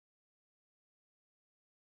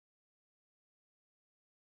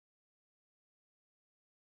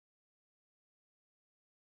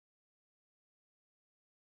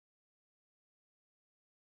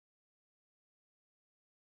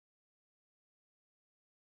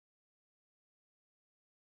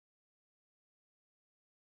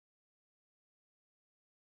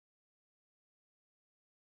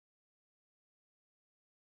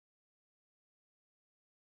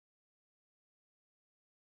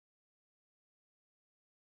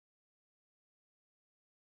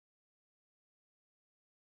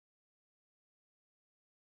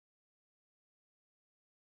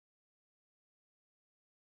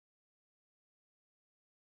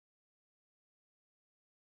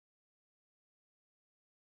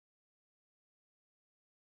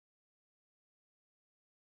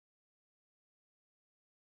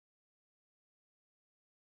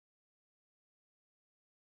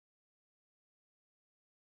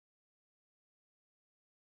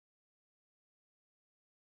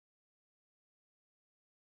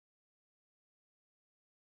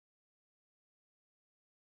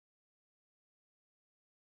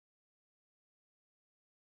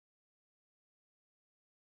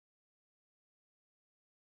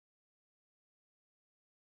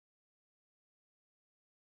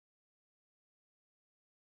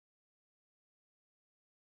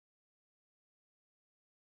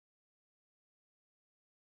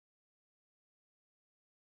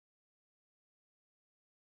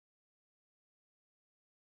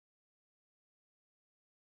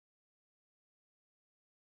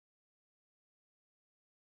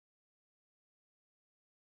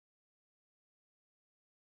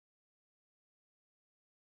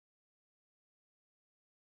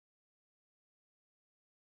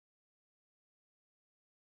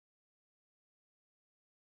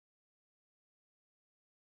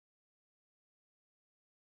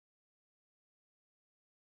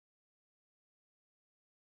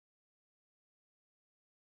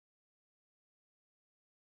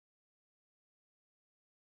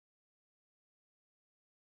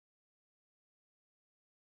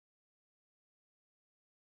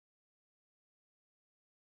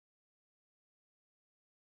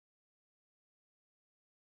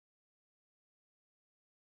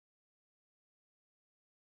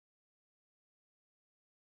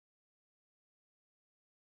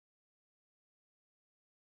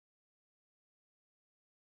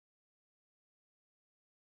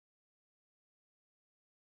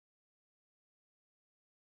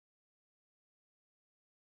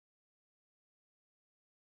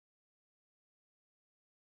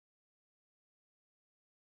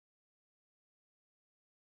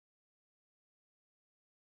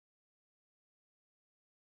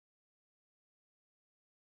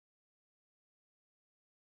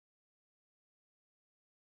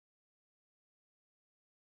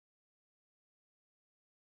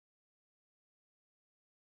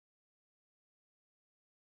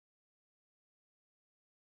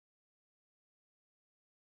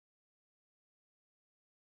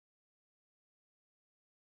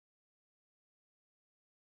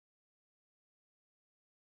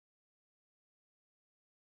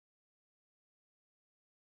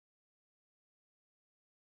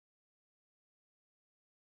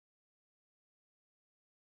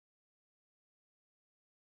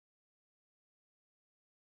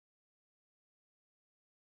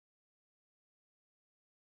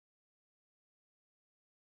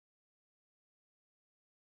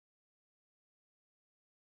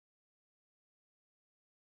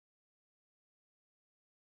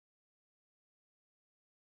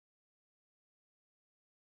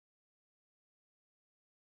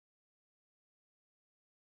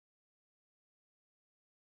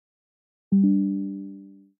Right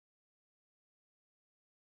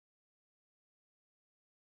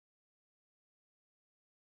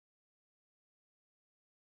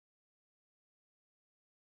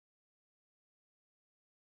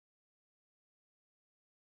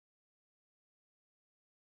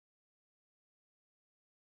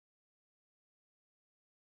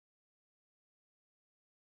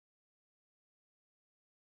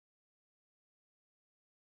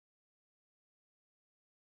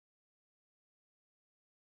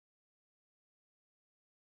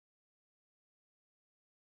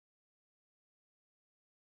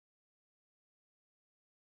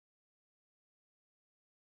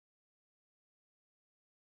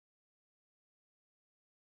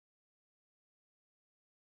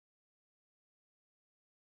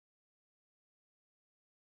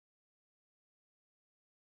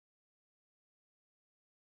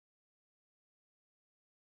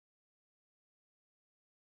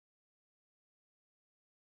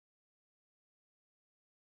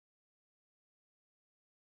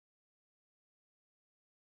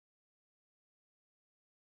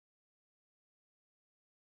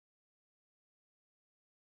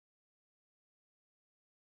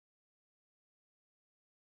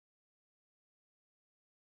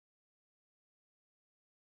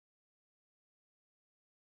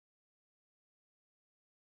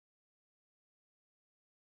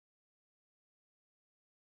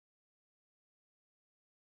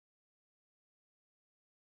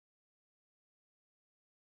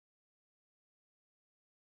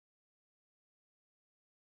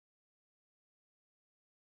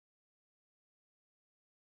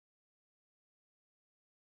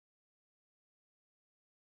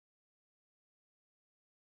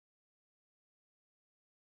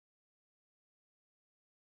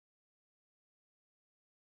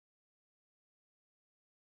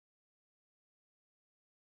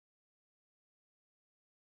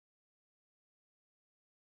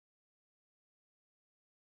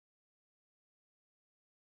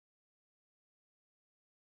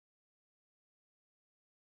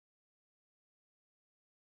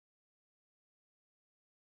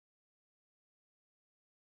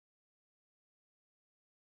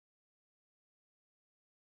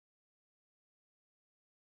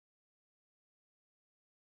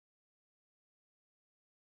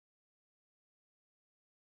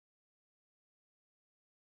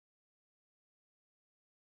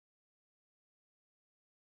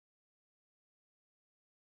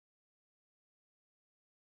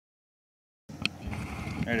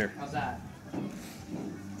here. How's that?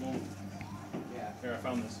 Yeah. Here, I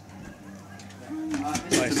found this.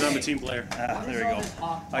 This I'm a team player. What There is you all go. this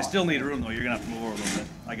hot I dog? still need room though. You're gonna have to move over a little bit.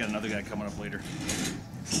 I got another guy coming up later.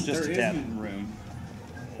 Just There a tad. isn't room.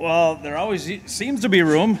 Well, there always seems to be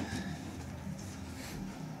room.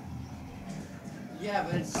 Yeah,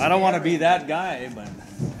 but it's I don't want to be scary. that guy, but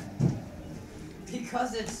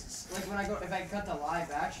Because it's like when I go, if I cut the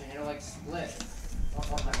live action, it'll like split. Oh,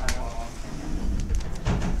 my God.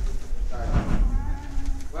 Sorry.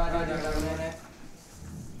 Well, I did a minute.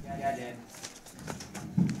 Yeah, I did.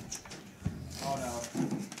 Oh no.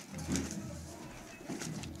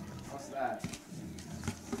 What's that?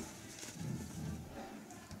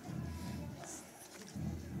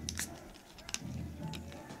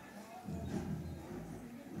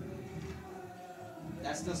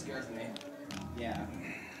 That still scares me. Yeah.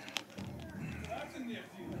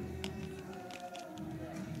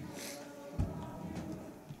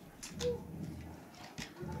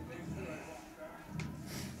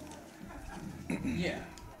 Yeah.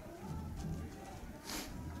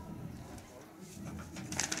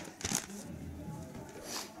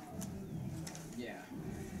 Yeah.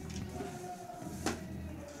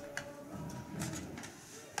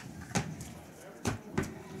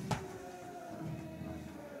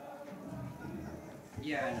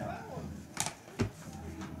 Yeah, I know.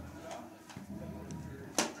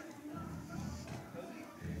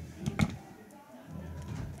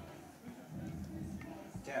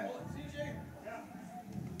 Okay.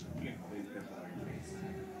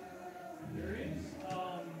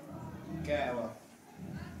 Okay, well.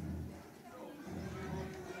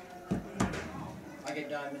 I get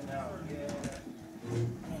diamond now. Yeah.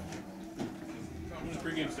 When does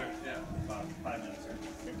pregame start? Yeah, about 5 minutes.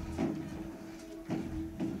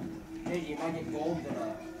 Hey, you might get gold,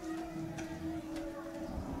 but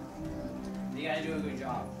you gotta do a good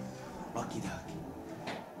job. Lucky duck.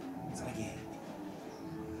 It's like it.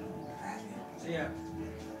 See ya.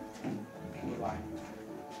 Goodbye.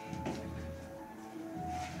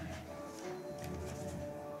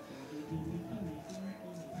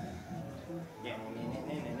 Yeah.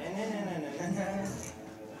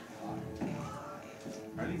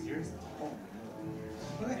 Seriously? Oh.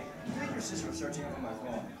 Look at your sister was searching up on my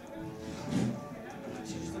phone.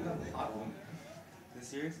 She just looked up the hot one. Is this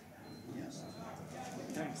serious? Yes.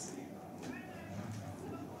 Thanks.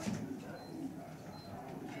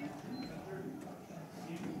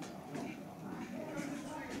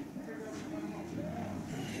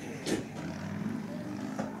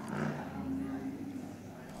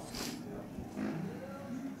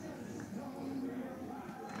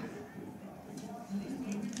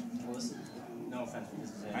 Well, this is, no offense, but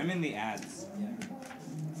this is it. I'm in the ads. Yeah.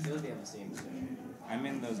 You'll be able to see him soon. I'm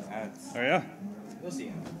in those ads. Oh yeah? You'll see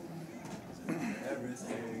him.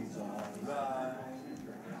 Everything's alright.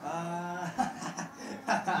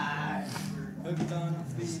 Hooked on a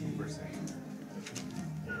fever.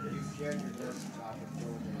 You've shared your desktop with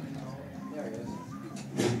Jordan. There he is.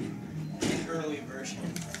 An early version.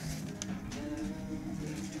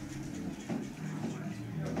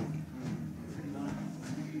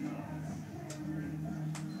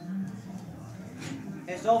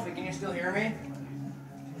 Hey Sophie, can you still hear me?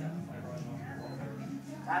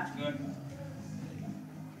 That's good.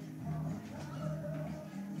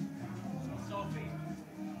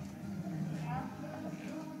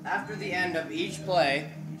 After the end of each play,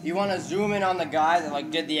 you want to zoom in on the guy that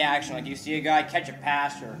like did the action. Like you see a guy catch a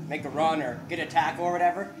pass or make a run or get a tackle or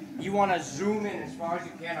whatever. You want to zoom in as far as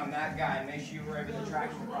you can on that guy and make sure you were able to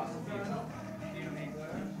track him across the field. You know what I mean?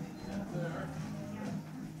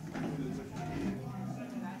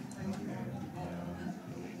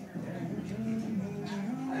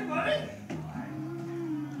 Hey, buddy.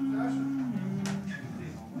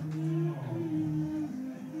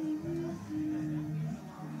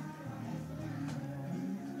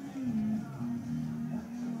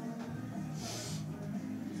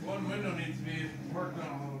 One window needs to be worked on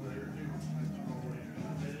a little bit.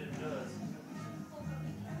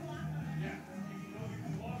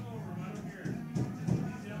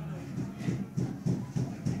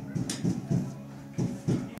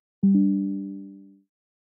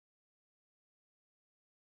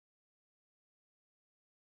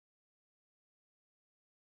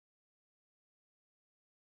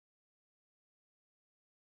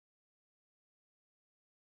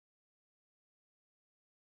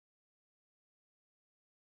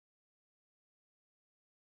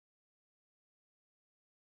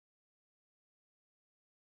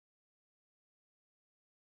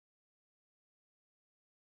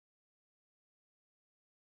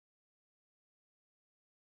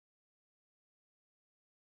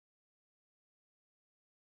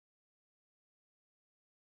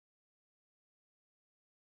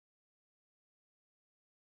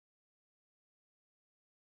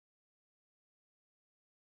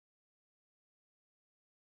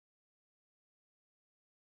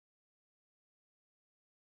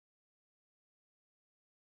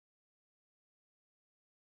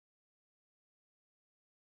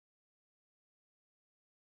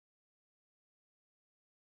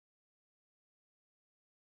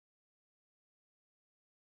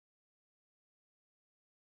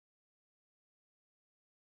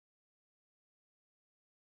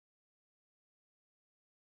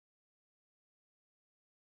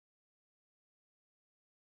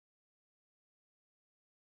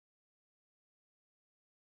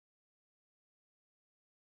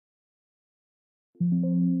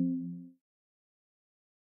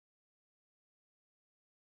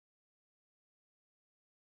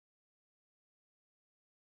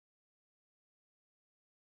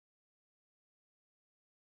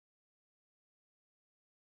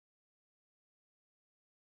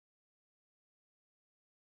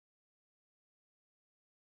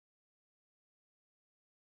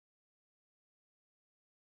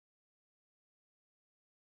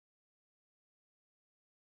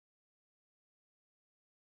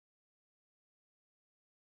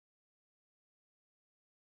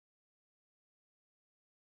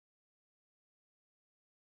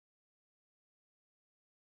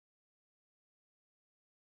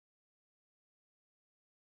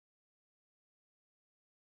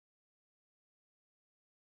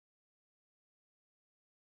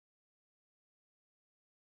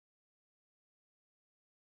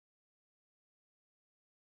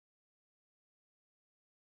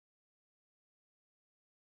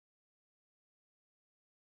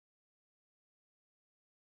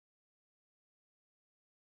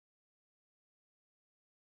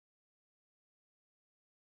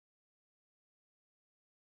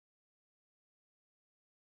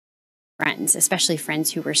 friends, especially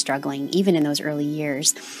friends who were struggling, even in those early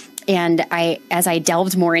years. And as I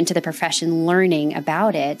delved more into the profession, learning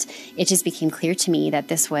about it, it just became clear to me that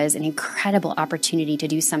this was an incredible opportunity to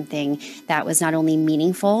do something that was not only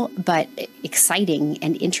meaningful, but exciting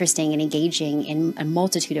and interesting and engaging in a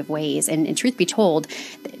multitude of ways. And truth be told,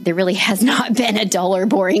 there really has not been a dull or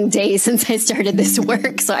boring day since I started this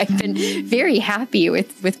work. So I've been very happy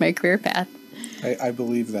with my career path. I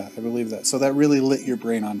believe that. I believe that. So that really lit your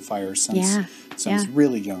brain on fire since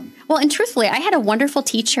really young. Well, and truthfully, I had a wonderful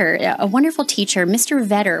teacher. Mr.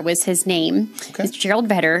 Vetter was his name. Okay. Mr. Gerald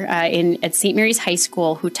Vetter at St. Mary's High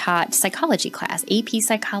School, who taught psychology class, AP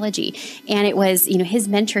psychology. And it was, his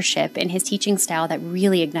mentorship and his teaching style that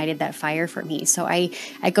really ignited that fire for me. So I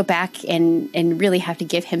go back and really have to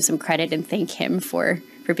give him some credit and thank him for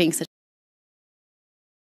being such.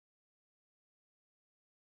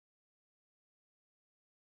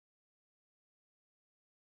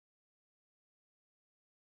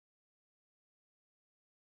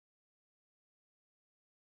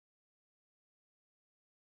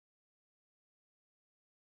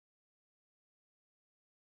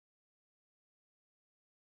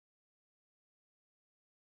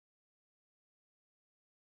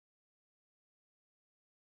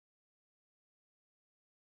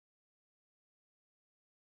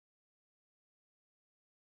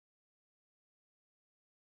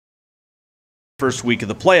 First week of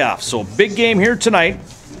the playoffs. So big game here tonight.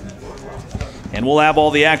 And we'll have all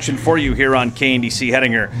the action for you here on KNDC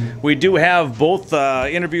Hettinger. We do have both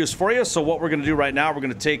interviews for you. So what we're going to do right now, we're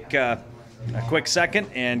going to take a quick second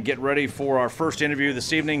and get ready for our first interview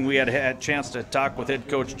this evening. We had a chance to talk with head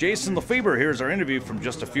coach Jason Lefebvre. Here's our interview from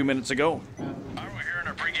just a few minutes ago. All right, we're here in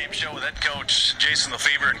our pregame show with head coach Jason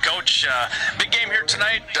Lefebvre. And coach, big game here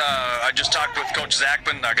tonight. I just talked with Coach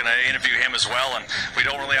Zachman. I'm going to interview him as well. And we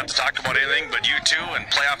don't really have to talk about anything but you two and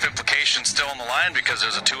playoff implications still on the line because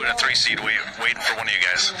there's a 2 and a 3 seed waiting for one of you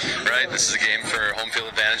guys. Right, this is a game for home field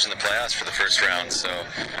advantage in the playoffs for the first round. So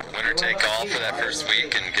winner take all for that first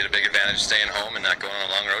week and get a big advantage staying home and not going on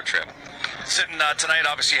a long road trip. Sitting tonight,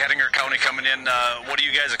 obviously Hettinger County coming in. What do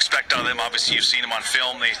you guys expect out of them? Obviously, you've seen them on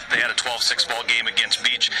film. They had a 12-6 ball game against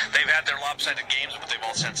Beach. They've had their lopsided games, but they've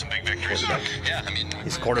also had some big victories. Yeah, I mean,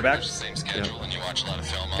 he's quarterback. The same schedule, and you watch a lot of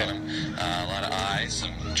film on them. A lot of eyes,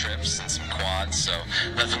 some trips, and some quads. So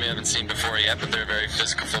nothing we haven't seen before yet. But they're a very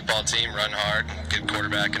physical football team. Run hard. Good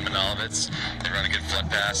quarterback in Manolovitz. They run a good flood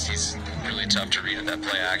pass. He's really tough to read at that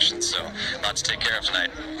play action. So a lot to take care of tonight.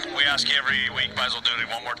 We ask you every week. Might as well do it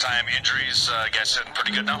one more time. Injuries. Guys sitting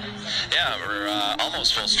pretty good now? Yeah, we're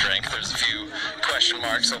almost full strength. There's a few question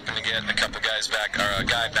marks, hoping to get a couple guys back, or a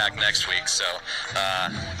guy back next week. So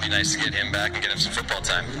it'd be nice to get him back and get him some football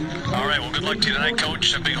time. All right, well, good luck to you tonight,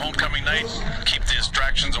 Coach. A big homecoming night. Keep the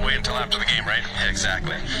distractions away until after the game, right? Yeah,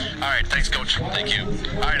 exactly. All right, thanks, Coach. Thank you.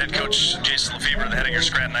 All right, head coach Jason Lefebvre, the Hettinger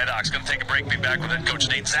Scranton Nighthawks. Going to take a break. Be back with head coach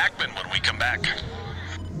Nate Zachman when we come back.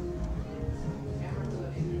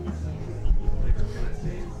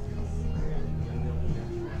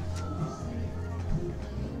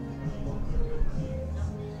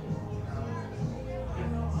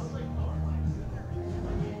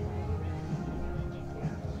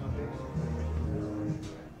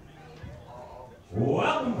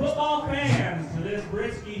 Welcome, football fans, to this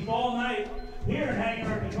brisky fall night here in Hettinger,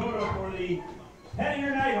 North Dakota for the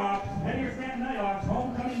Hettinger Nighthawks, Hettinger Scranton Nighthawks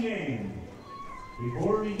homecoming game.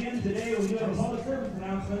 Before we begin today, we do have a public service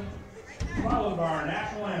announcement, followed by our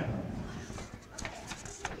national anthem.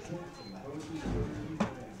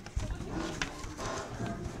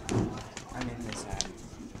 I'm in this ad.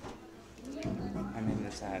 I'm in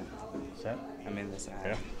this ad. Set? I'm in this ad.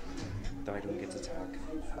 Yeah. Though I don't get to talk.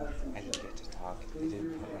 I don't get to talk. They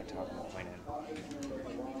didn't put my talking point in.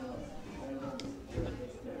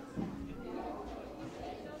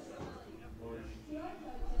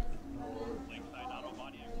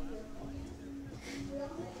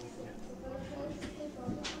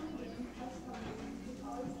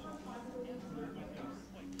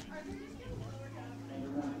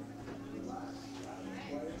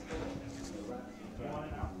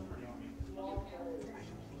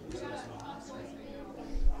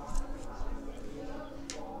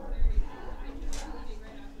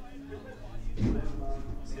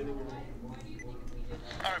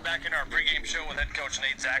 All right, back in our pregame show with head coach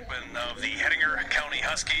Nate Zachman of the Hettinger County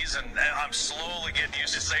Huskies, and I'm slowly getting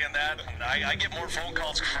used to saying that. And I get more phone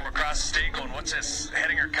calls from across the state going, what's this,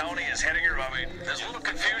 Hettinger County? Is Hettinger, I mean, there's a little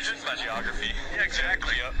confusion. By geography. Yeah,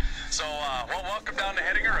 exactly. So, well, welcome down to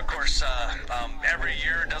Hettinger. Of course, every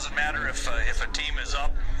year, it doesn't matter if a team is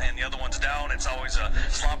up and the other one's down, it's always a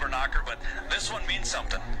slobber knocker. But this one means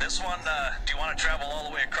something. This one, do you want to travel all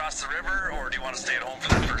the way across the river, or do you want to stay at home for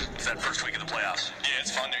that first week of the playoffs? Yeah,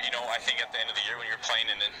 it's fun. You know, I think at the end of the year when you're playing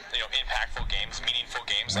in impactful games, meaningful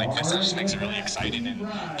games like this, that just makes it really exciting. And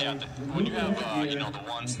yeah, when you have the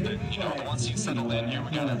ones seed settled in here, we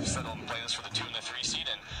gotta settle and play this for the 2 and the 3 seed,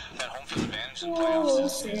 and that home field advantage in the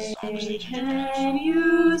playoffs is obviously a huge advantage. Can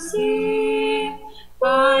you see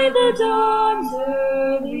by the dawn's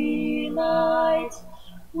early light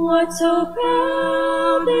what so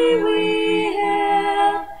proudly we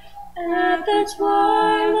hailed at the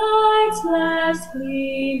twilight's last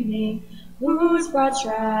gleaming, whose broad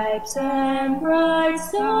stripes and bright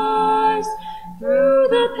stars through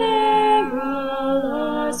the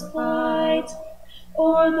perilous fight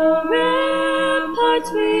o'er the ramparts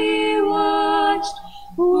we watched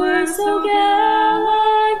were so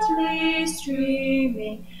gallantly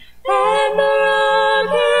streaming, and the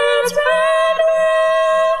rockets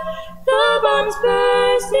crackling, the bombs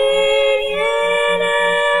bursting in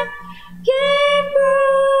air, gave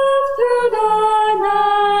proof through the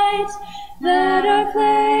night that our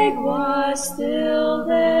flag was still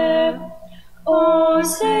there. Oh,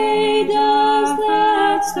 say does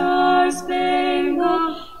that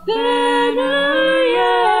star-spangled banner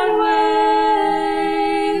yet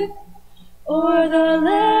wave o'er the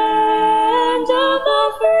land of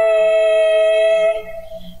the free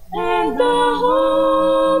and the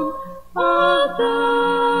home of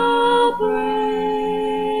the brave?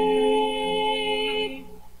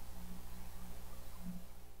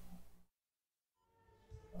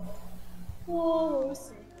 Oh,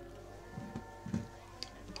 say.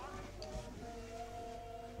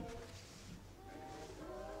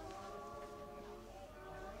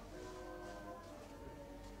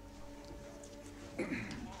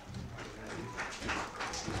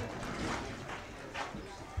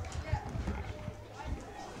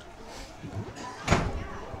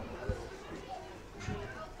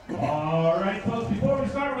 All right, folks, before we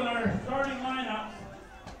start with our starting lineups,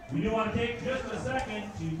 we do want to take just a second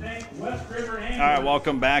to thank West River and... All right,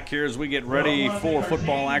 welcome back here as we get ready for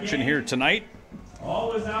football action here tonight.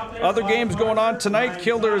 Other games going on tonight.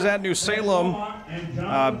 Kildare is at New Salem.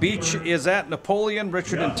 Beach is at Napoleon.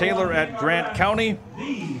 Richard and Taylor at Grant County.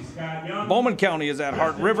 Bowman County is at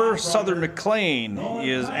Hart River. Southern McLean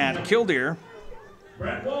is at Kildare.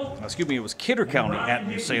 Excuse me, it was Kidder County at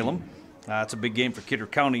New Salem. It's a big game for Kidder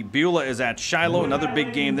County. Beulah is at Shiloh. Another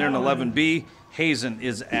big game there in 11B. Hazen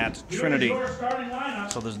is at Trinity.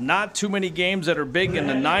 So there's not too many games that are big in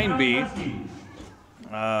the 9B.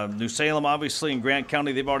 New Salem, obviously, and Grant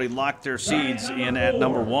County, they've already locked their seeds in at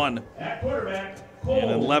number 1. In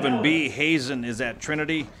 11B, Hazen is at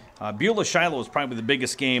Trinity. Beulah-Shiloh is probably the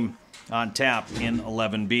biggest game on tap in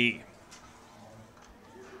 11B.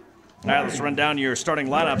 All right, let's run down your starting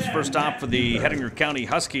lineups. First off, for the Hettinger County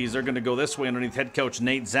Huskies, they're going to go this way underneath head coach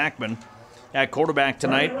Nate Zachman. At quarterback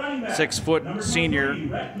tonight, 6-foot senior,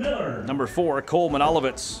 number 4, Cole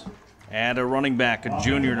Manolovitz. And a running back, a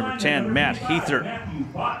junior, number 10, Matt Heather.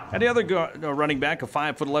 And the other running back, a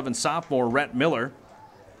 5'11" sophomore, Rhett Miller.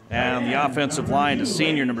 And on the offensive line, a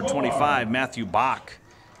senior, number 25, Matthew Bach.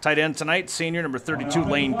 Tight end tonight, senior, number 32,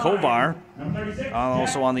 Lane Kovar.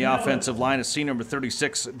 Also on the offensive line, a senior, number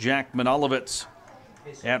 36, Jack Manolovitz.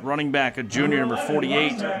 At running back, a junior, number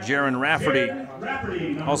 48, Jaron Rafferty.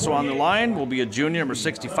 Also on the line will be a junior, number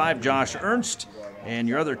 65, Josh Ernst. And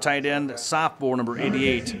your other tight end, sophomore, number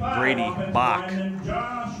 88, Grady Bach.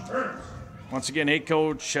 Once again, head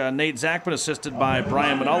coach Nate Zachman, assisted by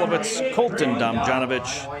Brian Manolovitz, Colton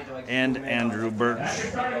Domjanovich, and Andrew Birch.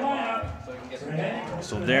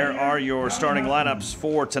 So there are your starting lineups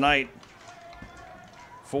for tonight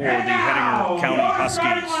for the Hettinger County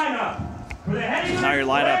Huskies. Now your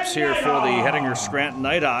lineups here for the Hettinger Scranton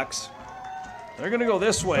Nighthawks. They're going to go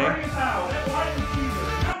this way.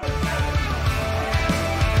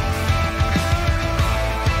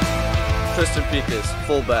 Tristan Picas,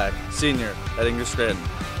 fullback, senior, Hettinger Scranton.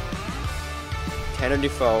 Tanner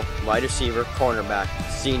Dufault, wide receiver, cornerback,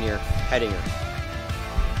 senior, Hettinger.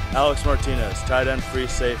 Alex Martinez, tight end, free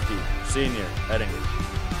safety, senior, Hettinger.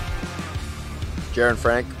 Jaron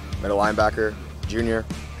Frank, middle linebacker, junior,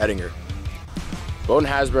 Hettinger. Bowden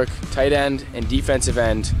Hasbrook, tight end and defensive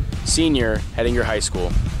end, senior, Hettinger High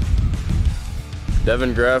School.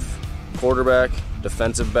 Devin Greff, quarterback,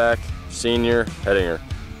 defensive back, senior, Hettinger.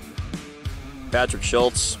 Patrick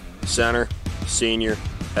Schultz, center, senior,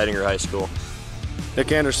 Hettinger High School.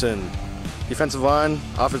 Nick Anderson, defensive line,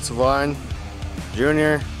 offensive line,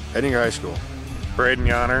 junior, Hettinger High School. Braden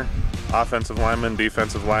Yonner, offensive lineman,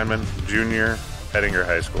 defensive lineman, junior, Hettinger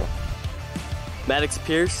High School. Maddox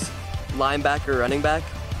Pierce, linebacker, running back.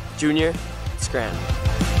 Junior, Scranton.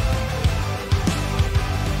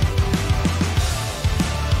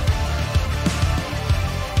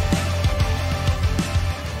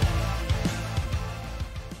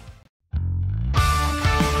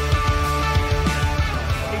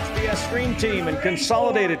 Stream Team and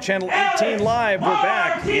Consolidated Channel 18 Live. We're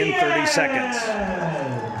back in 30 seconds.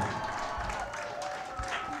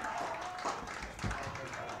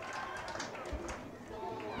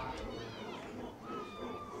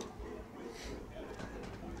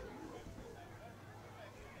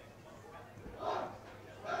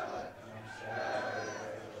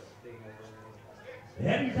 The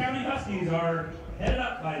Hettinger County Huskies are headed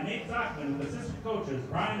up by Nate Zockman with assistant coaches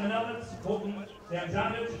Brian Manelitz, Colton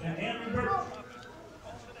Samjanovich, and Andrew Birch.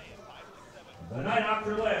 The Nighthawks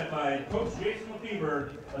are led by Coach Jason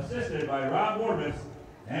Lefebvre, assisted by Rob Warvis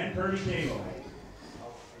and Kirby Cable.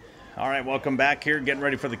 All right, welcome back here. Getting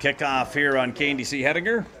ready for the kickoff here on KNDC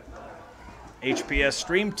Hettinger. HPS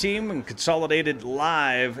Stream Team and Consolidated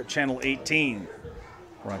Live, Channel 18.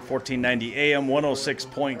 We're on 1490 AM,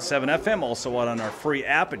 106.7 FM, also out on our free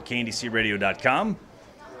app at kndcradio.com.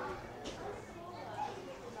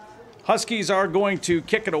 Huskies are going to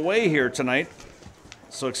kick it away here tonight.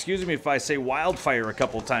 So excuse me if I say wildfire a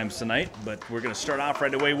couple times tonight, but we're going to start off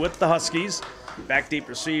right away with the Huskies. Back deep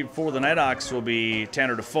receive for the Nighthawks will be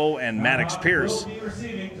Tanner Defoe and Maddox Pierce.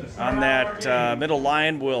 On that middle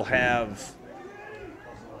line, we'll have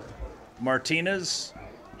Martinez,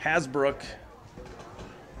 Hasbrook.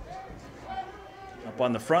 Up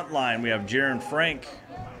on the front line, we have Jaron Frank.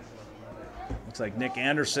 Looks like Nick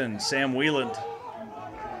Anderson, Sam Wieland,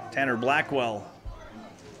 Tanner Blackwell,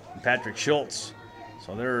 and Patrick Schultz.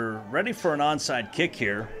 So they're ready for an onside kick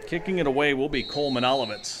here. Kicking it away will be Cole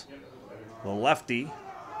Manalowitz, the lefty.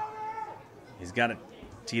 He's got it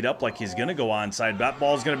teed up like he's going to go onside. That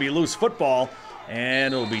ball's going to be loose football,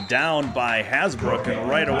 and it'll be down by Hasbrook. And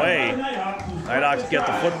right away, Nighthawks get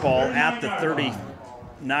the football at the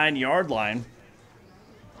 39-yard line.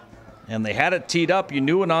 And they had it teed up. You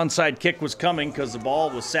knew an onside kick was coming because the ball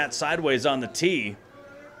was sat sideways on the tee.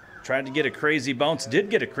 Tried to get a crazy bounce. Did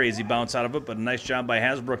get a crazy bounce out of it, but a nice job by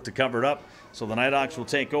Hasbrook to cover it up. So the Nighthawks will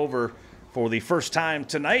take over for the first time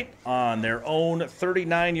tonight on their own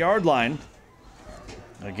 39-yard line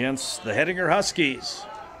against the Hettinger Huskies.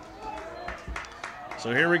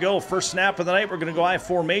 So here we go. First snap of the night. We're going to go I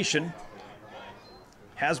formation.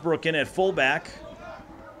 Hasbrook in at fullback.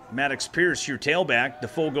 Maddox Pierce, your tailback.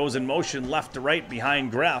 Defoe goes in motion left to right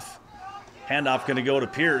behind Greff. Handoff going to go to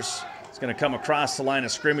Pierce. It's going to come across the line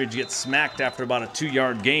of scrimmage, get smacked after about a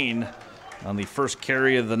 2-yard gain on the first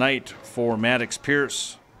carry of the night for Maddox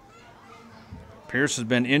Pierce. Pierce has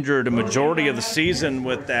been injured a majority of the season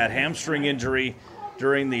with that hamstring injury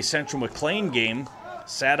during the Central McLean game.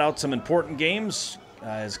 Sat out some important games.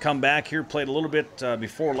 Has come back here, played a little bit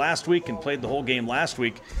before last week and played the whole game last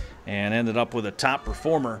week, and ended up with a top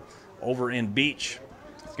performer over in Beach.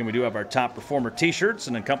 And we do have our top performer t-shirts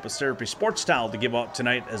and a Compass Therapy sports towel to give out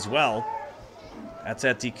tonight as well. That's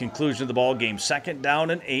at the conclusion of the ball game. 2nd down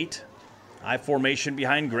and 8. I formation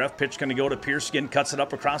behind Greff. Pitch going to go to Pierce again. Cuts it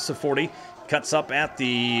up across the 40. Cuts up at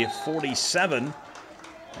the 47.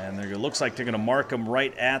 And it looks like they're going to mark him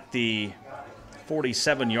right at the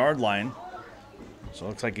 47-yard line. So it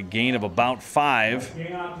looks like a gain of about 5.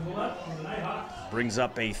 Brings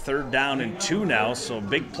up a 3rd down and 2 now. So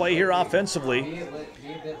big play here offensively.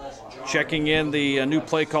 Checking in the new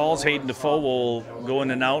play calls. Hayden Defoe will go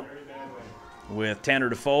in and out with Tanner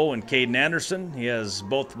Defoe and Caden Anderson. He has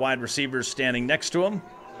both wide receivers standing next to him.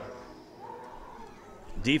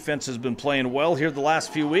 Defense has been playing well here the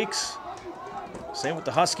last few weeks. Same with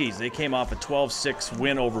the Huskies. They came off a 12-6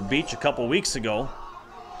 win over Beach a couple weeks ago.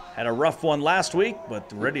 Had a rough one last week,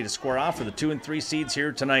 but ready to square off for the 2 and 3 seeds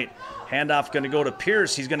here tonight. Handoff going to go to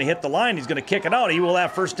Pierce. He's going to hit the line. He's going to kick it out. He will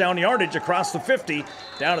have first down yardage across the 50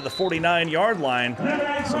 down to the 49-yard line.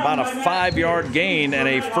 It's about a 5-yard gain and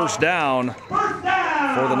a first down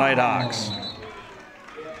for the Nighthawks.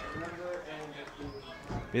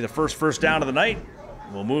 Be the first down of the night.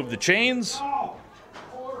 We'll move the chains.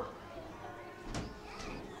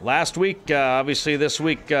 Last week, obviously this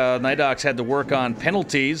week, Nighthawks had to work on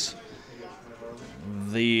penalties.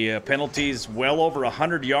 The penalties, well over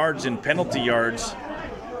 100 yards in penalty yards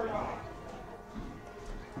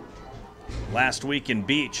last week in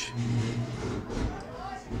Beach.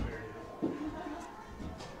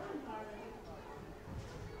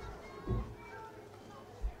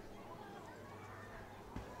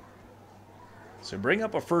 So bring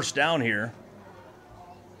up a first down here.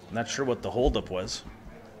 I'm not sure what the holdup was.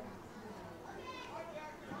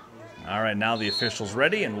 All right, now the official's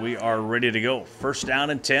ready, and we are ready to go. First down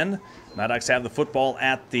and 10. Nighthawks have the football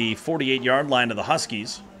at the 48-yard line of the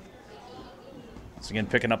Huskies. Once again,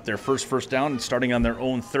 picking up their first down and starting on their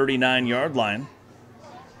own 39-yard line.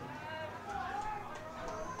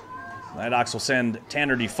 Nighthawks will send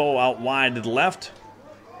Tanner Defoe out wide to the left.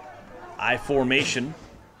 I formation.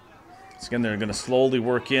 Once again, they're going to slowly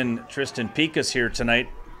work in Tristan Pikas here tonight.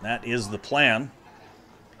 That is the plan.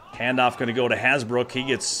 Handoff going to go to Hasbrook. He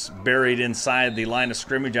gets buried inside the line of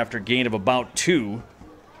scrimmage after a gain of about 2.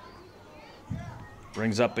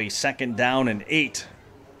 Brings up a 2nd down and 8.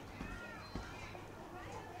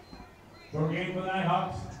 Short game for the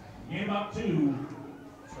Nighthawks. Game up 2.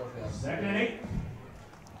 2nd and 8.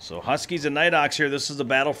 So Huskies and Nighthawks here. This is the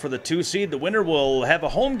battle for the 2 seed. The winner will have a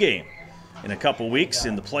home game in a couple weeks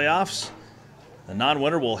in the playoffs. The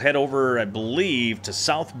non-winner will head over, I believe, to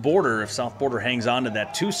South Border if South Border hangs on to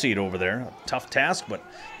that 2 seed over there. A tough task, but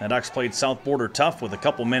Nighthawks played South Border tough with a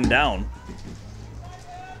couple men down.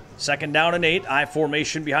 2nd down and 8. I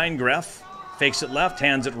formation behind Greff. Fakes it left,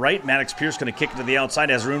 hands it right. Maddox Pierce going to kick it to the outside.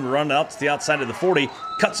 Has room to run out to the outside of the 40.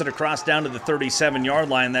 Cuts it across down to the 37-yard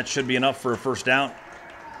line. That should be enough for a first down.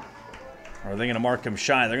 Or are they going to mark him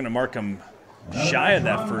shy? They're going to mark him shy of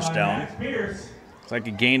that first down. It's like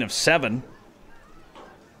a gain of 7.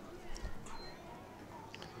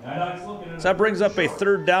 So that brings up a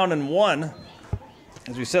 3rd down and 1.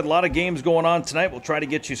 As we said, a lot of games going on tonight. We'll try to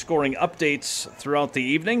get you scoring updates throughout the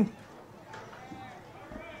evening.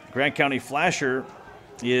 Grant County Flasher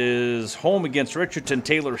is home against Richardson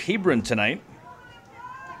Taylor Hebron tonight.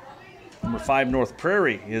 Number 5 North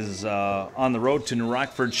Prairie is on the road to New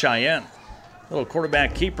Rockford Cheyenne. Little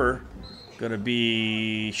quarterback keeper should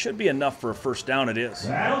be enough for a first down. It is.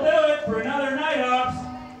 That'll do it for another Nighthawks.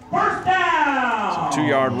 First down! So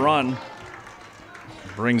 2-yard run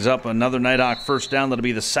brings up another Nighthawk first down. That'll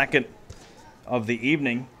be the 2nd of the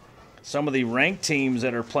evening. Some of the ranked teams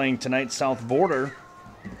that are playing tonight, South Border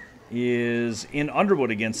is in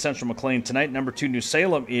Underwood against Central McLean tonight. Number 2 New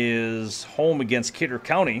Salem is home against Kidder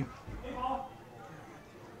County.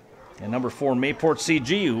 And number 4 Mayport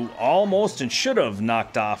CG, who almost and should have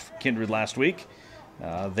knocked off Kindred last week.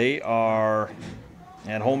 They are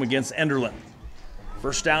at home against Enderlin.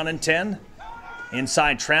 First down and 10.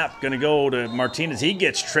 Inside trap going to go to Martinez. He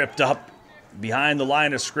gets tripped up behind the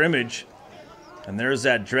line of scrimmage. And there's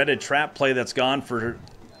that dreaded trap play that's gone for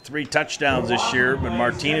 3 touchdowns this year. But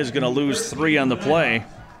Martinez is going to lose 3 on the play.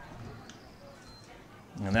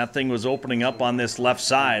 And that thing was opening up on this left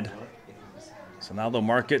side. So now they'll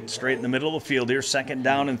mark it straight in the middle of the field here. 2nd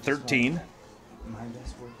down and 13.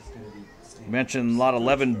 You mentioned a lot of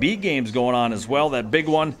 11B games going on as well. That big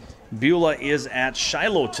one, Beulah is at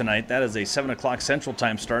Shiloh tonight. That is a 7 o'clock Central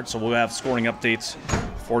Time start, so we'll have scoring updates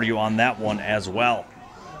for you on that one as well.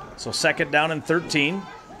 So 2nd down and 13.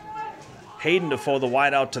 Hayden Defoe, the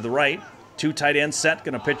wide out to the right. 2 tight ends set,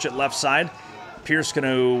 going to pitch it left side. Pierce going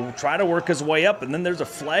to try to work his way up, and then there's a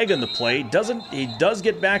flag on the play. He does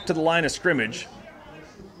get back to the line of scrimmage.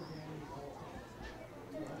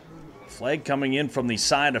 Flag coming in from the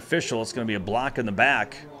side official. It's going to be a block in the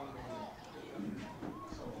back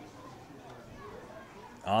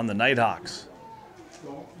on the Nighthawks.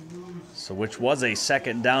 So which was a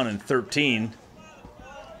 2nd down and 13.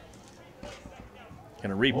 Going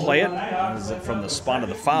to replay it. This is from the spot of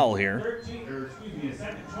the foul here.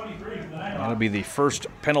 That'll be the first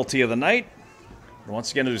penalty of the night.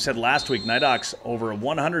 Once again, as we said last week, Nighthawks over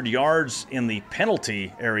 100 yards in the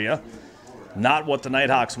penalty area. Not what the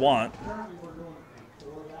Nighthawks want.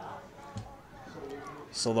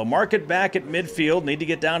 So they'll mark it back at midfield. Need to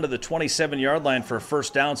get down to the 27-yard line for a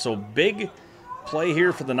first down. So big play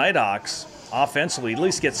here for the Nighthawks offensively. At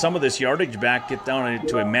least get some of this yardage back, get down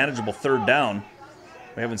to a manageable 3rd down.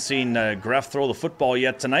 We haven't seen Greff throw the football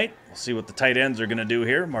yet tonight. We'll see what the tight ends are going to do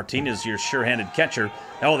here. Martinez, your sure-handed catcher.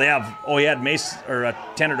 He had Mace or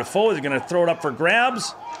Tanner Defoe. They're going to throw it up for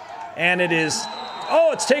grabs, and it is.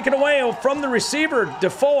 It's taken away from the receiver.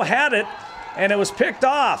 Defoe had it, and it was picked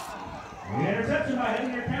off. Interception by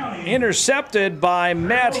Hettinger County. Intercepted by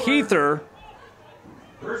Matt Heather.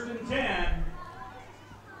 1st and 10.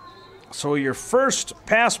 So your first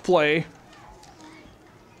pass play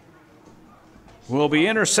will be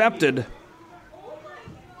intercepted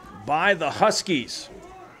by the Huskies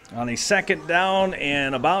on a 2nd down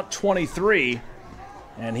and about 23.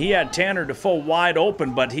 And he had Tanner Defoe wide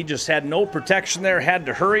open, but he just had no protection there, had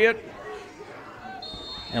to hurry it.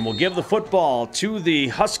 And we'll give the football to the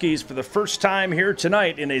Huskies for the first time here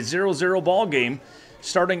tonight in a 0-0 ball game,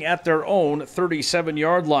 starting at their own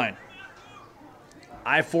 37-yard line.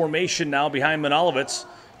 I formation now behind Manalowitz.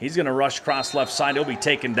 He's going to rush cross left side. He'll be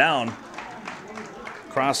taken down.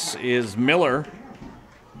 Cross is Miller.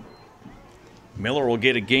 Miller will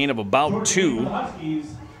get a gain of about 2.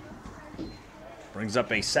 Brings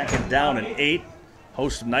up a second down and 8.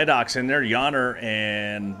 Host of Nighthawks in there. Yonner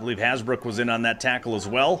and I believe Hasbrook was in on that tackle as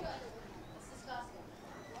well.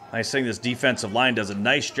 Nice thing, this defensive line does a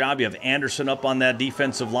nice job. You have Anderson up on that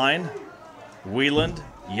defensive line. Wieland,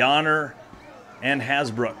 Yonner, and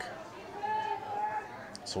Hasbrook.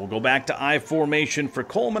 So we'll go back to I formation for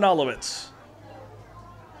Cole Manalowitz.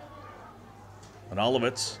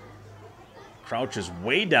 Manalowitz crouches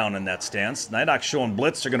way down in that stance. Nighthawks showing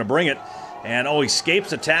blitz. They're going to bring it. And, he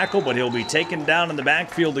escapes a tackle, but he'll be taken down in the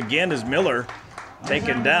backfield again as Miller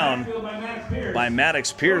taken down by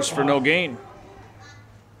Maddox Pierce for no gain.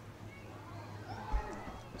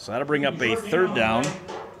 So that'll bring up a third down.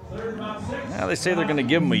 Now they say they're going to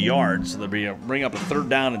give him a yard, so they'll bring up a third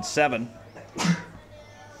down and 7.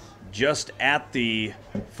 Just at the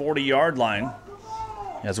 40-yard line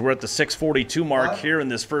as we're at the 6:42 mark here in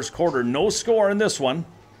this first quarter. No score in this one.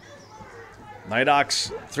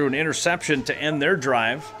 Nighthawks threw an interception to end their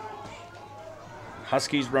drive.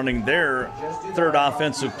 Huskies running their third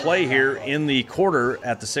offensive play here in the quarter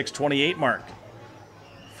at the 6:28 mark.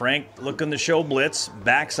 Frank looking to show blitz,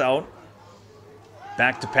 backs out.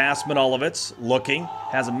 Back to pass, Manalowitz looking,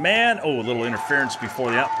 has a man. A little interference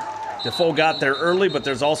before that. Defoe got there early, but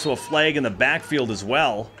there's also a flag in the backfield as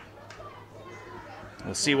well.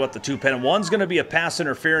 We'll see what the two penalties. One's going to be a pass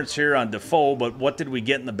interference here on Defoe, but what did we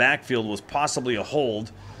get in the backfield was possibly a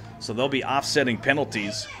hold. So they'll be offsetting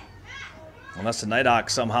penalties unless the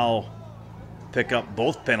Nighthawks somehow pick up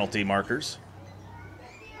both penalty markers.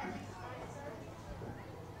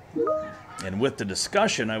 And with the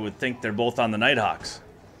discussion, I would think they're both on the Nighthawks.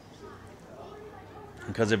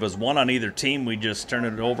 Because if it was one on either team, we'd just turn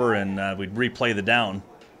it over and we'd replay the down.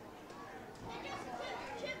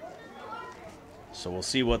 So we'll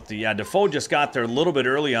see what the... Defoe just got there a little bit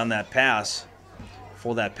early on that pass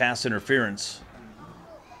for that pass interference.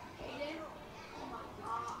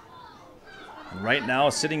 And right now,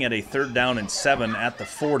 sitting at a third down and 7 at the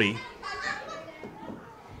 40.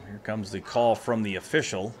 Here comes the call from the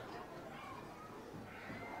official.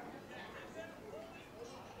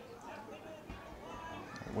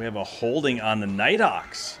 We have a holding on the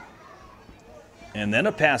Nighthawks. And then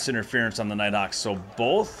a pass interference on the Nighthawks. So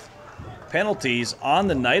both penalties on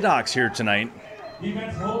the Nighthawks here tonight.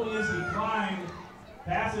 Defense holding is declined.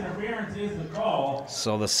 Pass interference is the call.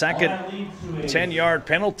 So the second 10-yard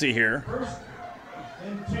penalty here. First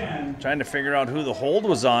and 10. Trying to figure out who the hold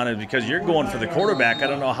was on, and because you're going for the quarterback, I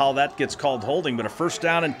don't know how that gets called holding, but a first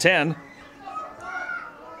down and 10.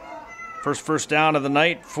 First down of the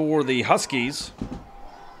night for the Huskies.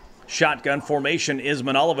 Shotgun formation is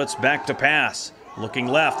Manalowitz back to pass. Looking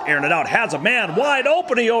left, airing it out, has a man wide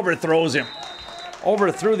open, he overthrows him.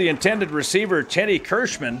 Overthrew the intended receiver, Teddy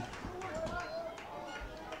Kirschman,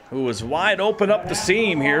 who was wide open up the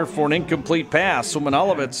seam here for an incomplete pass. So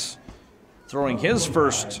Manalowitz throwing his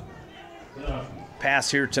first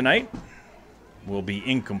pass here tonight will be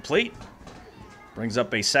incomplete. Brings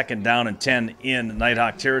up a second down and 10 in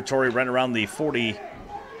Nighthawk territory, right around the 40, right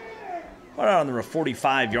around the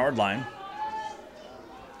 45-yard line.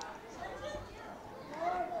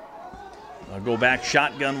 I'll go back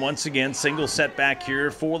shotgun once again. Single setback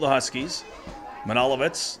here for the Huskies.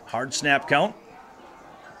 Manalowitz, hard snap count.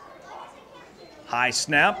 High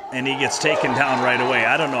snap, and he gets taken down right away.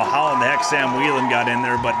 I don't know how in the heck Sam Whelan got in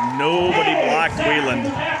there, but nobody blocked Whelan.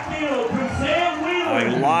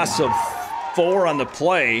 A loss of 4 on the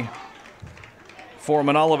play for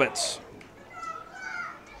Manalowitz.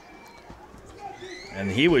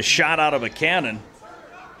 And he was shot out of a cannon.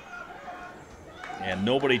 And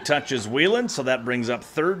nobody touches Whelan, so that brings up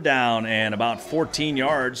third down and about 14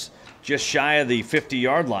 yards, just shy of the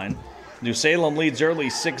 50-yard line. New Salem leads early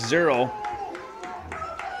 6-0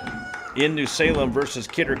 in New Salem versus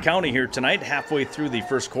Kidder County here tonight. Halfway through the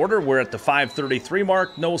first quarter, we're at the 5:33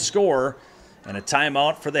 mark, no score, and a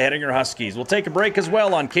timeout for the Hettinger Huskies. We'll take a break as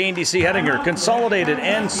well on KNDC Hettinger Consolidated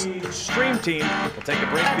and Stream Team. We'll take a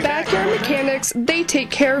break. Backyard Mechanics, they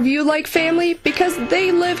take care of you like family because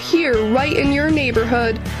they live here right in your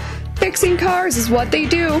neighborhood. Fixing cars is what they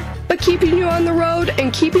do, but keeping you on the road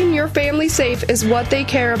and keeping your family safe is what they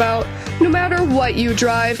care about. No matter what you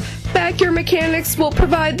drive, Backyard Mechanics will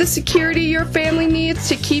provide the security your family needs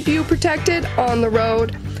to keep you protected on the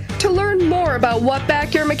road. To learn more about what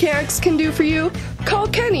Backyard Mechanics can do for you, call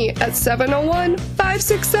Kenny at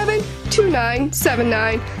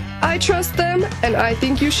 701-567-2979. I trust them, and I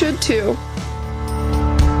think you should too.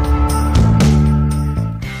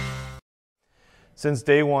 Since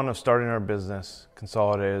day one of starting our business,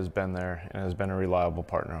 Consolidated has been there and has been a reliable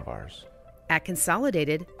partner of ours. At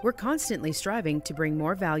Consolidated, we're constantly striving to bring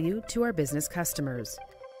more value to our business customers.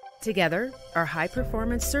 Together, our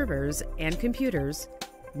high-performance servers and computers,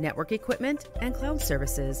 network equipment, and cloud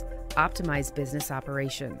services optimize business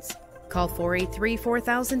operations. Call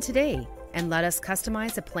 483-4000 today and let us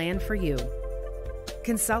customize a plan for you.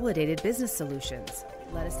 Consolidated Business Solutions.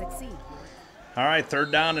 Let us succeed. All right,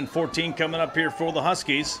 3rd down and 14 coming up here for the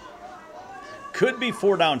Huskies. Could be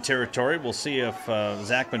 4-down territory. We'll see if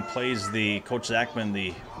Zachman plays Coach Zachman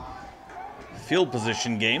the field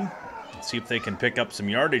position game. See if they can pick up some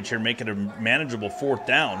yardage here, make it a manageable 4th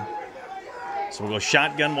down. So we'll go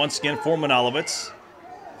shotgun once again for Manolovitz.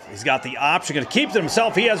 He's got the option, going to keep it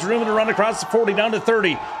himself. He has room to run across the 40, down to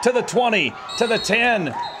 30, to the 20, to the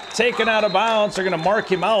 10. Taken out of bounds. They're going to mark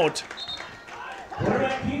him out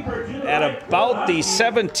at about the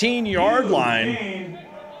 17-yard line.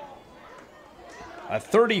 A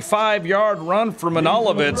 35-yard run for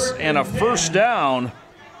Manolovitz and a 1st down.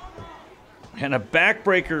 And a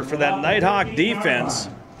backbreaker for that Nighthawk defense.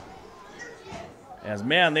 As,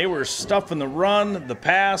 man, they were stuffing the run, the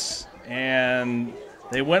pass, and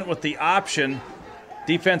they went with the option.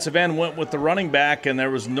 Defensive end went with the running back, and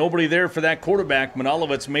there was nobody there for that quarterback.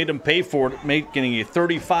 Manolovitz made him pay for it, making a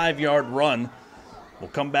 35-yard run. We'll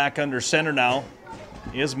come back under center now.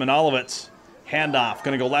 Is Manolovitz. Handoff,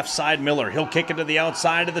 going to go left side, Miller. He'll kick it to the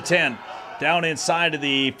outside of the 10. Down inside of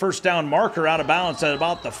the 1st down marker, out of bounds at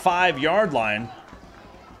about the 5-yard line.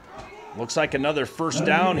 Looks like another 1st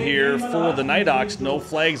down here for the Nighthawks. No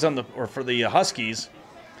flags for the Huskies.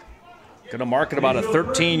 Going to mark it about a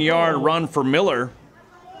 13-yard run for Miller.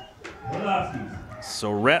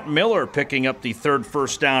 So Rhett Miller picking up the 3rd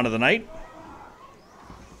 1st down of the night.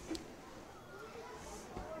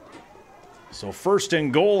 So 1st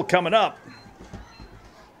and goal coming up.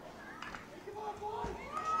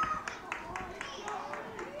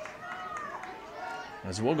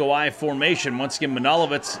 As we'll go I formation. Once again,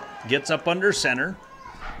 Manolovitz gets up under center.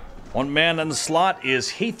 One man in the slot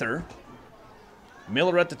is Heather.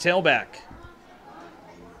 Miller at the tailback.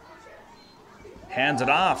 Hands it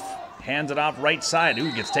off. Hands it off right side.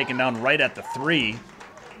 Ooh, gets taken down right at the 3.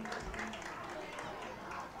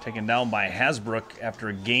 Taken down by Hasbrook after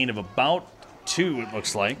a gain of about 2, it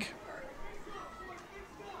looks like.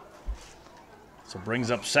 So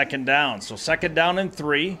brings up 2nd down. So 2nd down and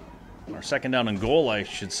 3. Or 2nd down and goal, I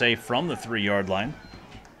should say, from the 3-yard line.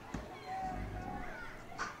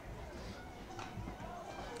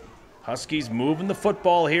 Huskies moving the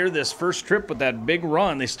football here this first trip with that big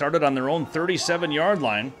run. They started on their own 37-yard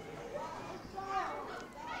line.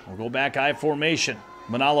 We'll go back I formation.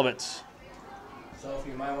 Manolovitz.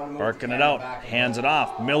 Barking it out. Hands it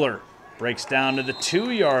off. Miller breaks down to the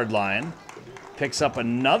 2-yard line. Picks up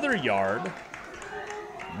another yard.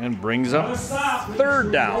 And brings up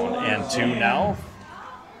 3rd down and 2 now.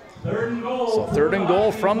 3rd and goal. So 3rd and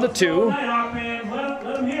goal from the 2. Nighthawk fans, let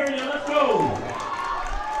them hear you. Let's go.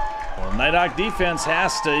 Well, Nighthawk defense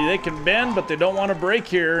they can bend, but they don't want to break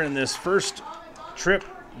here in this first trip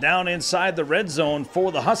down inside the red zone for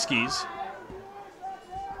the Huskies.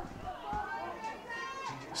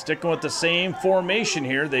 Sticking with the same formation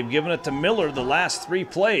here. They've given it to Miller the last 3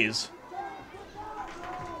 plays.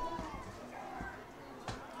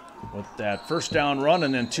 With that 1st down run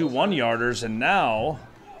and then 2 1-yarders, and now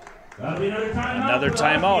another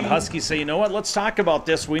timeout. Huskies say, you know what, let's talk about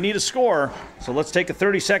this. We need a score, so let's take a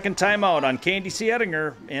 30-second timeout on KNDC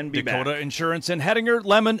Hettinger and be back. Dakota Insurance in Hettinger,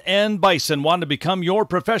 Lemon, and Bison want to become your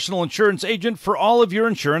professional insurance agent for all of your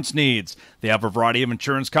insurance needs. They have a variety of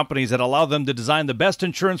insurance companies that allow them to design the best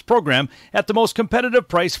insurance program at the most competitive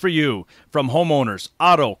price for you. From homeowners,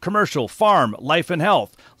 auto, commercial, farm, life and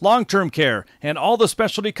health, long-term care, and all the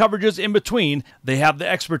specialty coverages in between, they have the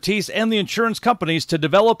expertise and the insurance companies to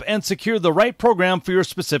develop and secure the right program for your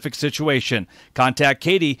specific situation. Contact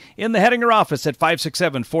Katie in the Hettinger office at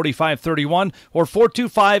 567-4531 or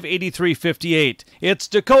 425-8358. It's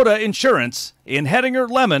Dakota Insurance in Hettinger,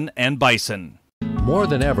 Lemon, and Bison. More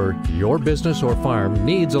than ever, your business or farm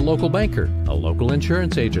needs a local banker, a local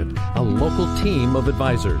insurance agent, a local team of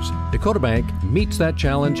advisors. Dakota Bank meets that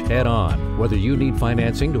challenge head on. Whether you need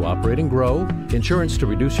financing to operate and grow, insurance to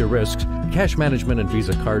reduce your risks, cash management and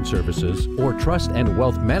Visa card services, or trust and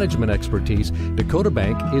wealth management expertise, Dakota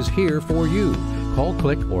Bank is here for you. Call,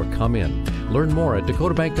 click, or come in. Learn more at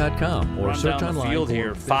dakotabank.com or search online. Field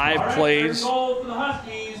here, 5 plays, all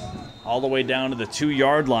the way down to the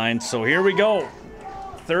 2-yard line. So here we go.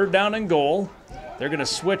 3rd down and goal. They're going to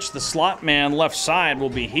switch. The slot man left side will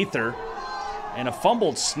be Heather. And a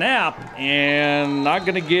fumbled snap, and not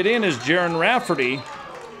going to get in is Jaron Rafferty.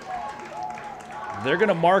 They're going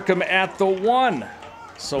to mark him at the 1.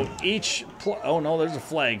 So each oh no, there's a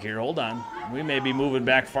flag here. Hold on. We may be moving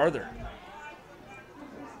back farther.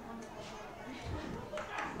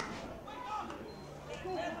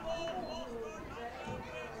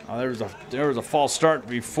 Oh, there was a false start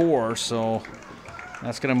before, so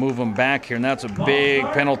that's going to move them back here, and that's a big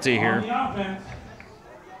penalty here.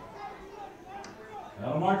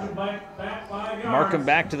 Mark him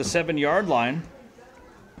back to the 7-yard line.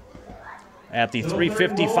 At the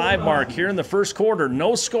 3:55 mark here in the first quarter.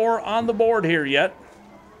 No score on the board here yet.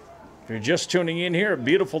 If you're just tuning in here, a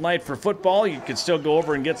beautiful night for football. You can still go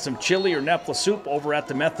over and get some chili or Nefla soup over at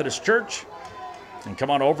the Methodist Church. And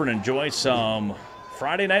come on over and enjoy some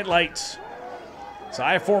Friday Night Lights. It's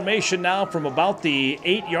I formation now from about the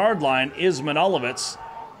 8-yard line is Manolowitz.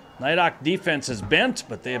 Nighthawk defense is bent,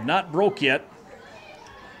 but they have not broke yet.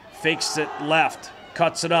 Fakes it left,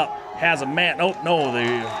 cuts it up, has a man. Oh, no,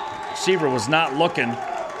 the receiver was not looking.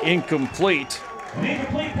 Incomplete. An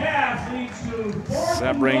incomplete pass leads to So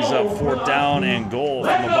that brings up 4th down and goal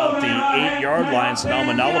from about the 8-yard line. So now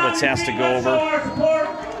Manolowitz has to go over.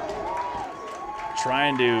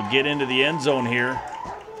 Trying to get into the end zone here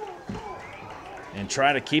and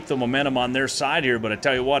try to keep the momentum on their side here. But I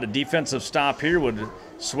tell you what, a defensive stop here would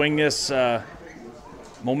swing this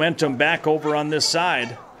momentum back over on this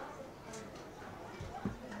side.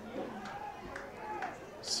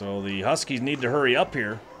 So the Huskies need to hurry up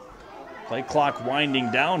here. Play clock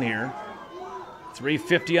winding down here.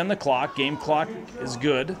 3:50 on the clock. Game clock is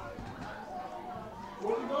good.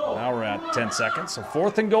 Now we're at 10 seconds. So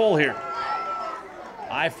 4th and goal here.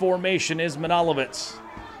 I formation is Manolowitz.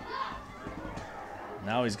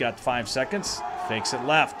 Now he's got 5 seconds. Fakes it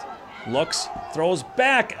left. Looks, throws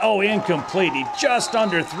back. Oh, incomplete. He just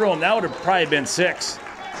underthrew him. That would have probably been 6.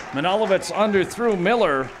 Manolowitz underthrew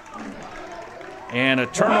Miller. And a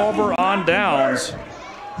turnover on downs.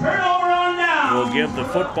 Turnover on downs. We'll give the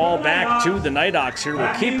football back to the Nighthawks here.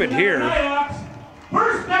 We'll keep it here.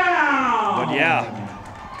 First down. But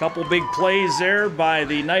yeah, a couple big plays there by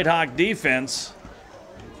the Nighthawk defense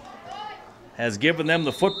has given them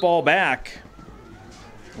the football back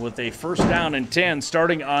with a 1st down and 10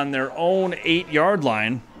 starting on their own 8-yard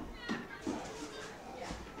line.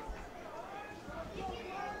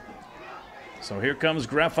 So here comes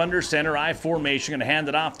Greff under center, I formation, going to hand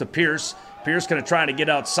it off to Pierce. Pierce going to try to get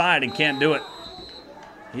outside and can't do it.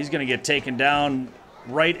 He's going to get taken down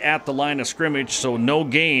right at the line of scrimmage, so no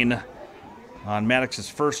gain on Maddox's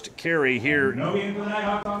first carry here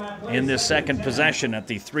in this second possession at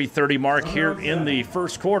the 3:30 mark here in the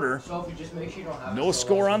first quarter. No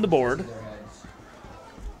score on the board.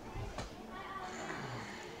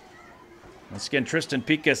 Once again, Tristan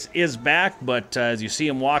Picas is back, but as you see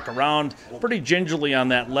him walk around pretty gingerly on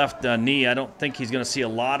that left knee, I don't think he's going to see a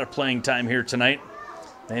lot of playing time here tonight.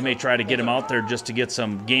 They may try to get him out there just to get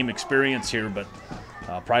some game experience here, but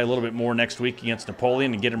probably a little bit more next week against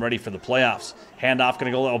Napoleon and get him ready for the playoffs. Handoff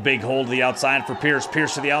going to go a big hold to the outside for Pierce.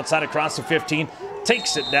 Pierce to the outside across the 15,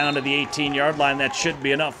 takes it down to the 18-yard line. That should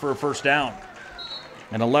be enough for a 1st down.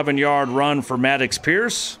 An 11-yard run for Maddox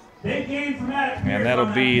Pierce. And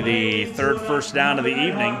that'll be the 3rd 1st down of the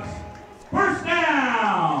evening. 1st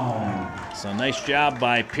down. So nice job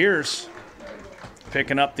by Pierce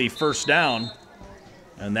picking up the 1st down.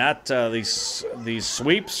 And that these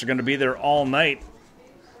sweeps are going to be there all night.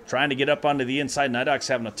 Trying to get up onto the inside. Nighthawks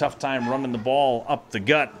having a tough time running the ball up the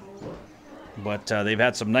gut. But they've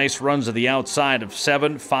had some nice runs to the outside of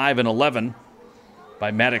 7, 5, and 11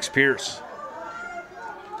 by Maddox Pierce.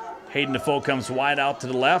 Hayden Defoe comes wide out to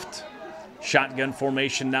the left. Shotgun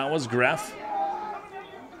formation now is Greff.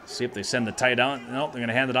 See if they send the tight out. No, they're going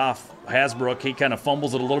to hand it off. Hasbrook, he kind of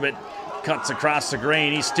fumbles it a little bit. Cuts across the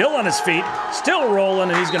grain. He's still on his feet, still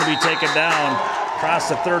rolling, and he's going to be taken down across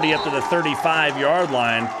the 30 up to the 35-yard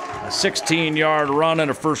line. A 16-yard run and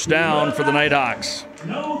a 1st down for the Nighthawks.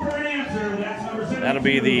 That'll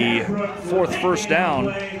be the 4th 1st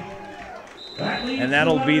down. And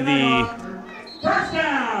that'll be the 1st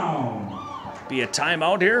down. Be a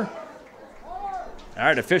timeout here. All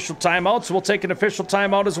right, official timeout. So we'll take an official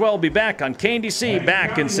timeout as well. Be back on KNDC,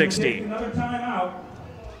 back in 60. Another timeout.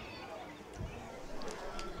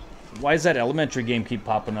 Why does that elementary game keep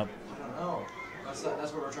popping up? I don't know. That's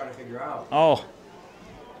what we're trying to figure out. Oh.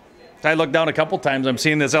 I looked down a couple times. I'm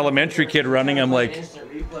seeing this elementary kid running. I'm like, Instant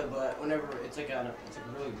replay, but whenever it's like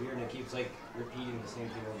really weird and it keeps like repeating the same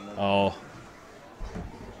thing over and over. oh.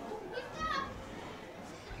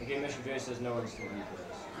 Okay, Mr. J says no instant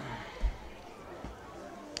replays.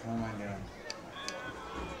 Oh my God.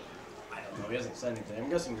 he hasn't said anything. I'm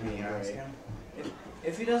guessing he's doing great.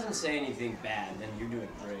 If he doesn't say anything bad, then you're doing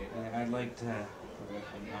great. I'd like to.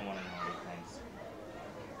 I want to know other things.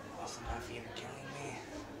 Also, Buffy, you're killing me.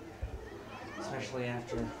 Especially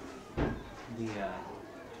after the.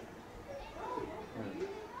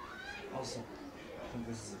 Also, I think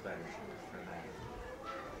this is a better shot for that.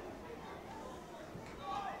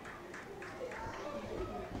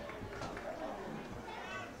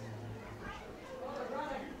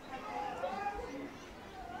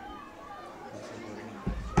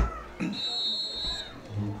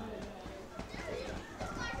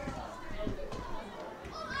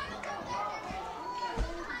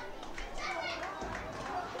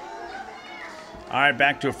 All right,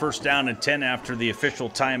 back to a 1st down and 10 after the official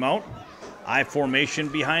timeout. I formation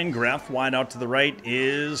behind Greff. Wide out to the right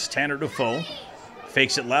is Tanner Defoe.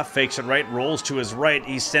 Fakes it left, fakes it right, rolls to his right.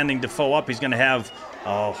 He's sending Defoe up. He's going to have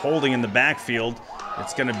holding in the backfield.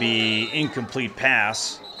 It's going to be incomplete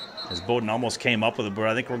pass as Bowden almost came up with it, but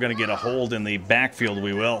I think we're going to get a hold in the backfield.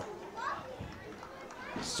 We will.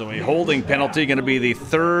 So a holding penalty, going to be the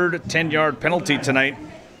 3rd 10-yard penalty tonight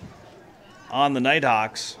on the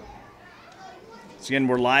Nighthawks. So again,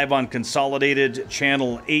 we're live on Consolidated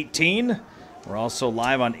Channel 18. We're also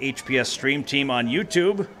live on HPS Stream Team on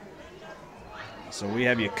YouTube. So we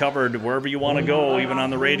have you covered wherever you want to go, even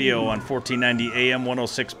on the radio on 1490 AM,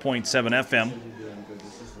 106.7 FM.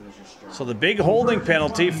 So the big holding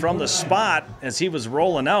penalty from the spot as he was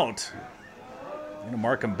rolling out. I'm going to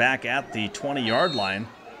mark him back at the 20-yard line.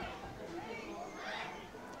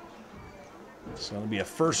 So it'll be a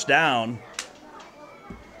 1st down.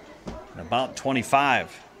 About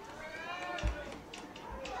 25.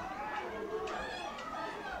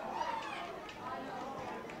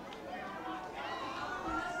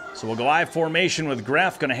 So we'll go I formation with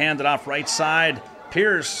Greff. Going to hand it off right side.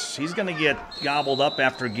 Pierce, he's going to get gobbled up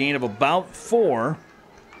after a gain of about 4.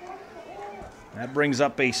 That brings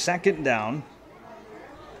up a 2nd down.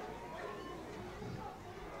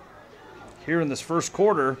 Here in this 1st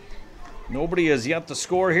quarter, nobody has yet to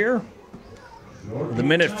score here. With a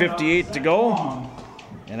minute 58 to go.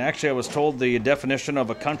 And actually, I was told the definition of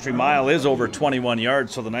a country mile is over 21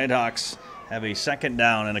 yards, so the Nighthawks have a 2nd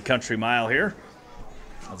down and a country mile here.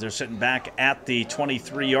 As they're sitting back at the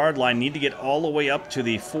 23-yard line, need to get all the way up to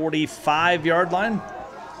the 45-yard line.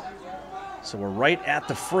 So we're right at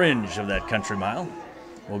the fringe of that country mile.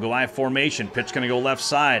 We'll go I formation. Pitch going to go left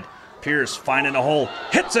side. Pierce finding a hole.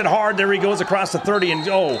 Hits it hard. There he goes across the 30. And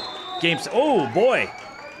oh, boy.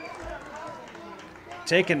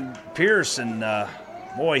 Taking Pierce, and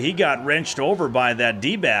boy, he got wrenched over by that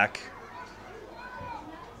D-back.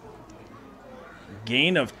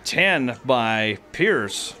 Gain of 10 by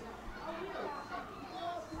Pierce.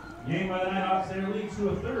 Game by the Nighthawks there leads to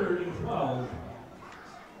a 3rd and 12.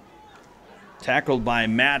 Tackled by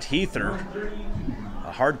Matt Heather.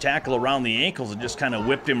 A hard tackle around the ankles and just kind of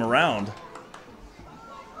whipped him around.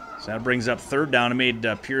 So that brings up 3rd down. It made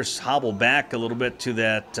Pierce hobble back a little bit to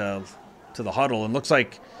that to the huddle. And looks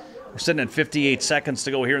like we're sitting at 58 seconds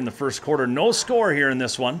to go here in the 1st quarter. No score here in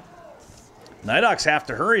this one. Nighthawks have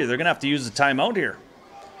to hurry. They're going to have to use the timeout here.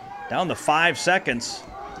 Down to 5 seconds.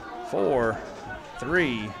 4,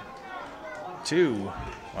 3, 2. Well,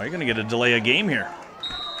 you're going to get a delay of game here.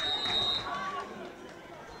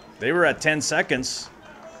 They were at 10 seconds.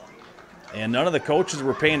 And none of the coaches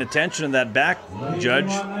were paying attention to that back judge.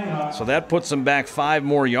 So that puts them back 5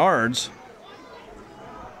 more yards.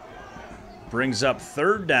 Brings up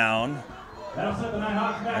 3rd down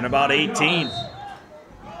and about 18.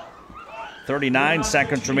 39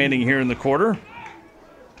 seconds remaining here in the quarter.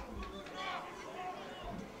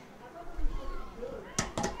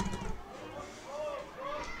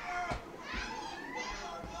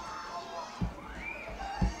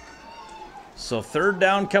 So 3rd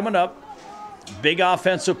down coming up. Big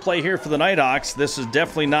offensive play here for the Nighthawks. This is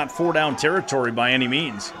definitely not 4-down territory by any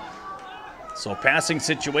means. So passing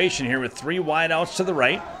situation here with 3 wideouts to the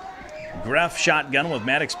right. Greff shotgun with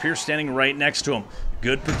Maddox Pierce standing right next to him.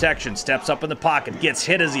 Good protection, steps up in the pocket, gets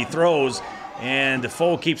hit as he throws, and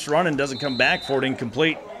Defoe keeps running, doesn't come back for it,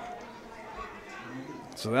 incomplete.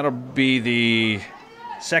 So that'll be the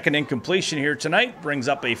 2nd incompletion here tonight. Brings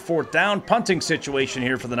up a 4th down punting situation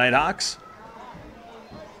here for the Nighthawks.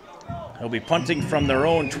 They'll be punting from their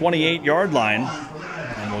own 28-yard line,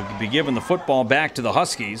 and will be giving the football back to the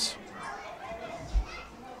Huskies.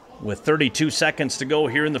 With 32 seconds to go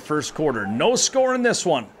here in the 1st quarter. No score in this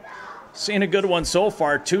one. Seen a good one so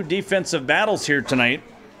far. 2 defensive battles here tonight.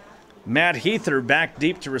 Matt Heather back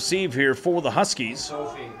deep to receive here for the Huskies.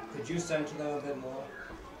 Sophie, could you center them a bit more?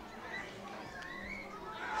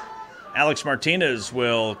 Alex Martinez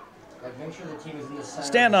will Like, make sure the team is in the center.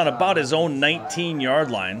 Stand on about his own 19-yard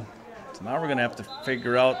line. So now we're going to have to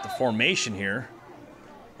figure out the formation here.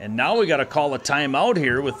 And now we got to call a timeout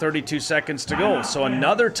here with 32 seconds to go. So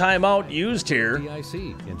another timeout used here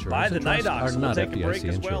by the Nighthawks. We'll take a break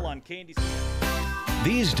as well on KDC.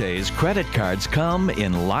 These days, credit cards come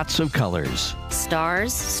in lots of colors.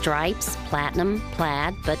 Stars, stripes, platinum,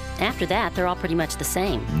 plaid, but after that, they're all pretty much the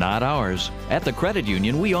same. Not ours. At the Credit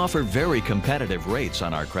Union, we offer very competitive rates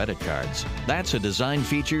on our credit cards. That's a design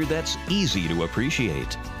feature that's easy to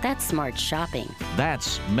appreciate. That's smart shopping.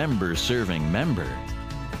 That's member serving member.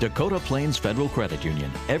 Dakota Plains Federal Credit Union.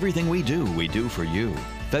 Everything we do for you.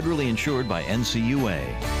 Federally insured by NCUA.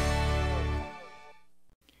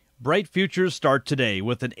 Bright futures start today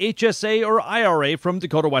with an HSA or IRA from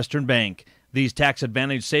Dakota Western Bank. These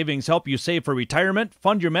tax-advantaged savings help you save for retirement,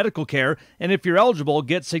 fund your medical care, and if you're eligible,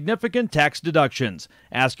 get significant tax deductions.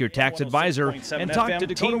 Ask your tax advisor and talk to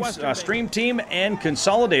Dakota Western Stream Team and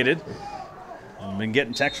Consolidated. I've been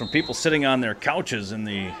getting texts from people sitting on their couches in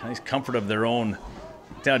the nice comfort of their own.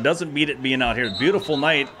 It doesn't beat it being out here. Beautiful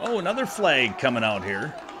night. Oh, another flag coming out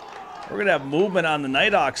here. We're going to have movement on the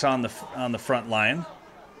Nighthawks on the front line.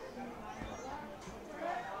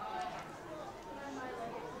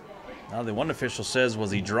 Now the one official says,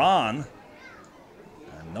 was he drawn?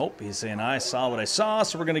 Nope, he's saying, I saw what I saw,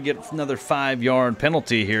 so we're going to get another 5-yard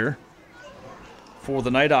penalty here for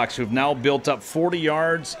the Nighthawks, who've now built up 40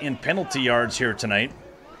 yards in penalty yards here tonight.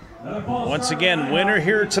 Once again, winner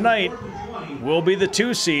here tonight will be the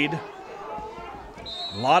 2 seed.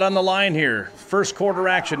 A lot on the line here. First quarter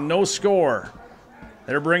action, no score.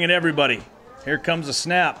 They're bringing everybody. Here comes a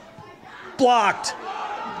snap. Blocked.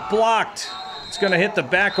 Blocked. It's going to hit the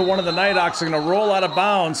back of one of the Nighthawks. They're going to roll out of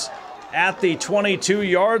bounds at the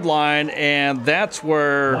 22-yard line, and that's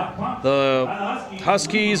where the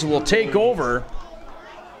Huskies will take over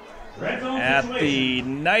at the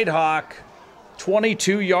Nighthawk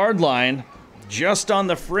 22-yard line, just on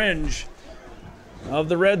the fringe of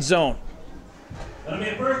the red zone. They're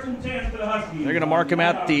going to mark him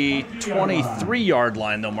at the 23-yard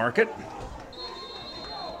line, they'll mark it.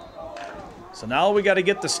 So now we got to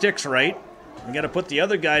get the sticks right. We got to put the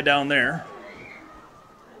other guy down there.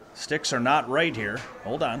 Sticks are not right here.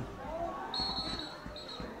 Hold on.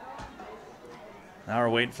 Now we're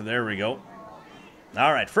waiting for, there we go.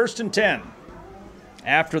 All right, 1st and 10.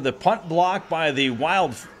 After the punt block by the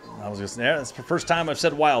that's the first time I've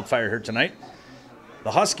said Wildfire here tonight.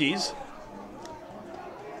 The Huskies.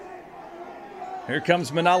 Here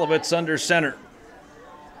comes Manolovitz under center.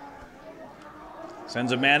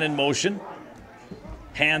 Sends a man in motion.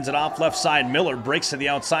 Hands it off left side. Miller breaks to the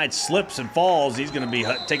outside, slips and falls. He's going to be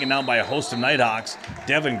taken down by a host of Nighthawks.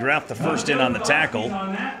 Devin Greff, the first in on the tackle.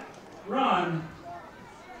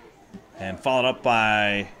 And followed up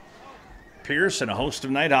by Pierce and a host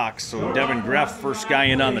of Nighthawks. So Devin Greff, first guy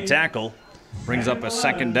in on the tackle, brings up a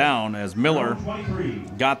 2nd down as Miller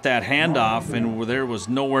got that handoff and there was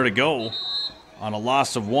nowhere to go on a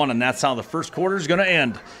loss of 1, and that's how the first quarter is going to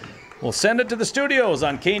end. We'll send it to the studios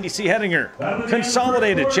on KDC Hettinger,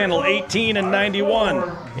 Consolidated Channel 18 and 91,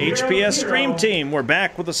 HPS Stream Team. We're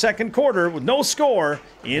back with the second quarter with no score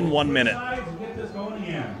in 1 minute.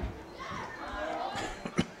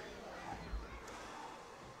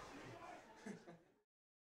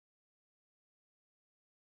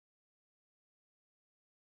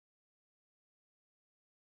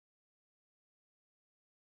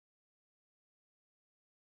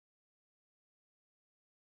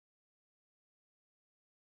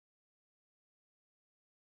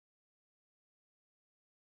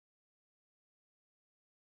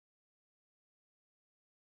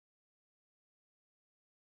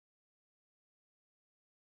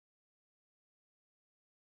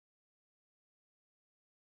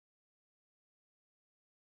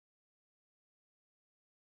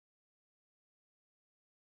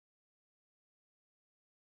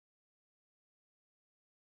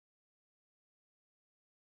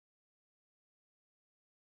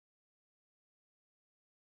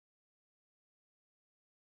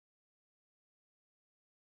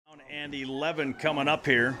 And 11 coming up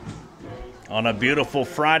here on a beautiful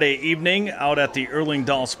Friday evening out at the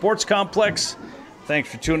Erlingdahl Sports Complex. Thanks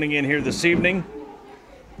for tuning in here this evening.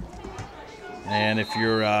 And if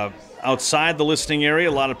you're outside the listening area,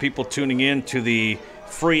 a lot of people tuning in to the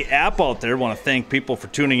free app out there. Want to thank people for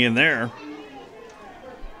tuning in there.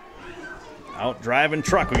 Out driving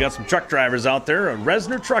truck. We got some truck drivers out there.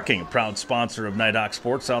 Resner Trucking, a proud sponsor of Nighthawk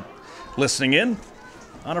Sports, out listening in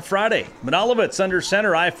on a Friday. Manolovitz under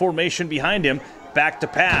center, I formation behind him. back to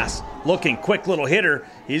pass. Looking, quick little hitter.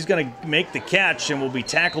 He's going to make the catch and will be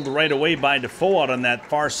tackled right away by Defoe out on that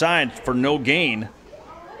far side for no gain.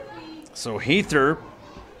 So Hettinger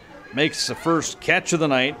makes the first catch of the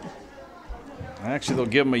night. Actually, they'll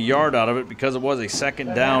give him a yard out of it because it was a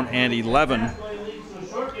 2nd down and 11.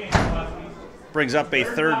 Brings up a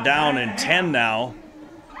 3rd down and 10 now.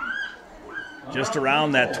 Just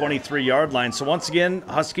around that 23-yard line. So once again,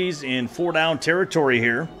 Huskies in 4-down territory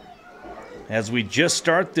here as we just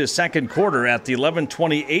start the second quarter at the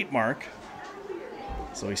 11:28 mark.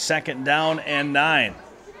 So a 2nd down and 9.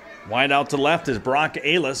 Wide out to the left is Brock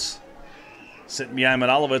Aylis. Sitting behind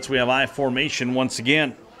Monalovitz, we have I formation once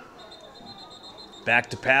again.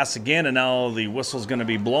 Back to pass again, and now the whistle's going to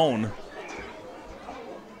be blown.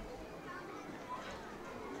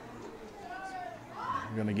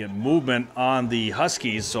 We're going to get movement on the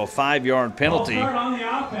Huskies, so a 5-yard penalty. Start on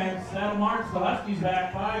the offense. That'll march the Huskies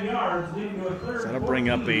back 5 yards, leading to a 3rd. So that'll bring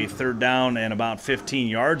up a 3rd down and about 15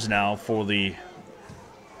 yards now for the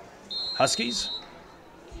Huskies.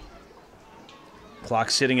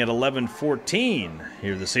 Clock sitting at 11:14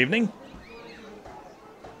 here this evening.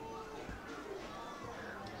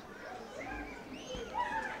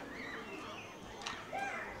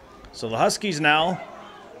 So the Huskies now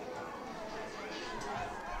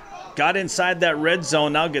got inside that red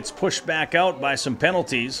zone, now gets pushed back out by some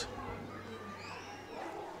penalties.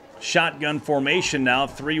 Shotgun formation now,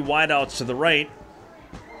 3 wideouts to the right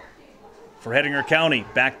for Hettinger County.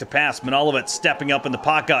 Back to pass, Monalovitz stepping up in the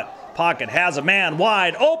pocket. Has a man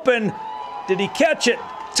wide open. Did he catch it?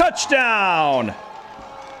 Touchdown!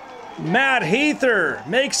 Matt Hettinger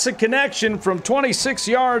makes the connection from 26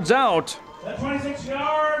 yards out. That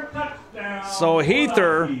 26-yard touchdown. So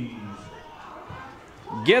Hettinger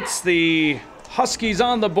gets the Huskies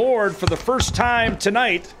on the board for the first time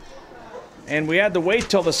tonight. And we had to wait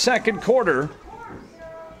till the second quarter.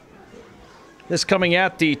 This coming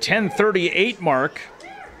at the 10:38 mark.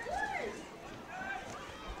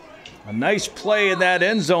 A nice play in that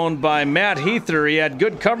end zone by Matt Hettinger. He had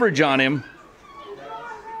good coverage on him.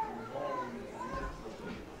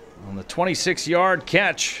 On the 26-yard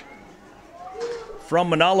catch from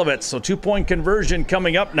Monalovitz. So 2-point conversion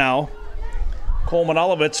coming up now. Cole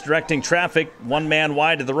Monalovitz directing traffic, 1 man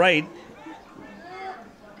wide to the right.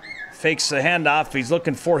 Fakes the handoff. He's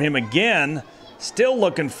looking for him again. Still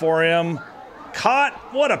looking for him. Caught.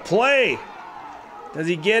 What a play. Does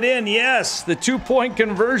he get in? Yes. The 2-point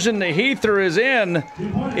conversion to Hettinger is in.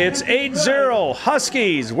 It's 8-0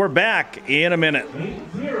 Huskies. We're back in a minute.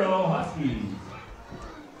 8-0 Huskies.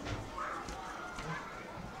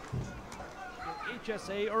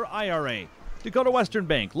 HSA or IRA. Dakota Western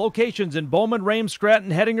Bank. Locations in Bowman, Rames,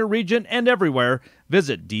 Scranton, Hettinger region, and everywhere.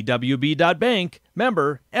 Visit dwb.bank.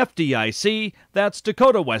 Member FDIC. That's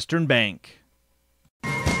Dakota Western Bank.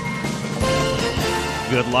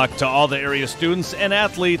 Good luck to all the area students and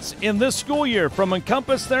athletes in this school year from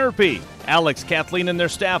Encompass Therapy. Alex, Kathleen, and their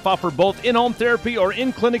staff offer both in-home therapy or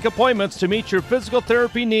in-clinic appointments to meet your physical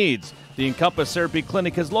therapy needs. The Encompass Therapy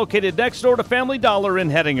Clinic is located next door to Family Dollar in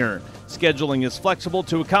Hettinger. Scheduling is flexible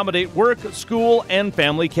to accommodate work, school, and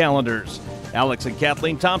family calendars. Alex and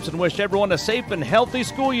Kathleen Thompson wish everyone a safe and healthy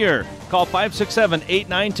school year. Call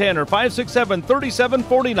 567-8910 or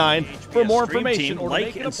 567-3749 for more information. Or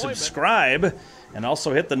like and subscribe, and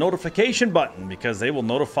also hit the notification button because they will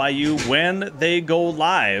notify you when they go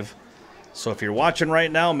live. So if you're watching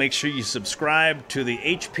right now, make sure you subscribe to the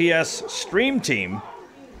HPS stream team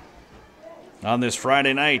on this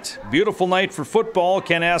Friday night. Beautiful night for football.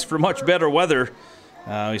 Can't ask for much better weather,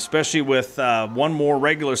 especially with one more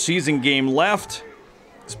regular season game left.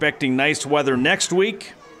 Expecting nice weather next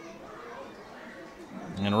week.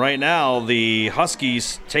 And right now, the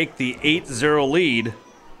Huskies take the 8-0 lead.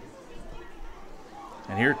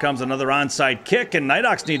 And here comes another onside kick, and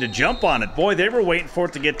Nighthawks need to jump on it. Boy, they were waiting for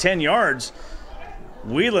it to get 10 yards.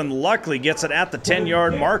 Whelan luckily gets it at the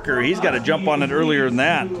 10-yard marker. He's got to jump on it earlier than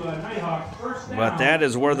that. But that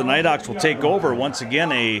is where the Nighthawks will take over. Once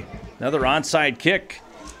again, another onside kick.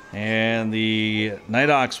 And the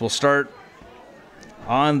Nighthawks will start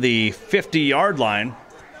on the 50-yard line.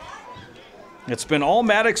 It's been all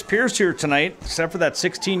Maddox Pierce here tonight, except for that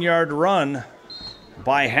 16-yard run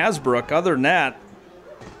by Hasbrook. Other than that,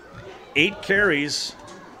 8 carries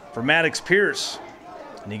for Maddox Pierce.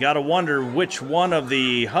 And you got to wonder which one of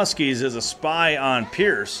the Huskies is a spy on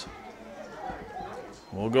Pierce.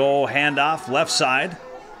 We'll go handoff left side.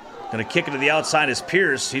 Going to kick it to the outside is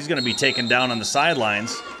Pierce. He's going to be taken down on the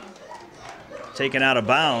sidelines. Taken out of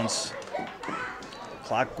bounds.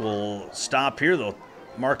 Clock will stop here. They'll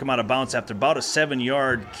mark him out of bounds after about a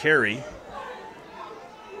 7-yard carry.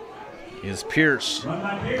 is Pierce.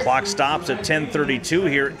 Clock stops at 10:32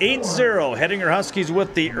 here. 8-0. Hettinger Huskies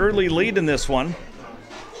with the early lead in this one.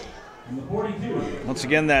 Once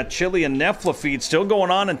again, that chili and Nefla feed still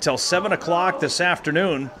going on until 7 o'clock this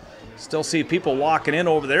afternoon. Still see people walking in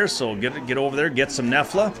over there, so get over there, get some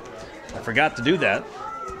Nefla. I forgot to do that.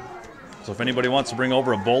 So if anybody wants to bring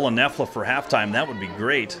over a bowl of Nefla for halftime, that would be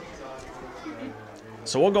great.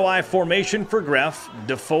 So we'll go I formation for Greff.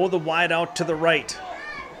 Defoe the wide out to the right.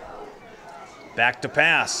 Back to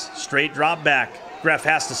pass. Straight drop back. Greff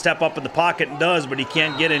has to step up in the pocket and does, but he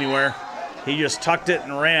can't get anywhere. He just tucked it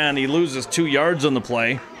and ran. He loses 2 yards on the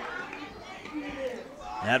play.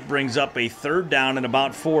 That brings up a 3rd down and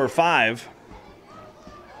about 4 or 5.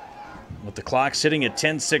 With the clock sitting at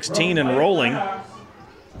 10:16 and rolling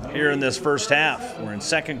here in this first half. We're in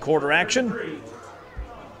second quarter action.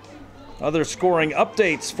 Other scoring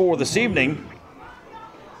updates for this evening.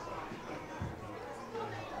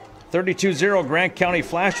 32-0 Grant County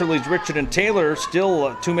Flasher leads Richard and Taylor.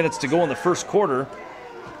 Still 2 minutes to go in the first quarter.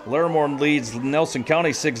 Larimore leads Nelson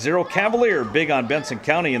County 6-0. Cavalier big on Benson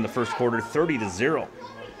County in the first quarter, 30-0.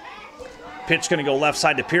 Pitch going to go left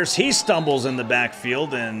side to Pierce. He stumbles in the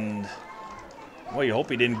backfield, and boy, you hope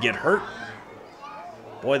he didn't get hurt.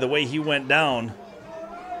 Boy, the way he went down,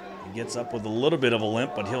 he gets up with a little bit of a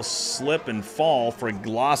limp, but he'll slip and fall for a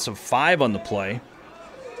loss of 5 on the play.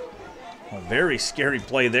 A very scary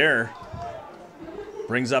play there.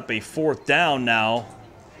 Brings up a 4th down now.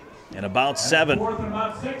 And about 7.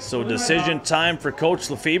 So decision time for Coach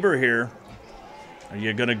Lefebvre here. Are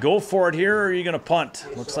you going to go for it here, or are you going to punt?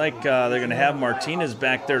 Looks like they're going to have Martinez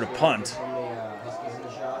back there to punt.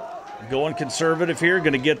 Going conservative here.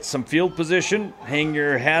 Going to get some field position. Hang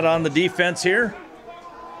your hat on the defense here.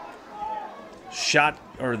 Shot,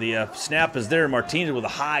 or the snap is there. Martinez with a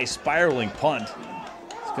high spiraling punt.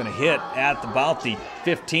 It's going to hit at about the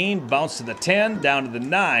 15. Bounce to the 10, down to the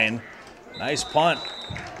 9. Nice punt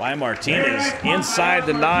by Martinez. Inside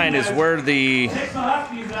the 9 is where the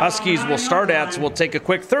Huskies will start at, so we'll take a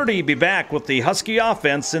quick 30. Be back with the Husky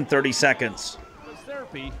offense in 30 seconds.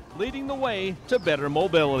 Therapy leading the way to better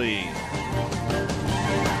mobility.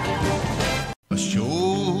 A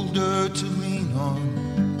shoulder to lean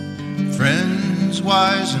on, friends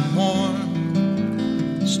wise and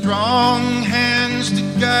warm, strong hands to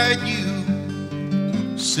guide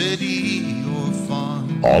you, city or farm.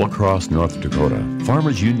 All across North Dakota,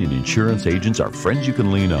 Farmers Union insurance agents are friends you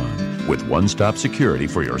can lean on, with one-stop security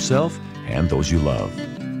for yourself and those you love.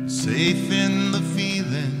 Safe in the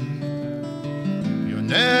feeling, you're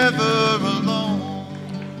never alone.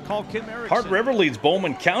 Call Kim Erickson. Hart River leads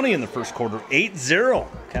Bowman County in the first quarter, 8-0.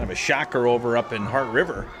 Kind of a shocker over up in Hart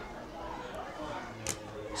River.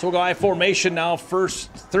 So we'll go I formation now.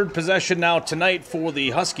 Third possession now tonight for the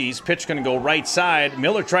Huskies. Pitch going to go right side.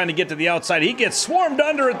 Miller trying to get to the outside. He gets swarmed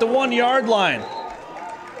under at the 1-yard line.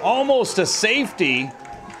 Almost a safety.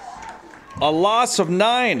 A loss of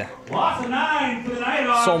 9. Loss of 9 for the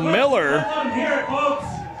Nighthawks. So Miller let them hear it, folks.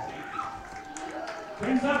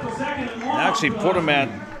 Brings up the 2nd and 1. actually put him at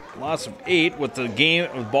loss of 8 with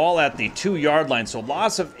the ball at the 2-yard line. So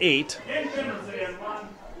loss of 8.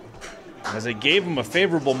 As they gave him a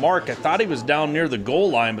favorable mark. I thought he was down near the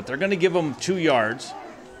goal line, but they're going to give him 2 yards.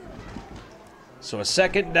 So a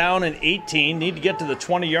 2nd down and 18. Need to get to the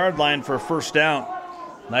 20-yard line for a 1st down.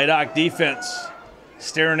 Nighthawk defense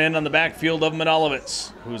staring in on the backfield of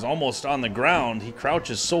Manolovitz, who's almost on the ground. He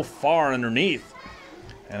crouches so far underneath.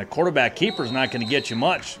 And a quarterback keeper's not going to get you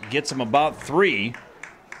much. Gets him about 3.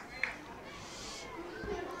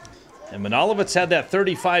 And Manolovitz had that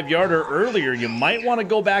 35-yarder earlier. You might want to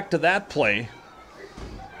go back to that play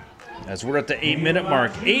as we're at the 8-minute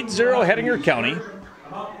mark. 8-0 Hettinger County.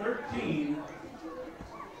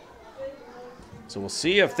 So we'll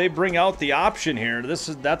see if they bring out the option here.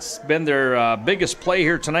 That's been their biggest play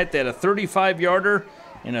here tonight. They had a 35-yarder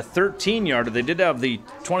and a 13-yarder. They did have the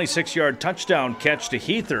 26-yard touchdown catch to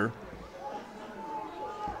Heather.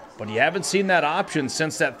 But you haven't seen that option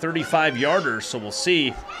since that 35-yarder, so we'll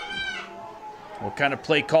see what kind of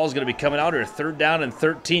play call is going to be coming out here. 3rd down and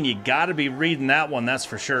 13. You got to be reading that one, that's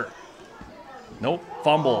for sure. Nope,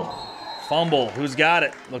 fumble. Who's got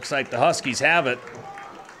it? Looks like the Huskies have it.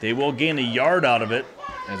 They will gain a yard out of it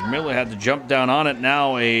as Miller had to jump down on it.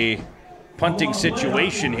 Now a punting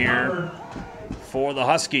situation here for the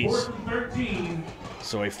Huskies.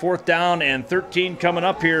 So a 4th down and 13 coming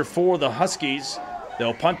up here for the Huskies.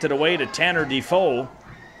 They'll punt it away to Tanner Defoe.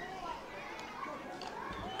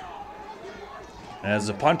 As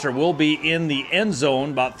the punter will be in the end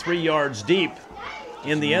zone, about 3 yards deep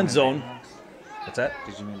in the end zone. What's that?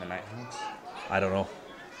 Did you mean the Nighthawks? I don't know.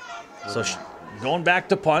 So Going back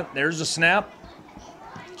to punt. There's a snap.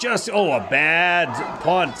 A bad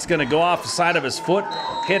punt. It's going to go off the side of his foot.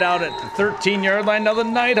 Hit out at the 13-yard line. Now the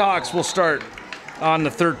Nighthawks will start on the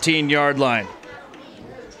 13-yard line.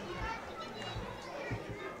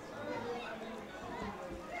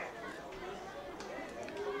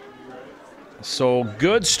 So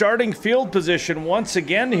good starting field position once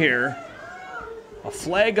again here. A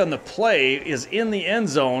flag on the play is in the end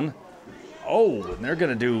zone. Oh, and they're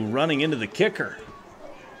going to do running into the kicker.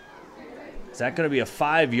 Is that going to be a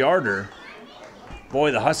 5-yarder?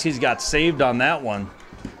 Boy, the Huskies got saved on that one.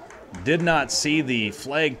 Did not see the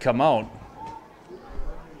flag come out.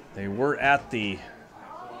 They were at the...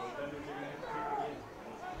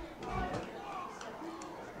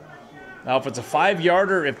 Now, if it's a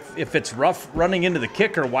 5-yarder, if it's rough running into the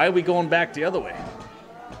kicker, why are we going back the other way?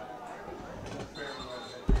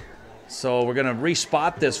 So we're going to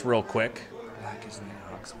respot this real quick. Black is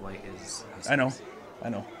Nighthawks, white is Huskies. I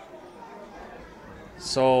know.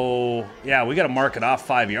 So, yeah, we got to mark it off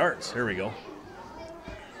 5 yards. Here we go.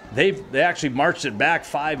 They actually marched it back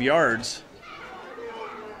 5 yards.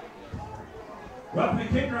 Roughing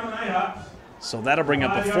the kicker on the Nighthawks. So that'll bring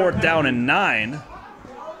up a 4th down and 9.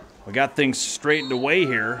 We got things straightened away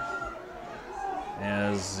here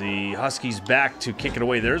as the Huskies back to kick it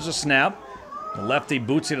away. There's a snap. The lefty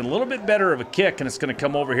boots it a little bit better of a kick, and it's going to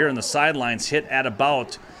come over here in the sidelines, hit at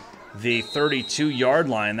about the 32-yard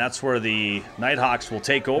line. That's where the Nighthawks will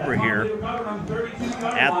take over here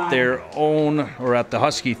at their own, or at the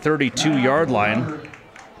Husky 32-yard line.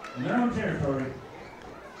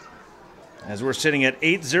 As we're sitting at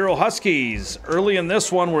 8-0 Huskies. Early in this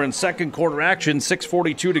one, we're in second quarter action,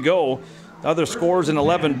 6:42 to go. Other scores in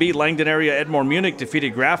 11B, Langdon area Edmore Munich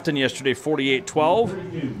defeated Grafton yesterday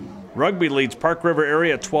 48-12. Rugby leads Park River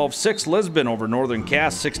area 12-6. Lisbon over Northern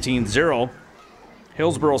Cass 16-0.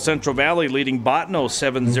 Hillsborough Central Valley leading Bottineau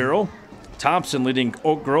 7-0. Thompson leading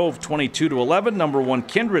Oak Grove 22-11. Number 1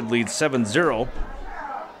 Kindred leads 7-0.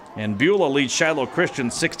 And Beulah leads Shiloh Christian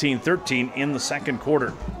 16-13 in the second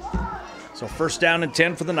quarter. So first down and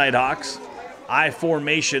 10 for the Nighthawks. I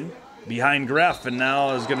formation behind Greff, and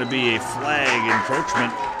now is going to be a flag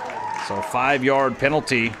encroachment. So 5-yard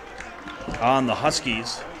penalty on the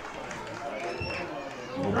Huskies.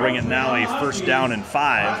 We'll bring it now a first down and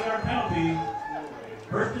 5. 5-yard penalty.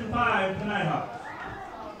 First and 5 for Nighthawks.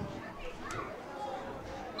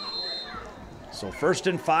 So first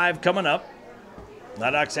and 5 coming up.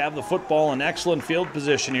 Nighthawks have the football in excellent field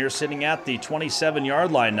position here, sitting at the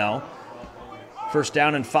 27-yard line now. First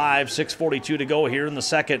down and 5, 6:42 to go here in the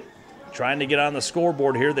second. Trying to get on the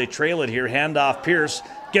scoreboard here. They trail it here. Handoff Pierce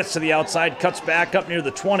gets to the outside, cuts back up near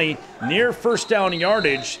the 20, near first down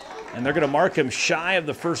yardage, and they're going to mark him shy of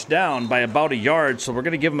the first down by about a yard, so we're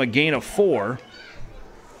going to give him a gain of 4.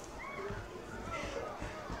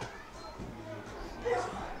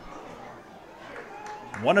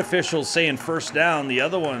 One official's saying first down. The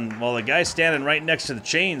other one, well, the guy standing right next to the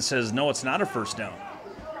chain says, no, it's not a first down.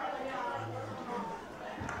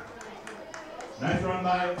 Nice run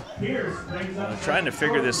by Pierce. Brings up Trying to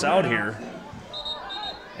figure this out here.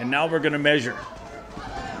 And now we're going to measure.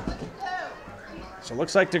 So it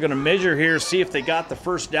looks like they're going to measure here, see if they got the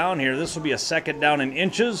first down here. This will be a second down in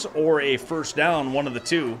inches or a first down, one of the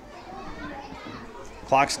two.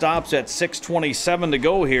 Clock stops at 6:27 to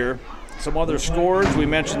go here. Some other scores. We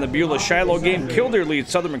mentioned the Beulah-Shiloh game. Kildare leads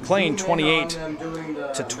Southern McLean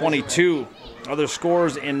 28-22. Other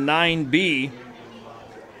scores in 9B.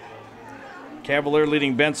 Cavalier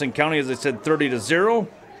leading Benson County, as I said, 30-0.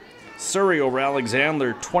 Surrey over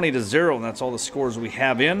Alexander, 20-0. And that's all the scores we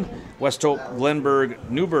have in. West Hope, Glenburg,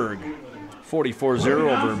 Newburgh,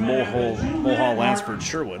 44-0 over Mulhall, Lansford,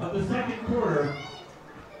 Sherwood. Of the second quarter,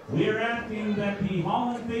 we are asking that the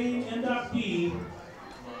Hall of Fame inductee.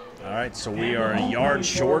 All right, so we are a yard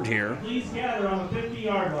short here. Please gather on the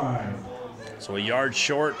 50-yard line. So a yard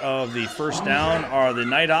short of the first down are the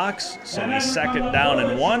Nighthawks. So a second down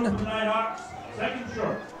and 1. Second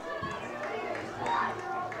short.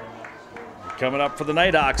 Coming up for the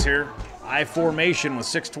Nighthawks here. I formation with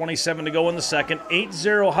 6:27 to go in the second.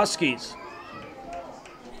 8-0 Huskies.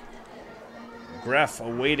 Greff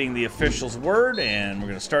awaiting the official's word, and we're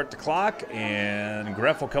going to start the clock, and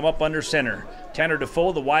Greff will come up under center. Tanner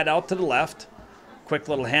Defoe, the wide out to the left. Quick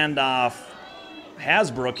little handoff.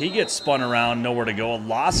 Hasbrook, he gets spun around, nowhere to go. A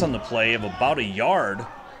loss on the play of about a yard.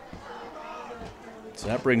 So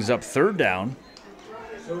that brings up third down.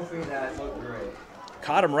 Sophie, that looked great.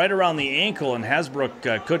 Caught him right around the ankle, and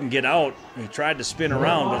Hasbrook couldn't get out. He tried to spin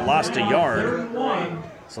around, but lost a yard.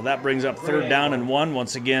 So that brings up third down and 1.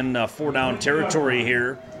 Once again, 4-down territory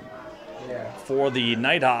here for the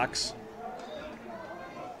Nighthawks.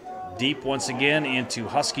 deep once again into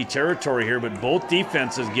Husky territory here, but both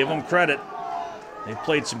defenses, give them credit. They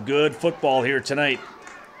played some good football here tonight.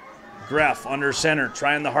 Greff under center,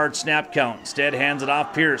 trying the hard snap count. Instead, hands it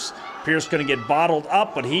off Pierce. Pierce going to get bottled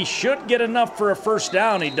up, but he should get enough for a first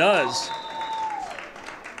down. He does.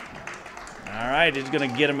 All right, he's going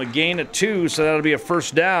to get him a gain of 2, so that'll be a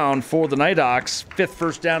first down for the Nighthawks. 5th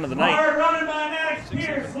first down of the night. Hard running by Max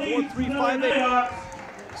Pierce. 4, 3, 5, 8.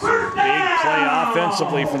 Big play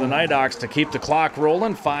offensively for the Nighthawks to keep the clock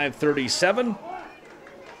rolling. 5:37.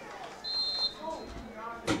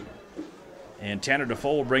 And Tanner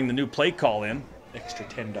Defoe will bring the new play call in. Extra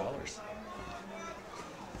 $10.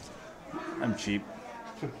 I'm cheap.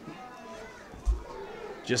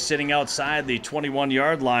 Just sitting outside the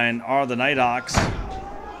 21-yard line are the Nighthawks.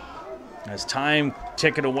 As time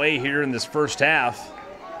ticking away here in this first half.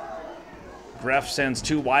 Greff sends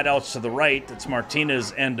 2 wideouts to the right. That's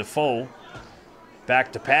Martinez and Defoe.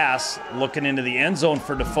 Back to pass. Looking into the end zone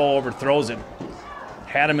for Defoe. Overthrows him.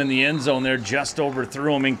 Had him in the end zone there. Just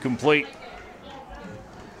overthrew him. Incomplete.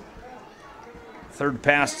 Third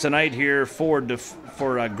pass tonight here for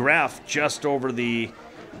Greff. Just over the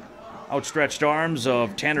outstretched arms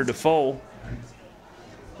of Tanner Defoe.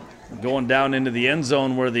 Going down into the end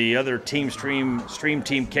zone where the other stream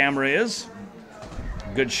team camera is.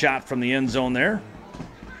 Good shot from the end zone there.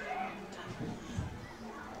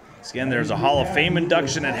 Again, there's a Hall of Fame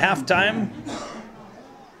induction at halftime.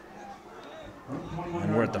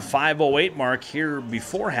 And we're at the 5:08 mark here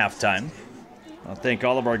before halftime. I'll thank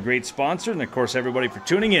all of our great sponsors and, of course, everybody for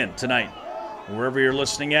tuning in tonight. Wherever you're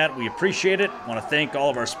listening at, we appreciate it. Want to thank all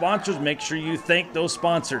of our sponsors. Make sure you thank those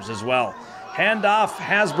sponsors as well. Handoff,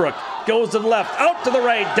 Hasbrook goes to the left, out to the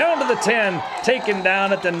right, down to the 10, taken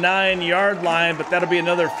down at the 9-yard line, but that'll be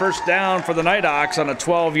another first down for the Nighthawks on a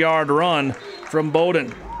 12-yard run from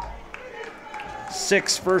Bowden.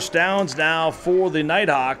 6 first downs now for the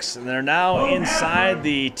Nighthawks, and they're now inside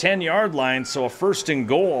the 10-yard line, so a first and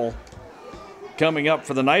goal coming up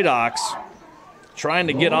for the Nighthawks, trying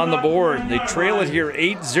to get on the board. They trail it here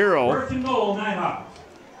 8-0. First and goal, Nighthawks.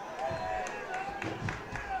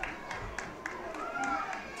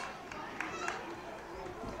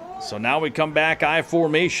 So now we come back I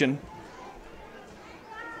formation.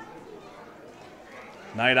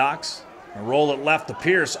 Nighthawks roll it left to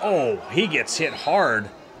Pierce. Oh, he gets hit hard.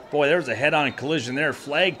 Boy, there's a head-on collision there.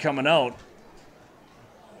 Flag coming out.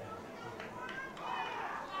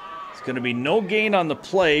 It's going to be no gain on the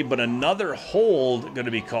play, but another hold going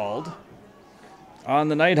to be called on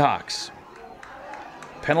the Nighthawks.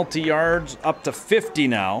 Penalty yards up to 50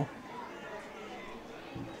 now.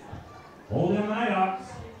 Hold in Nighthawks.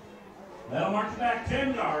 That'll march back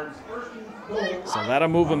 10 yards. First and goal. So that'll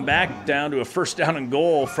move him back down to a first down and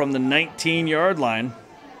goal from the 19-yard line.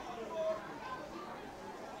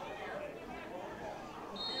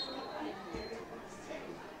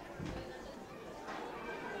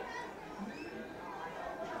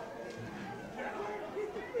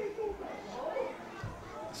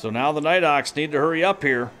 So now the Nighthawks need to hurry up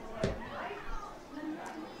here. They're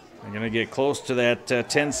going to get close to that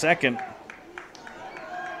 10-second.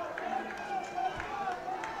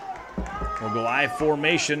 We'll go I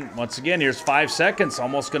formation. Once again, here's 5 seconds.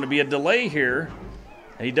 Almost going to be a delay here.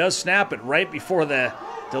 And he does snap it right before the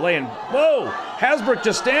delay. And whoa! Hasbrook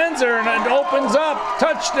just stands there and it opens up.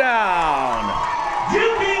 Touchdown!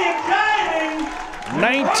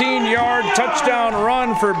 19-yard touchdown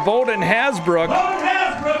run for Bowden Hasbrook.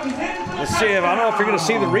 Let's see if I don't know if you're going to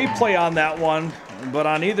see the replay on that one, but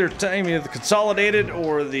on either team, either the consolidated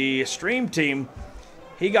or the stream team,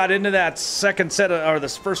 he got into that second set of, or the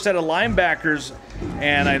first set of linebackers,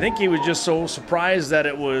 and I think he was just so surprised that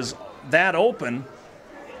it was that open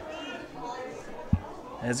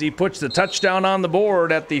as he puts the touchdown on the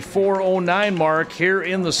board at the 4:09 mark here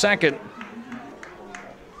in the second.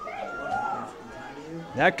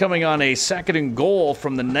 That coming on a second and goal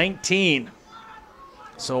from the 19.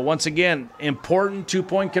 So once again, important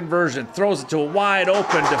two-point conversion. Throws it to a wide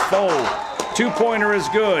open Defoe. Two-pointer is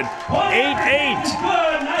good. 8-8.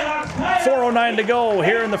 4:09 to go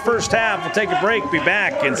here in the first half. We'll take a break. Be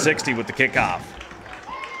back in 60 with the kickoff.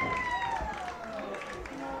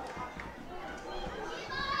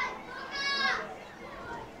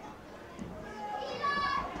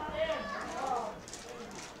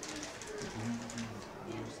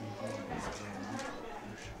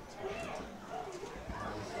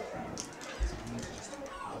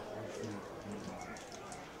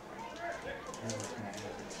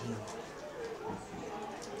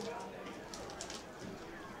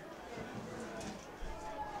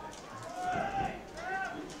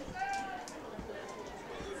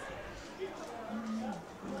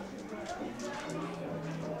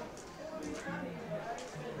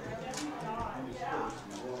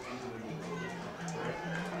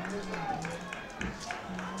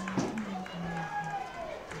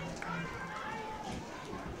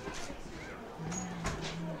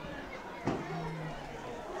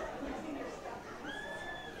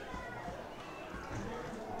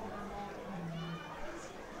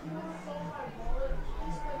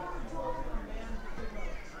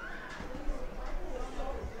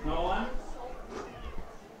 No one?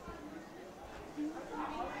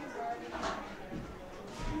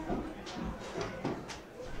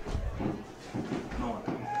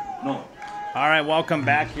 No. All right, welcome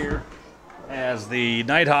back here as the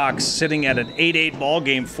Nighthawks sitting at an 8-8 ball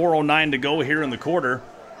game, 4:09 to go here in the quarter.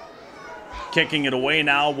 Kicking it away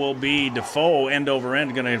now will be Defoe, end over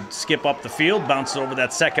end, going to skip up the field, bounces over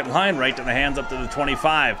that second line, right to the hands up to the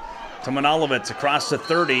 25. To Manolovitz across the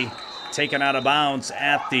 30, taken out of bounds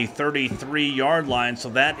at the 33-yard line. So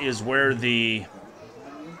that is where the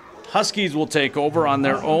Huskies will take over on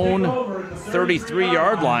their own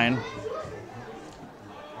 33-yard line.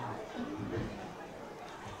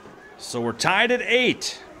 So we're tied at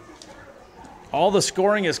 8. All the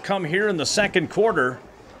scoring has come here in the second quarter.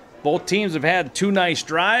 Both teams have had 2 nice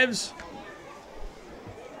drives,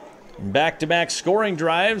 back-to-back scoring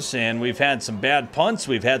drives, and we've had some bad punts.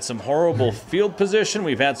 We've had some horrible field position.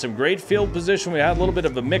 We've had some great field position. We had a little bit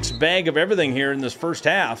of a mixed bag of everything here in this first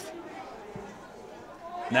half.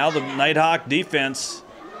 Now the Nighthawk defense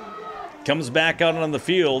comes back out on the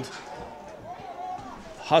field.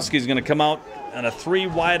 Huskies going to come out on a 3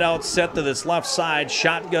 wide-out set to this left side,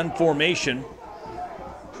 shotgun formation.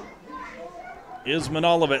 Is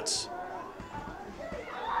Manolovitz.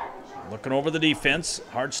 Looking over the defense.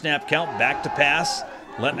 Hard snap count, back to pass.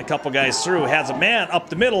 Letting a couple guys through. Has a man up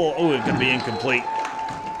the middle. Oh, it could be incomplete.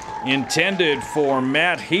 Intended for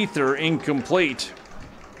Matt Heather, incomplete.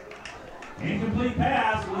 Incomplete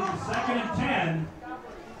pass with 2nd and 10.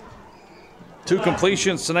 2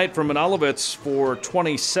 completions tonight from Manolovitz for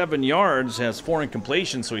 27 yards. Has 4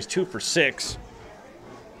 incompletions, so he's 2 for 6.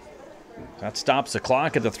 That stops the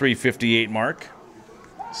clock at the 3:58 mark.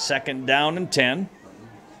 2nd down and 10.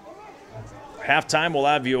 Halftime, we'll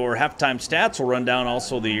have your halftime stats. We'll run down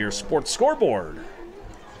also your sports scoreboard.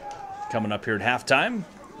 Coming up here at halftime.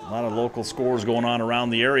 A lot of local scores going on around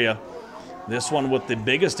the area. This one with the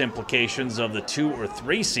biggest implications of the 2 or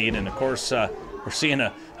 3 seed. And, of course, we're seeing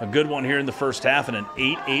a good one here in the first half in an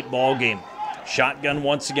 8-8 ball game. Shotgun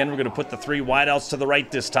once again. We're going to put the 3 wideouts to the right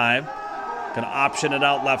this time. Going to option it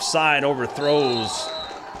out left side, overthrows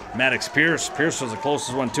Maddox Pierce. Pierce was the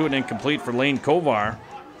closest one to it, incomplete for Lane Kovar.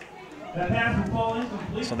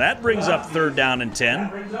 So that brings up 3rd down and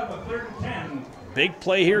 10. Big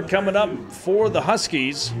play here coming up for the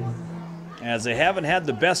Huskies, as they haven't had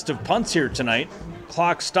the best of punts here tonight.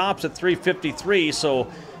 Clock stops at 3:53, so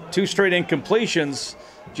 2 straight incompletions,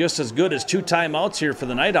 just as good as 2 timeouts here for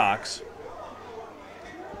the Nighthawks.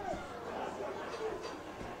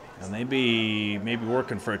 And they maybe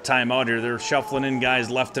working for a timeout here. They're shuffling in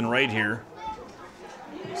guys left and right here.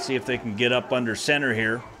 See if they can get up under center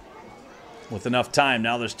here with enough time.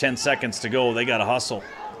 Now there's 10 seconds to go. They got to hustle.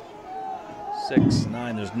 6,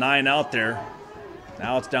 9. There's 9 out there.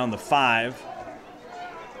 Now it's down to 5,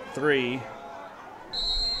 3.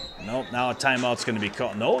 Nope, now a timeout's going to be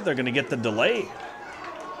called. No, they're going to get the delay.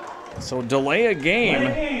 So delay a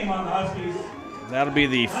game. On the Huskies. That'll be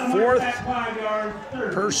the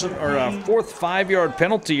 4th person or 4th 5-yard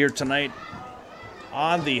penalty here tonight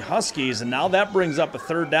on the Huskies, and now that brings up a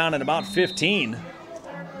 3rd down and about 15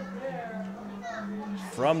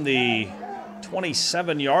 from the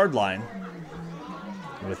 27-yard line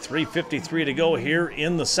with 3:53 to go here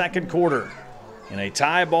in the second quarter in a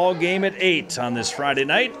tie ball game at 8 on this Friday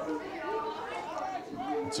night.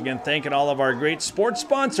 Once again, thanking all of our great sports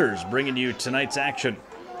sponsors bringing you tonight's action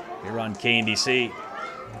here on KNDC.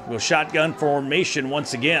 We'll shotgun formation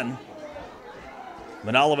once again.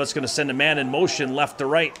 Manolovitz going to send a man in motion left to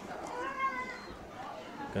right.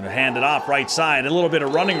 Going to hand it off right side. A little bit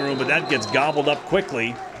of running room, but that gets gobbled up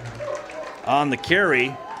quickly. On the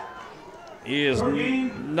carry is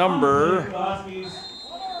number...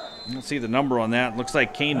 Let's see the number on that. Looks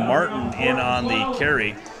like Kane Martin in on the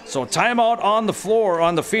carry. So timeout on the floor,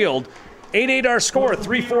 on the field. 8-8 our score,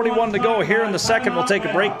 3:41 to go here in the second. We'll take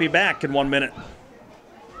a break, be back in 1 minute.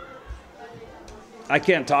 I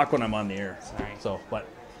can't talk when I'm on the air. Sorry. So, but.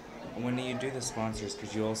 When do you do the sponsors?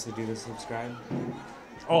 Could you also do the subscribe?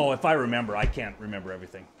 Oh, if I remember. I can't remember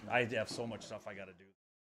everything. I have so much stuff I got to do.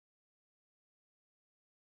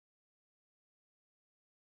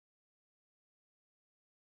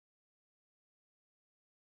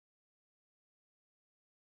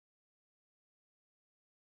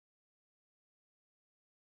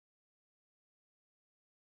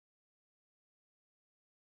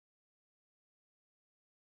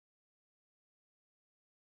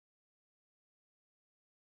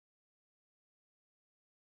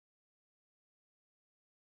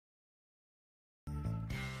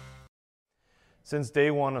 Since day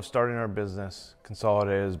one of starting our business,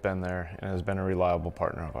 Consolidated has been there and has been a reliable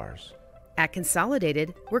partner of ours. At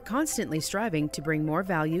Consolidated, we're constantly striving to bring more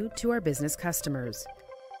value to our business customers.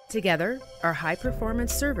 Together, our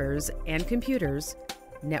high-performance servers and computers,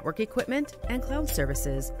 network equipment, and cloud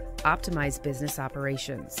services optimize business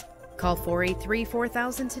operations. Call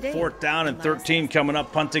 483-4000 today. 4th down and 13 coming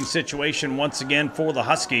up. Punting situation once again for the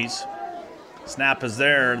Huskies. Snap is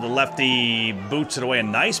there. The lefty boots it away. A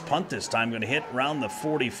nice punt this time. Going to hit around the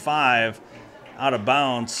 45. Out of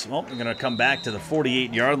bounds. Well, they're going to come back to the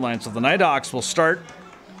 48-yard line. So the Nighthawks will start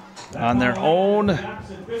on their own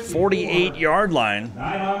 48-yard line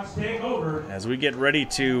as we get ready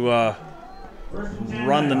to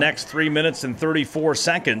run the next 3 minutes and 34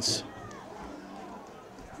 seconds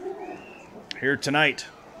here tonight.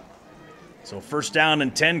 So 1st down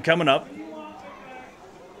and 10 coming up.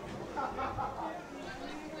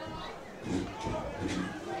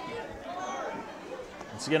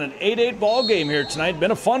 Once again, an 8-8 ball game here tonight.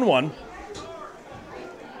 Been a fun one.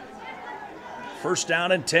 1st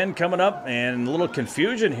down and 10 coming up, and a little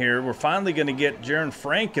confusion here. We're finally going to get Jaron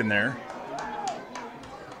Frank in there.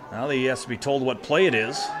 Now he has to be told what play it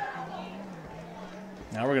is.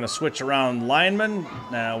 Now we're going to switch around linemen.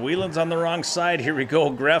 Now Whelan's on the wrong side. Here we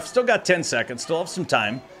go. Greff still got 10 seconds. Still have some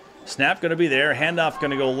time. Snap going to be there. Handoff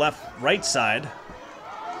going to go right side.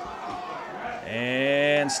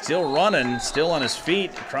 And still running, still on his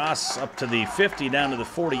feet, across up to the 50, down to the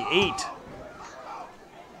 48.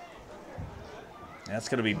 That's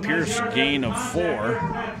going to be Pierce, gain of 4.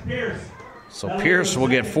 So Pierce will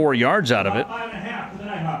get 4 yards out of it.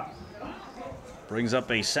 Brings up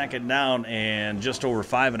a 2nd down and just over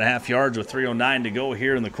 5.5 yards with 3:09 to go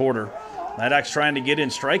here in the quarter. Nighthawks trying to get in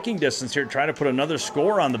striking distance here, trying to put another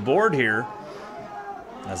score on the board here.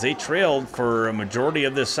 As they trailed for a majority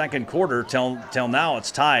of this second quarter, till now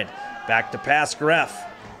it's tied. Back to pass Greff.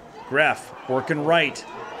 Greff working right,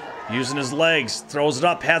 using his legs, throws it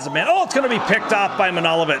up, has a man. Oh, it's going to be picked off by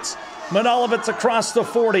Manolovitz. Manolovitz across the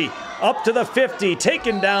 40, up to the 50,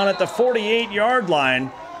 taken down at the 48-yard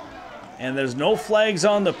line. And there's no flags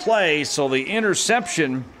on the play, so the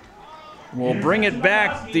interception will bring it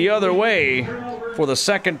back the other way for the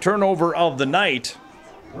 2nd turnover of the night.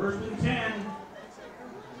 1st and 10.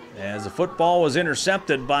 As the football was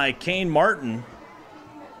intercepted by Kane Martin.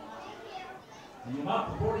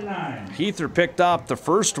 Heather picked off the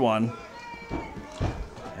first one.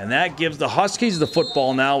 And that gives the Huskies the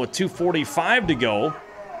football now with 2:45 to go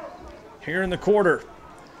here in the quarter.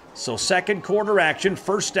 So 2nd quarter action,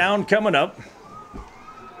 1st down coming up.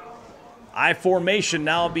 I formation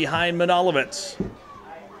now behind Manolovitz.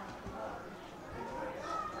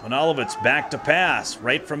 Manolovitz back to pass,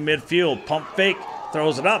 right from midfield, pump fake.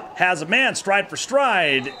 Throws it up, has a man, stride for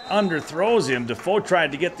stride, underthrows him. Defoe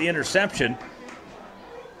tried to get the interception.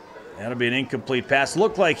 That'll be an incomplete pass.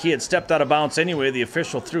 Looked like he had stepped out of bounds anyway. The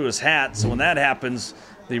official threw his hat, so when that happens,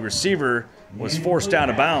 the receiver was forced out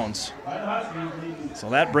of bounds. So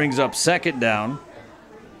that brings up 2nd down.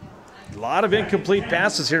 A lot of incomplete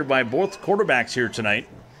passes here by both quarterbacks here tonight.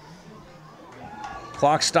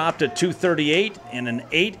 Clock stopped at 2:38 in an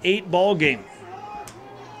 8-8 ball game.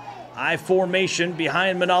 I formation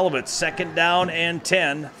behind Manolovitz. 2nd down and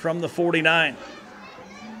 10 from the 49.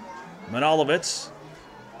 Manolovitz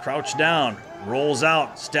crouched down, rolls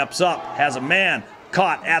out, steps up, has a man,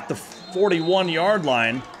 caught at the 41-yard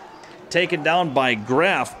line, taken down by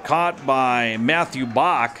Greff, caught by Matthew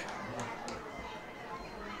Bach.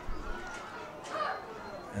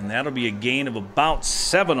 And that'll be a gain of about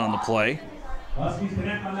 7 on the play.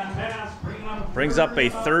 Brings up a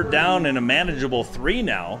 3rd down and a manageable 3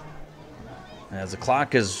 now. As the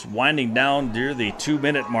clock is winding down near the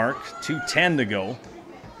 2-minute mark, 2:10 to go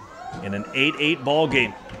in an 8-8 ball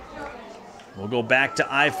game. We'll go back to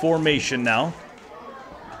I formation now.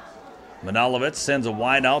 Manolovitz sends a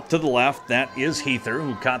wide out to the left. That is Heather,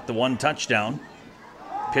 who caught the 1 touchdown.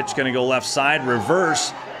 Pitch going to go left side,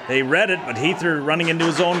 reverse. They read it, but Heather running into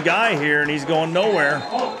his own guy here, and he's going nowhere.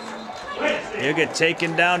 He'll get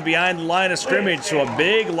taken down behind the line of scrimmage, so a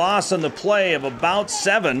big loss on the play of about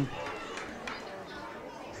 7.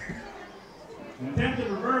 An attempted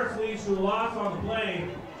reverse leads to a loss on the play.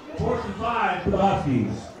 4th and 5 for the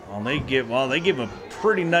Huskies. They give a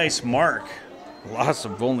pretty nice mark. A loss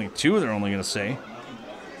of only 2, they're only going to say.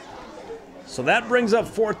 So that brings up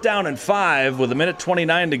 4th down and 5 with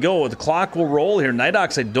 1:29 to go. The clock will roll here.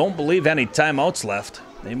 Nighthawks, I don't believe, any timeouts left.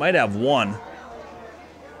 They might have 1.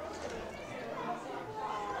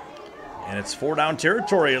 And it's 4-down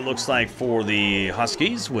territory, it looks like, for the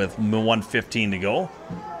Huskies with 1:15 to go.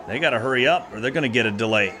 They got to hurry up or they're going to get a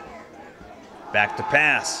delay. Back to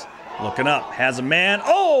pass. Looking up, has a man.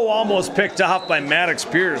 Oh, almost picked off by Maddox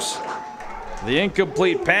Pierce. The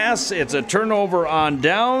incomplete pass. It's a turnover on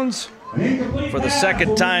downs. For the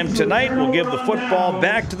second time tonight, we'll give the football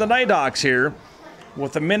back to the Nighthawks here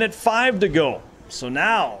with 1:05 to go. So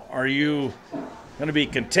now, are you going to be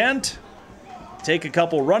content? Take a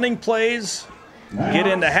couple running plays, get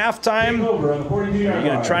into halftime? Or are you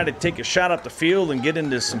going to try to take a shot up the field and get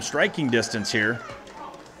into some striking distance here?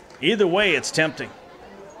 Either way, it's tempting.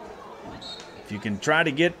 If you can try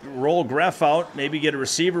to roll Greff out, maybe get a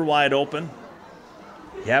receiver wide open.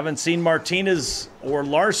 You haven't seen Martinez or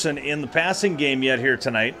Larson in the passing game yet here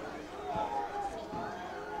tonight.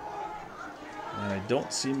 And I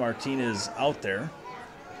don't see Martinez out there.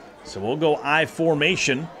 So we'll go I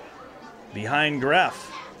formation behind Greff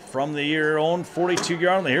from your own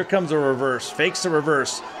 42-yard line. Here comes a reverse. Fakes the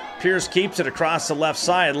reverse. Pierce keeps it across the left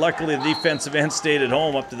side. Luckily, the defensive end stayed at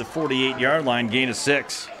home up to the 48-yard line, gain of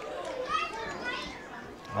 6.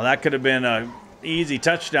 Well, that could have been an easy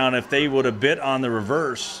touchdown if they would have bit on the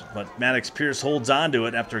reverse, but Maddox Pierce holds on to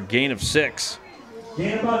it after a gain of 6.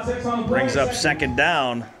 Gain about 6 on the play. Brings up second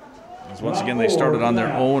down, as once again they started on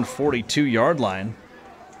their own 42-yard line.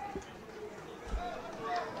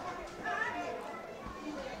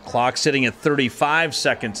 Clock sitting at 35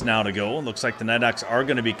 seconds now to go. Looks like the Nighthawks are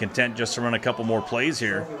going to be content just to run a couple more plays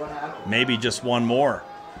here. Maybe just one more.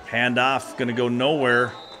 Handoff going to go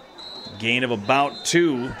nowhere. Gain of about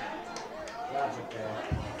 2.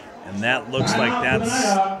 And that looks like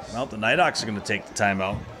that's, well, the Nighthawks are going to take the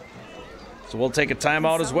timeout. So we'll take a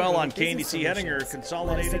timeout as well on KNDC Hettinger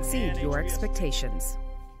Consolidated. Let us exceed your expectations.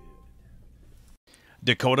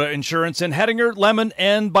 Dakota Insurance in Hettinger, Lemon,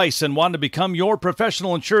 and Bison want to become your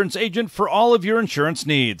professional insurance agent for all of your insurance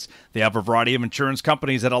needs. They have a variety of insurance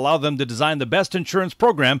companies that allow them to design the best insurance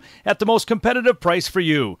program at the most competitive price for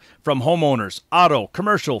you. From homeowners, auto,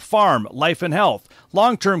 commercial, farm, life and health,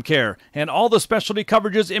 long-term care, and all the specialty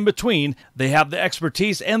coverages in between, they have the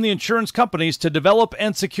expertise and the insurance companies to develop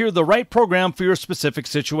and secure the right program for your specific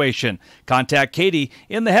situation. Contact Katie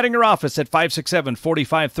in the Hettinger office at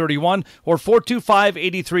 567-4531 or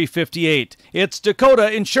 425-8358. It's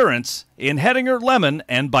Dakota Insurance in Hettinger, Lemon,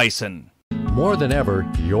 and Bison. More than ever,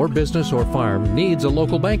 your business or farm needs a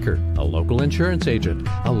local banker, a local insurance agent,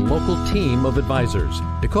 a local team of advisors.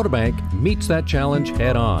 Dakota Bank meets that challenge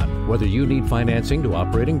head on. Whether you need financing to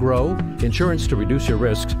operate and grow, insurance to reduce your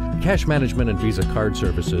risks, cash management and Visa card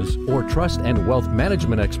services, or trust and wealth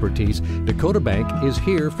management expertise, Dakota Bank is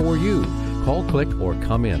here for you. Call, click, or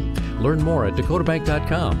come in. Learn more at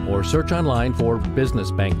dakotabank.com or search online for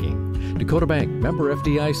business banking. Dakota Bank, member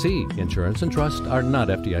FDIC. Insurance and trust are not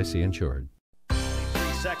FDIC insured. 3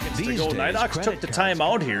 seconds to go. Nighthawks took the time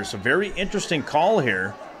out here, so very interesting call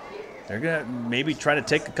here. They're going to maybe try to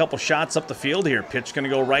take a couple shots up the field here. Pitch going to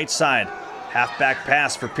go right side. Halfback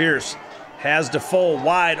pass for Pierce. Has Defoe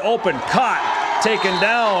wide open. Caught. Taken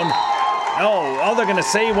down. Oh, they're going to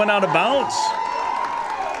say he went out of bounds.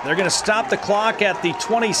 They're going to stop the clock at the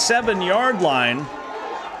 27-yard line.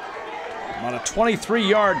 On a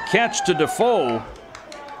 23-yard catch to Defoe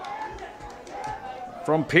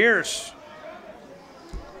from Pierce.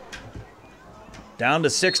 Down to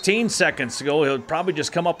 16 seconds to go. He'll probably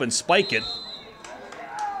just come up and spike it.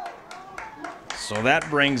 So that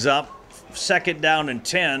brings up second down and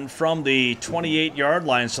 10 from the 28-yard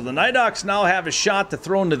line. So the Nighthawks now have a shot to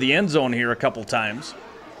throw into the end zone here a couple times.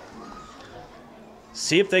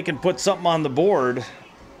 See if they can put something on the board.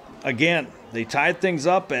 Again, they tied things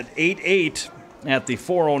up at 8-8 at the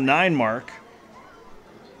 4:09 mark.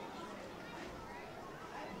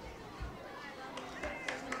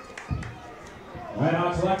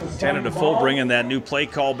 Tanner Defoe bringing that new play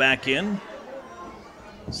call back in.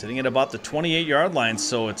 Sitting at about the 28-yard line,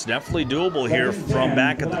 so it's definitely doable here from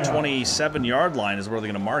back at the 27-yard line is where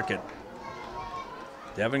they're going to mark it.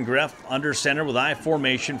 Devin Greff under center with I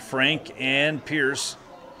formation. Frank and Pierce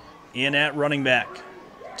in at running back.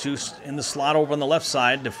 2 in the slot over on the left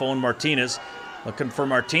side. Defoe and Martinez. Looking for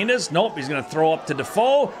Martinez. Nope, he's going to throw up to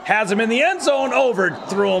Defoe. Has him in the end zone.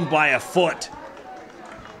 Overthrew him by a foot.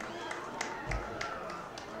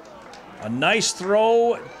 A nice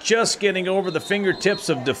throw, just getting over the fingertips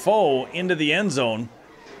of Defoe into the end zone.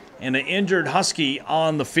 And an injured Husky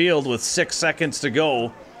on the field with 6 seconds to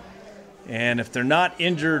go. And if they're not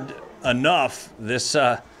injured enough, this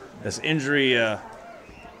injury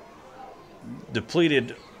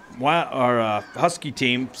depleted Husky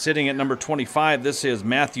team sitting at number 25. This is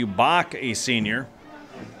Matthew Bach, a senior.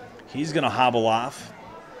 He's going to hobble off.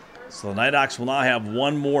 So the Nighthawks will now have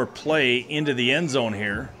one more play into the end zone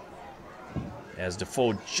here, as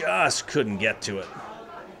Defoe just couldn't get to it.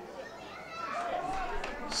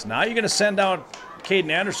 So now you're going to send out Caden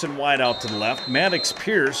Anderson wide out to the left. Maddox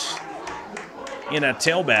Pierce in at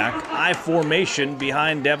tailback. I formation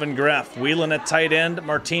behind Devin Greff. Whelan at tight end.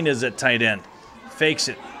 Martinez at tight end. Fakes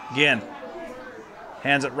it again.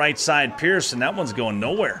 Hands it right side Pierce, and that one's going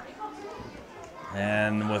nowhere.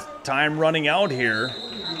 And with time running out here,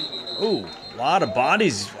 ooh, a lot of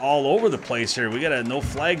bodies all over the place here. We got no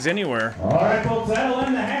flags anywhere. All right, folks, that'll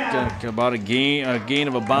end the half. Got about a gain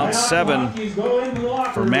of about 7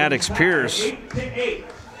 for Maddox Pierce. 8-8.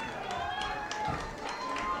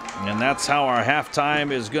 And that's how our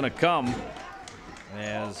halftime is going to come.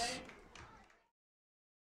 As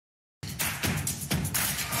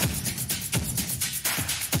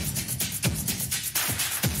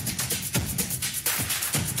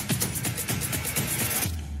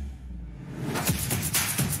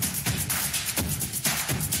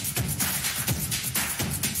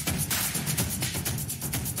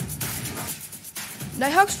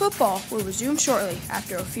Nighthawks football will resume shortly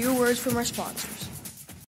after a few words from our sponsors.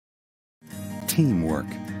 Teamwork,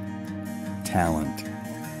 talent,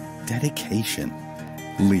 dedication,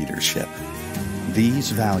 leadership. These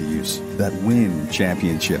values that win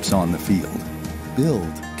championships on the field,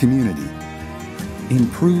 build community,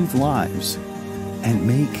 improve lives, and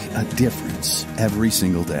make a difference every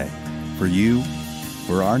single day. For you,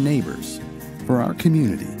 for our neighbors, for our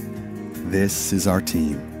community. This is our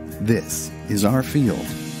team. This is our field.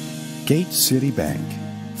 Gate City Bank,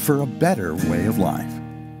 for a better way of life.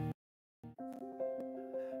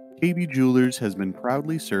 KB Jewelers has been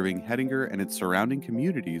proudly serving Hettinger and its surrounding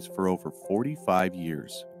communities for over 45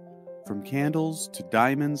 years. From candles to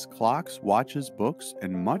diamonds, clocks, watches, books,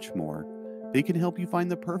 and much more, they can help you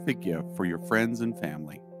find the perfect gift for your friends and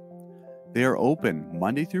family. They are open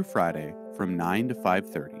Monday through Friday from 9 to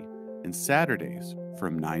 5:30 and Saturdays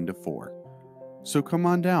from 9 to 4. So come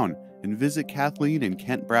on down and visit Kathleen and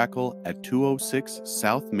Kent Brackle at 206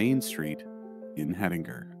 South Main Street in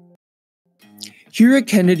Hettinger. Here at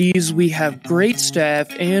Kennedy's, we have great staff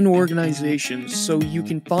and organizations so you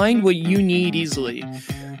can find what you need easily.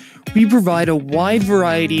 We provide a wide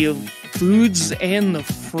variety of foods and the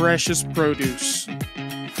freshest produce.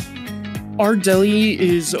 Our deli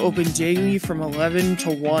is open daily from 11 to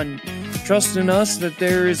 1. Trust in us that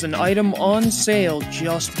there is an item on sale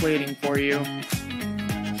just waiting for you.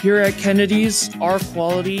 Here at Kennedy's, our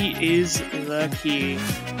quality is the key.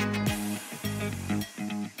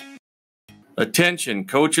 Attention,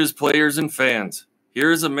 coaches, players, and fans.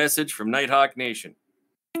 Here is a message from Nighthawk Nation.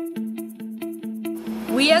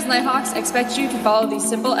 We as Nighthawks expect you to follow these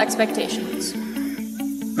simple expectations.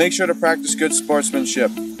 Make sure to practice good sportsmanship.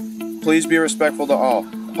 Please be respectful to all.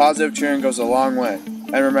 Positive cheering goes a long way.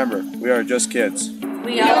 And remember, we are just kids.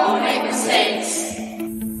 We all make mistakes.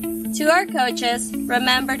 To our coaches,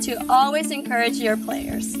 remember to always encourage your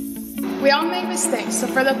players. We all make mistakes, so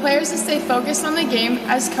for the players to stay focused on the game,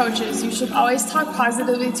 as coaches, you should always talk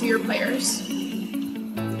positively to your players.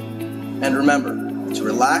 And remember to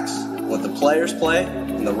relax, let the players play,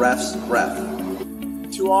 and the refs ref.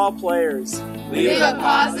 To all players, leave a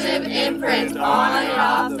positive imprint on and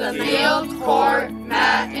off the field, court,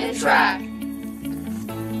 mat, and track.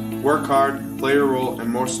 Work hard, play your role, and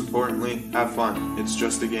most importantly, have fun. It's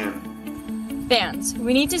just a game. Fans,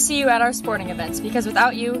 we need to see you at our sporting events because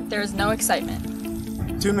without you, there is no excitement.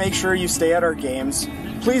 to make sure you stay at our games,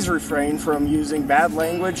 please refrain from using bad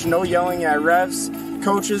language, no yelling at refs,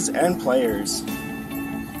 coaches, and players.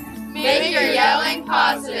 Make your yelling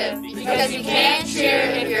positive, because you can't cheer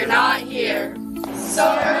if you're not here.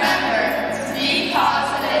 So remember, to be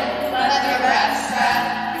positive, let the refs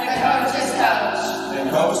ref, the coaches coach.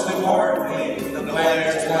 And most importantly, the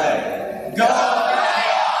players play. Go Nighthawks!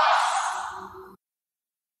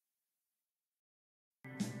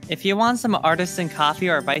 If you want some artisan coffee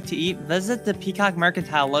or a bite to eat, visit the Peacock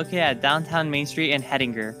Mercantile located at downtown Main Street in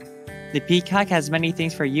Hettinger. The Peacock has many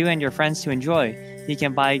things for you and your friends to enjoy. You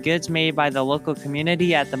can buy goods made by the local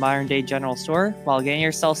community at the Modern Day General Store while getting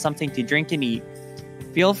yourself something to drink and eat.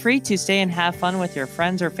 Feel free to stay and have fun with your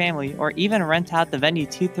friends or family, or even rent out the venue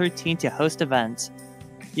 213 to host events.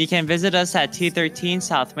 You can visit us at 213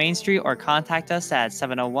 South Main Street or contact us at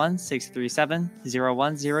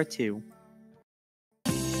 701-637-0102.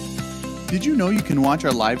 Did you know you can watch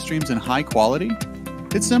our live streams in high quality?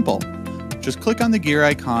 It's simple. Just click on the gear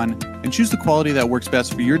icon and choose the quality that works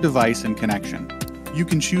best for your device and connection. You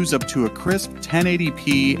can choose up to a crisp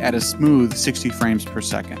 1080p at a smooth 60 frames per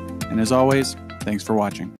second. And as always, thanks for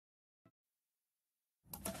watching.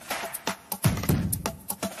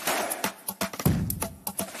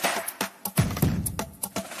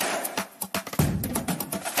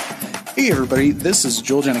 Hey everybody, this is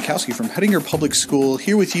Joel Janikowski from Hettinger Public School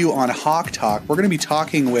here with you on Hawk Talk. We're going to be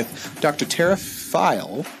talking with Dr. Tara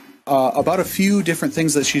File about a few different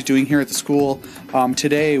things that she's doing here at the school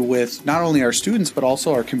today with not only our students but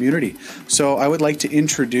also our community. So I would like to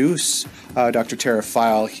introduce Dr. Tara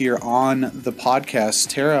File here on the podcast.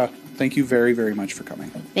 Tara, thank you very, very much for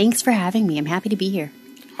coming. Thanks for having me. I'm happy to be here.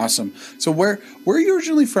 Awesome. So where are you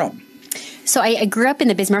originally from? So I grew up in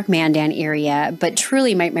the Bismarck-Mandan area, but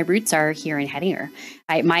truly my roots are here in Hettinger.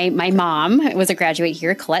 My mom was a graduate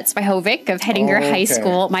here, Colette Spihovic of Hettinger High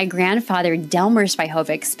School. My grandfather, Delmer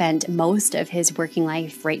Spihovic, spent most of his working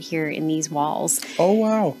life right here in these walls. Oh,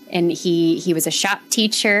 wow. And he was a shop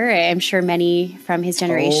teacher. I'm sure many from his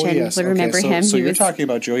generation would remember him. So you're talking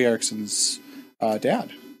about Joey Erickson's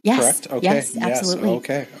dad. Yes. Correct? Okay. Yes, absolutely.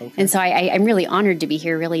 Okay. And so I'm really honored to be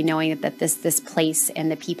here, really knowing that this place and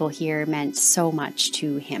the people here meant so much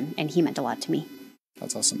to him, and he meant a lot to me.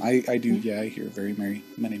 That's awesome. I do. Yeah, I hear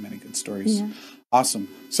many good stories. Yeah. Awesome.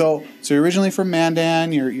 So you're originally from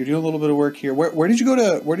Mandan. You're doing a little bit of work here. Where did you go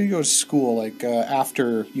to school? Like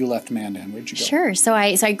after you left Mandan, where did you go? Sure. So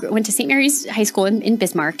I went to St. Mary's High School in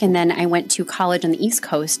Bismarck, and then I went to college on the East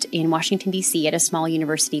Coast in Washington, D.C. at a small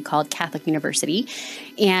university called Catholic University,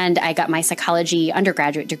 and I got my psychology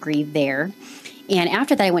undergraduate degree there. And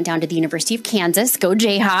after that, I went down to the University of Kansas, go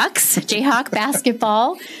Jayhawks, Jayhawk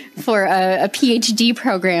basketball, for a PhD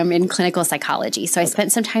program in clinical psychology. So I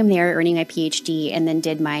spent some time there earning my PhD, and then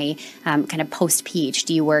did my kind of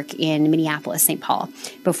post-PhD work in Minneapolis, St. Paul,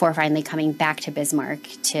 before finally coming back to Bismarck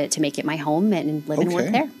to make it my home and live and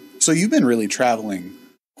work there. So you've been really traveling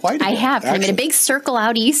quite a bit. I have. I made a big circle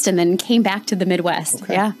out east and then came back to the Midwest.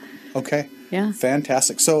 Okay. Yeah. Okay. Yeah.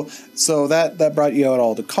 Fantastic. So that brought you out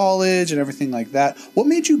all to college and everything like that. What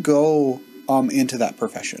made you go into that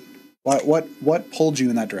profession? What pulled you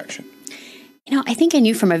in that direction? You know, I think I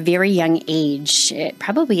knew from a very young age,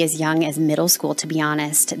 probably as young as middle school, to be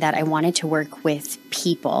honest, that I wanted to work with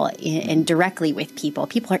people and directly with people.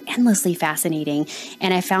 People are endlessly fascinating.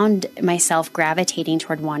 And I found myself gravitating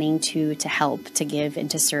toward wanting to help, to give,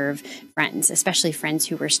 and to serve friends, especially friends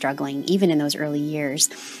who were struggling, even in those early years.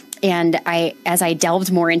 And as I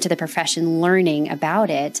delved more into the profession, learning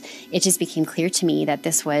about it, it just became clear to me that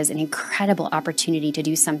this was an incredible opportunity to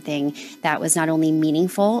do something that was not only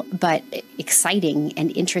meaningful, but exciting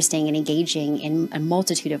and interesting and engaging in a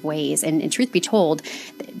multitude of ways. And truth be told,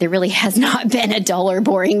 there really has not been a dull or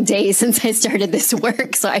boring day since I started this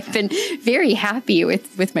work. So I've been very happy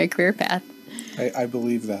with my career path. I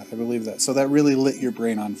believe that. I believe that. So that really lit your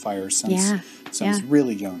brain on fire since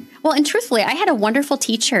really young. Well, and truthfully, I had a wonderful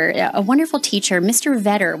teacher. Mr.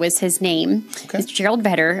 Vetter was his name. Okay. Mr. Gerald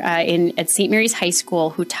Vetter at St. Mary's High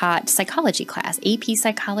School, who taught psychology class, AP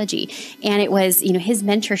Psychology. And it was, his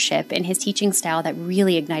mentorship and his teaching style that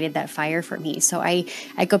really ignited that fire for me. So I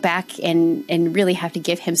go back and really have to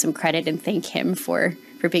give him some credit and thank him for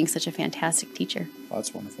being such a fantastic teacher. Well,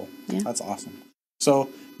 that's wonderful. Yeah. That's awesome. So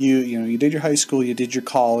you did your high school, you did your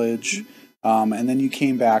college, and then you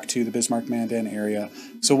came back to the Bismarck-Mandan area.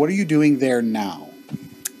 So what are you doing there now?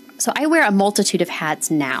 So I wear a multitude of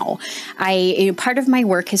hats now. Part of my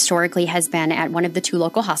work historically has been at one of the two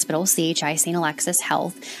local hospitals, CHI St. Alexis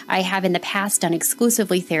Health. I have in the past done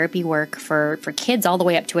exclusively therapy work for kids all the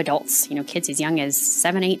way up to adults. Kids as young as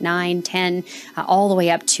 7, 8, 9, 10, all the way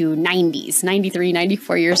up to 90s, 93,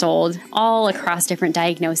 94 years old, all across different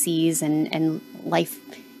diagnoses and life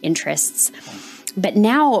interests. But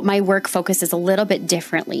now my work focuses a little bit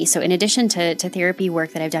differently. So in addition to therapy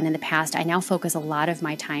work that I've done in the past, I now focus a lot of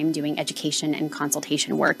my time doing education and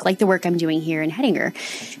consultation work, like the work I'm doing here in Hettinger.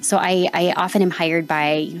 So I often am hired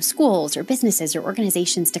by schools or businesses or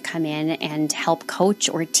organizations to come in and help coach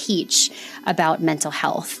or teach about mental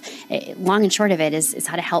health. Long and short of it is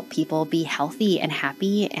how to help people be healthy and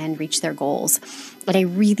happy and reach their goals. But I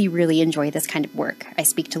really, really enjoy this kind of work. I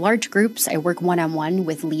speak to large groups. I work one-on-one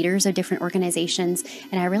with leaders of different organizations,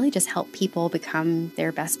 and I really just help people become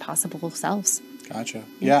their best possible selves. Gotcha.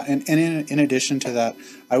 Yeah, and in addition to that,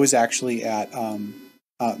 I was actually at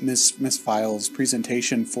Miss File's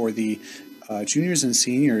presentation for the juniors and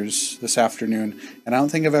seniors this afternoon, and I don't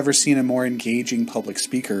think I've ever seen a more engaging public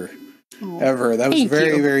speaker ever. That was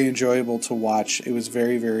very enjoyable to watch. It was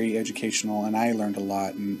very, very educational, and I learned a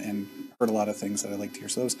lot and heard a lot of things that I like to hear.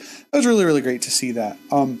 So that was really, really great to see that.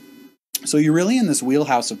 So you're really in this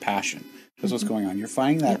wheelhouse of passion. That's what's going on. You're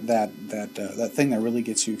finding that thing that really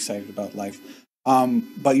gets you excited about life.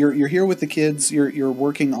 But you're here with the kids. You're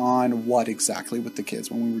working on what exactly with the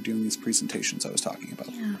kids when we were doing these presentations I was talking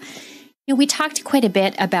about? Yeah. We talked quite a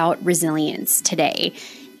bit about resilience today.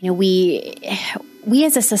 we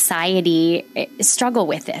as a society struggle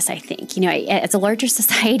with this, I think. You know, as a larger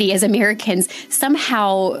society, as Americans,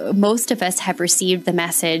 somehow most of us have received the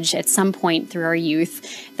message at some point through our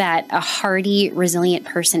youth that a hardy, resilient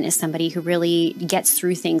person is somebody who really gets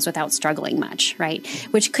through things without struggling much, right?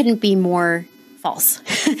 Which couldn't be more false.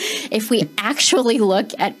 If we actually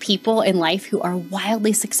look at people in life who are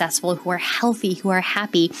wildly successful, who are healthy, who are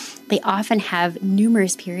happy, they often have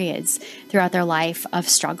numerous periods throughout their life of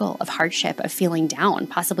struggle, of hardship, of feeling down,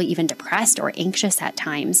 possibly even depressed or anxious at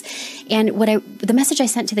times. And the message I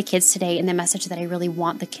sent to the kids today, and the message that I really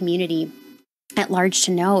want the community at large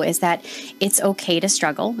to know, is that it's okay to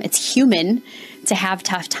struggle. It's human to have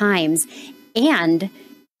tough times, and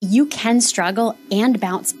you can struggle and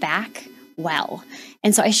bounce back well.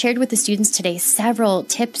 And so I shared with the students today several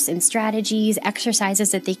tips and strategies,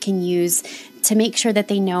 exercises that they can use to make sure that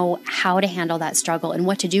they know how to handle that struggle and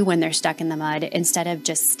what to do when they're stuck in the mud, instead of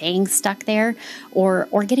just staying stuck there or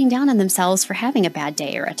getting down on themselves for having a bad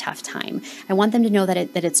day or a tough time. I want them to know that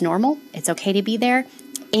it's normal, it's okay to be there,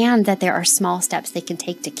 and that there are small steps they can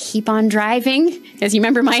take to keep on driving. As you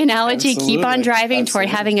remember my analogy, keep on driving toward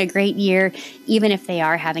having a great year, even if they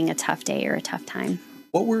are having a tough day or a tough time.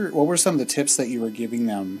 What were some of the tips that you were giving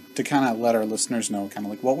them to kind of let our listeners know, kind of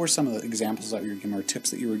like, what were some of the examples that you were giving, or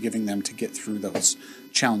tips that you were giving them to get through those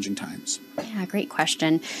challenging times? Yeah, great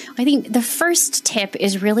question. I think the first tip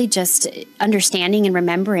is really just understanding and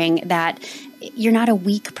remembering that you're not a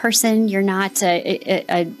weak person. You're not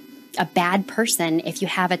a bad person if you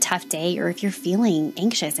have a tough day, or if you're feeling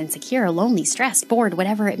anxious, insecure, lonely, stressed, bored,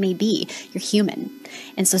 whatever it may be. You're human.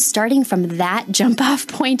 And so starting from that jump off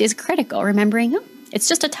point is critical. Remembering, it's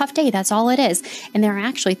just a tough day. That's all it is. And there are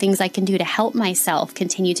actually things I can do to help myself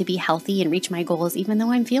continue to be healthy and reach my goals, even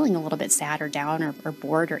though I'm feeling a little bit sad or down or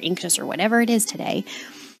bored or anxious or whatever it is today.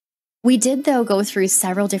 We did, though, go through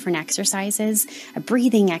several different exercises, a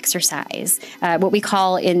breathing exercise, what we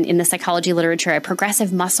call in the psychology literature, a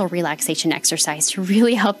progressive muscle relaxation exercise, to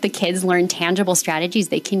really help the kids learn tangible strategies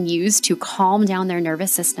they can use to calm down their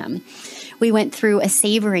nervous system. We went through a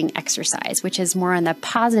savoring exercise, which is more on the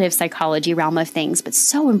positive psychology realm of things, but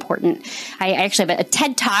so important. I actually have a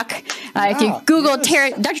TED Talk. If you Google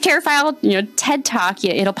Dr. Terrified, TED Talk,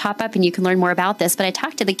 it'll pop up and you can learn more about this. But I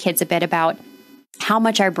talked to the kids a bit about how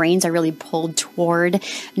much our brains are really pulled toward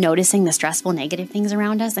noticing the stressful, negative things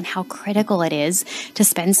around us, and how critical it is to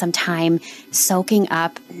spend some time soaking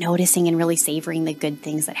up, noticing, and really savoring the good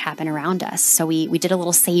things that happen around us. So we did a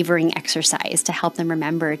little savoring exercise to help them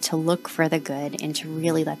remember to look for the good and to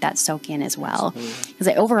really let that soak in as well. Because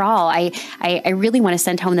overall, I really want to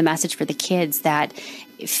send home the message for the kids that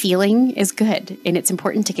feeling is good, and it's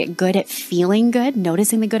important to get good at feeling good,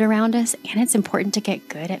 noticing the good around us, and it's important to get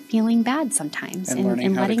good at feeling bad sometimes and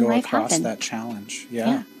learning how to go across happen. that challenge.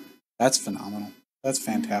 Yeah, that's phenomenal. That's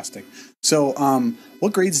fantastic. So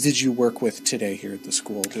what grades did you work with today here at the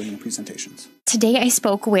school doing the presentations? Today I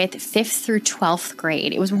spoke with 5th through 12th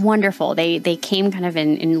grade. It was wonderful. They came kind of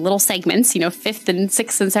in little segments, 5th and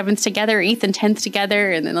 6th and 7th together, 8th and 10th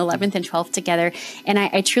together, and then 11th and 12th together. And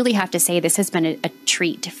I truly have to say this has been a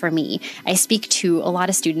treat for me. I speak to a lot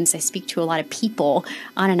of students. I speak to a lot of people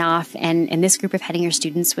on and off. And this group of Hettinger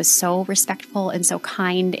students was so respectful and so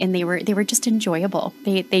kind, and they were just enjoyable.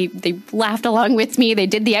 They laughed along with me. They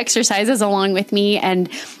did the exercises along with me, and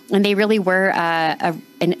they really were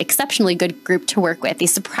an exceptionally good group to work with. They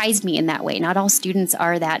surprised me in that way. Not all students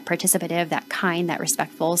are that participative, that kind, that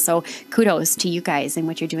respectful. So kudos to you guys and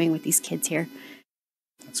what you're doing with these kids here.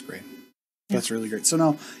 That's great. That's really great. So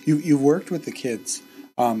now you've worked with the kids.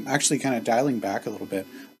 Actually, kind of dialing back a little bit,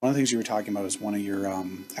 one of the things you were talking about is one of your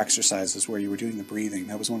exercises where you were doing the breathing.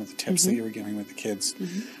 That was one of the tips that you were giving with the kids.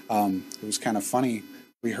 It was kind of funny.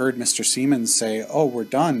 We heard Mr. Siemens say, "Oh, we're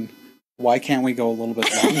done. Why can't we go a little bit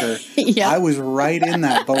longer?" I was right in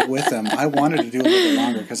that boat with him. I wanted to do a little bit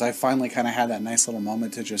longer because I finally kind of had that nice little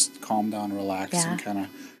moment to just calm down, relax, and kind of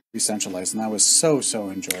re-centralize. And that was so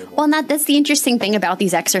enjoyable. Well, and that's the interesting thing about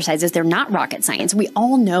these exercises. They're not rocket science. We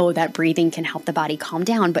all know that breathing can help the body calm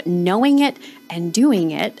down, but knowing it and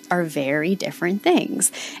doing it are very different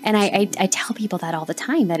things. And I tell people that all the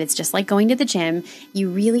time, that it's just like going to the gym. You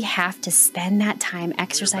really have to spend that time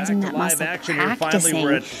exercising that muscle, practicing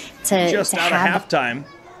we're just out of halftime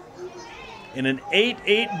in an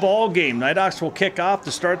 8-8 ball game. Nighthawks will kick off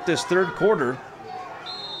to start this third quarter.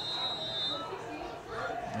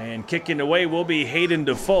 And kicking away will be Hayden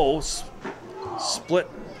Defoe. Split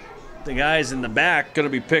the guys in the back. Going to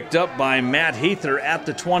be picked up by Matt Heather at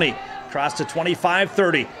the 20. Across to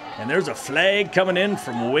 25-30. And there's a flag coming in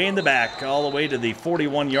from way in the back all the way to the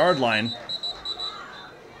 41-yard line.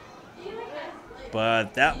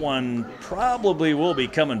 but that one probably will be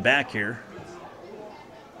coming back here.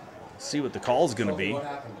 See what the call is going to be.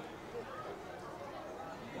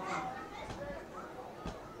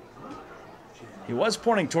 He was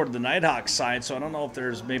pointing toward the Nighthawks side, so I don't know if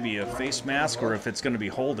there's maybe a face mask or if it's going to be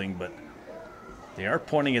holding, but they are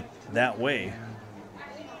pointing it that way.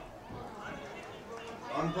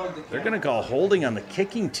 They're going to call holding on the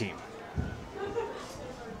kicking team.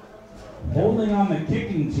 Holding on the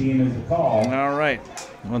kicking team is the call. All right.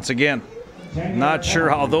 Once again, not sure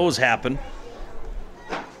how those happen.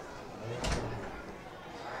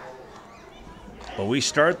 But we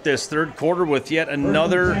start this third quarter with yet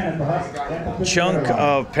another chunk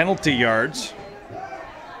of penalty yards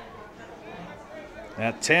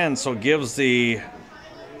at 10, so gives the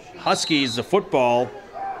Huskies the football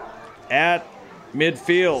at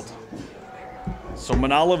midfield. So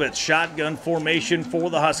Manalowitz, shotgun formation for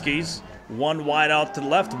the Huskies. One wide out to the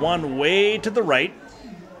left, one way to the right.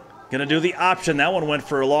 Going to do the option. That one went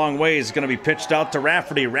for a long ways. Going to be pitched out to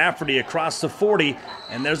Rafferty. Rafferty across the 40.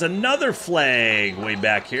 And there's another flag way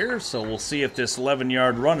back here. So we'll see if this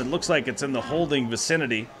 11-yard run, it looks like it's in the holding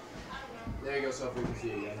vicinity. There you go, so we can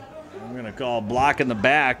see again. I'm going to call block in the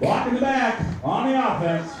back. Block in the back on the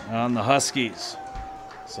offense. On the Huskies.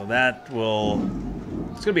 So that will,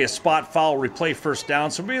 it's going to be a spot foul, replay first down.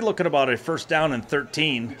 So we'll be looking about a first down and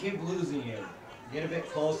 13. You keep losing it. Get a bit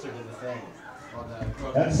closer to the thing.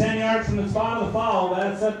 That's 10 yards from the spot of the foul.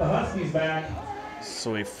 That set the Huskies back.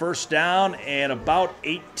 So a first down and about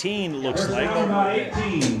 18 looks First like. down about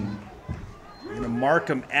 18. We're going to mark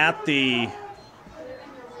them at the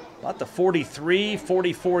about the 43,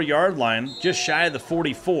 44-yard line, just shy of the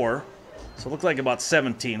 44. So it looks like about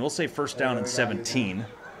 17. We'll say first down and 17,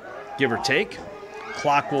 give or take.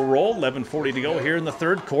 Clock will roll, 11:40 to go here in the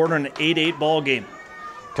third quarter, an 8-8 ball game.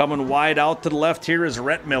 Coming wide out to the left here is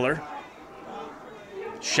Rhett Miller.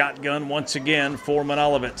 Shotgun once again for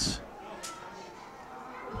Manalowitz.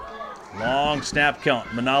 Long snap count.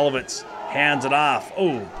 Manalowitz hands it off.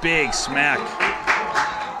 Oh, big smack.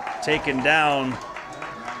 Taken down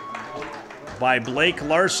by Blake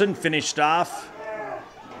Larson. Finished off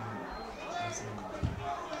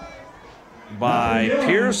by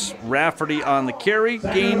Pierce. Rafferty on the carry.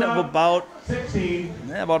 Gain of about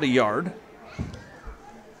a yard.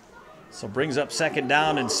 So brings up second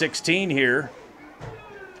down and 16 here.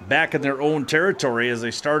 Back in their own territory as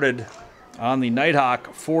they started on the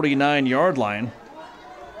Nighthawk 49-yard line.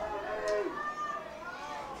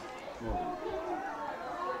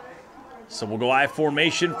 So we'll go I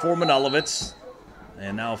formation for Manalowitz.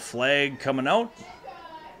 And now flag coming out.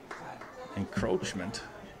 Encroachment.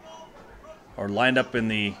 Or lined up in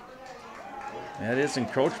the, that is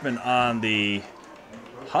encroachment on the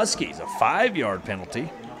Huskies, a 5-yard penalty.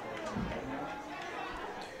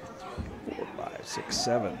 6,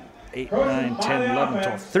 7, 8, 9, 10, 11,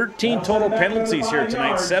 12, 13 total penalties here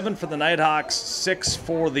tonight. 7 for the Nighthawks, 6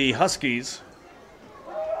 for the Huskies.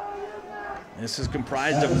 This is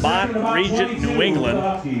comprised of Mott, Regent, New England.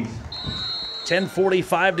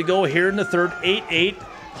 10:45 to go here in the third. 8-8.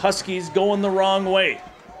 Huskies going the wrong way.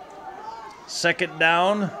 Second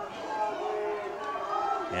down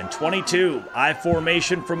and 22. I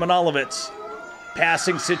formation for Manalowitz.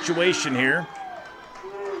 Passing situation here.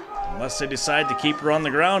 Unless they decide to keep her on the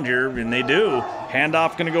ground here, and they do.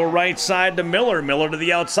 Handoff going to go right side to Miller. Miller to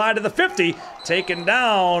the outside of the 50. Taken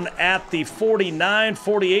down at the 49,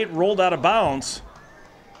 48, rolled out of bounds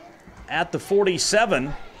at the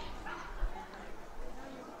 47.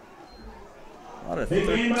 About a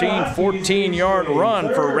 13, 14-yard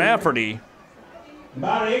run for Rafferty.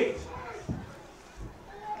 About 8.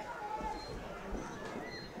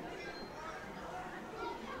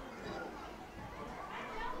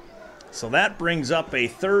 So that brings up a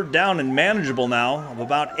third down and manageable now of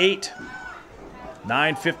about 8.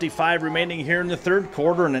 9:55 remaining here in the third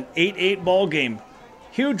quarter and an 8-8 ball game.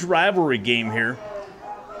 Huge rivalry game here.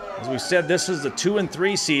 As we said, this is the 2 and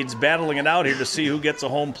 3 seeds battling it out here to see who gets a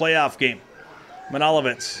home playoff game.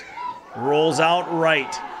 Manalowitz rolls out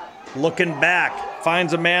right, looking back,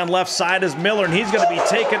 finds a man left side as Miller, and he's going to be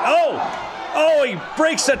taken. Oh, he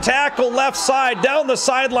breaks a tackle left side. Down the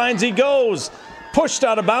sidelines he goes. Pushed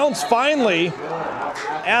out of bounds finally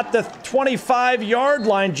at the 25-yard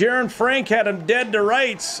line. Jaron Frank had him dead to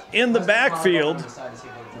rights in the backfield.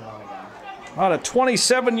 On a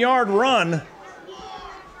 27-yard run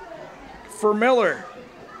for Miller.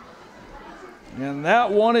 And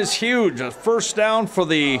that one is huge. A first down for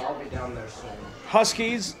the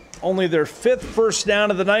Huskies. Only their 5th first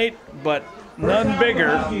down of the night, but none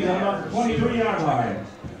bigger.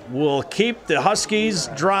 Will keep the Huskies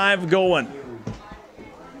drive going.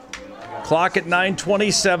 Clock at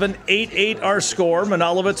 9:27, 8-8 our score.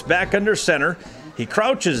 Manalowitz back under center. He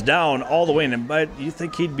crouches down all the way, but you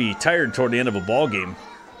think he'd be tired toward the end of a ball game.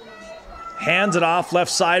 Hands it off left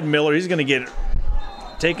side. Miller, he's going to get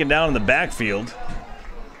taken down in the backfield.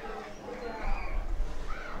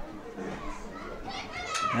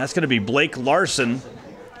 And that's going to be Blake Larson,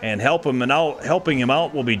 and helping him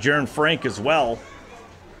out will be Jaron Frank as well.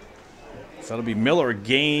 So that'll be Miller,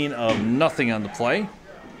 gain of nothing on the play.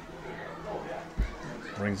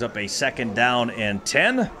 Brings up a 2nd down and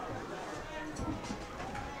 10.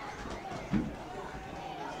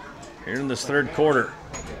 Here in this 3rd quarter.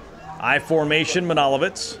 I formation,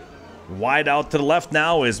 Manalowitz. Wide out to the left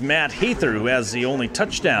now is Matt Heather, who has the only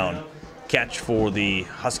touchdown catch for the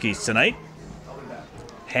Huskies tonight.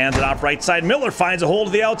 Hands it off right side. Miller finds a hole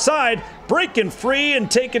to the outside. Breaking free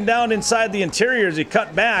and taken down inside the interior as he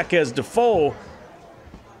cut back as Defoe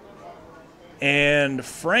and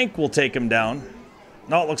Frank will take him down.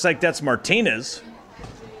 No, it looks like that's Martinez.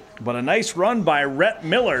 But a nice run by Rhett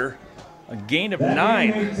Miller. A gain of 9.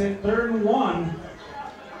 Makes it 3rd and 1.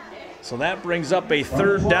 So that brings up a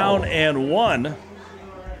 3rd down and 1.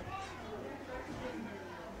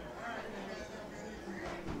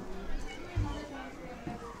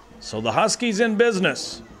 So the Huskies in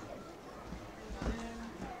business.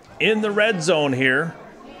 In the red zone here.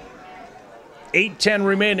 8:10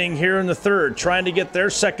 remaining here in the 3rd. Trying to get their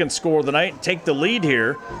 2nd score of the night. Take the lead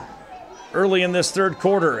here early in this 3rd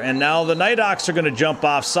quarter. And now the Nighthawks are going to jump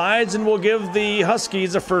off sides and will give the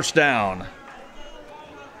Huskies a 1st down.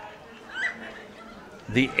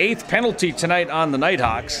 The 8th penalty tonight on the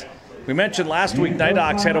Nighthawks. We mentioned last week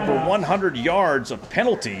Nighthawks had over 100 yards of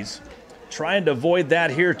penalties. Trying to avoid that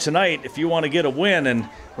here tonight if you want to get a win. And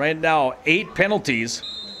right now, 8 penalties.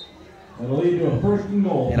 That'll lead to a 1st and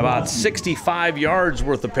goal. And about 65 yards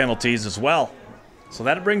worth of penalties as well. So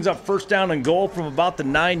that brings up 1st down and goal from about the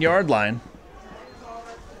 9-yard line.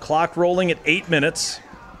 Clock rolling at 8 minutes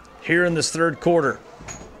here in this 3rd quarter.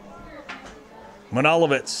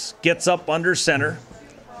 Manalowitz gets up under center.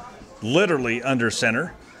 Literally under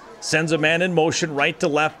center. Sends a man in motion. Right to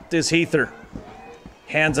left is Heather.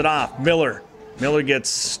 Hands it off. Miller. Miller gets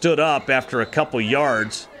stood up after a couple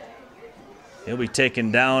yards. He'll be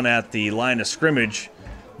taken down at the line of scrimmage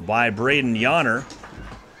by Braden Yonner.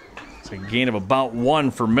 It's a gain of about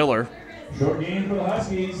 1 for Miller. Short gain for the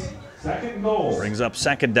Huskies. 2nd goal. Brings up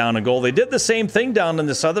 2nd down and goal. They did the same thing down in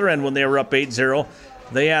this other end when they were up 8-0.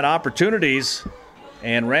 They had opportunities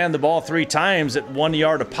and ran the ball 3 times at 1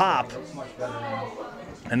 yard a pop.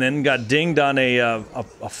 And then got dinged on a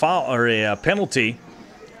foul or a penalty.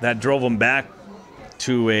 That drove them back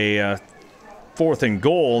to a 4th and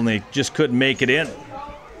goal, and they just couldn't make it in.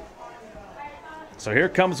 So here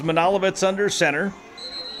comes Manalowitz under center.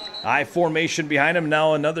 I formation behind him.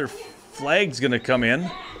 Now another flag's going to come in.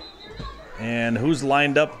 And who's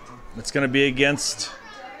lined up? It's going to be against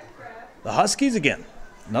the Huskies again.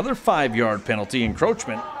 Another 5-yard penalty,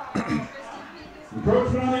 encroachment.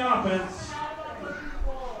 Encroachment on the offense.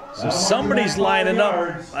 So somebody's lining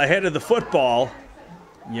up ahead of the football.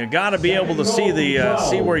 You got to be able to see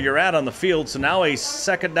see where you're at on the field. So now a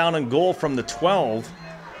 2nd down and goal from the 12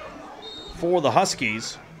 for the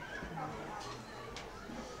Huskies.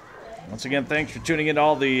 Once again, thanks for tuning in to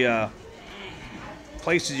all the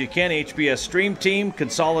places you can. HBS Stream Team,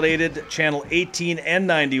 Consolidated, Channel 18 and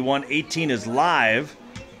 91. 18 is live.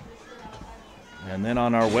 And then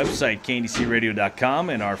on our website,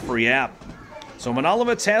 kndcradio.com, and our free app. So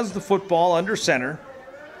Manalowitz has the football under center.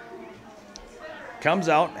 Comes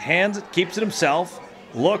out, hands it, keeps it himself,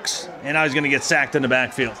 looks, and now he's going to get sacked in the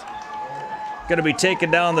backfield. Going to be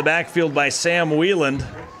taken down in the backfield by Sam Wieland.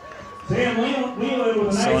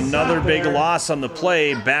 So another big loss on the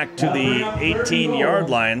play, back to the 18-yard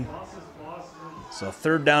line. So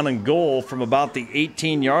 3rd down and goal from about the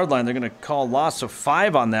 18-yard line. They're going to call loss of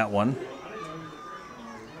 5 on that one.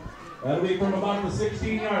 That'll be from about the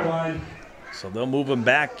 16-yard line. So they'll move him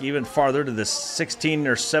back even farther to the 16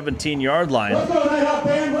 or 17-yard line. Let's go, Nighthawk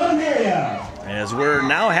fans. Let 'em hear ya. As we're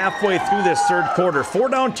now halfway through this 3rd quarter.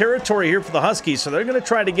 4-down territory here for the Huskies, so they're going to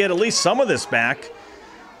try to get at least some of this back.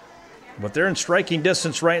 But they're in striking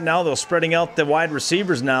distance right now. They're spreading out the wide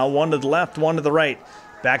receivers now. 1 to the left, 1 to the right.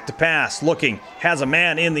 Back to pass, looking, has a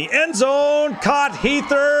man in the end zone. Caught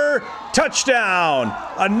Heather, touchdown.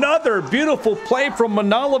 Another beautiful play from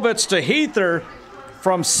Manalowitz to Heather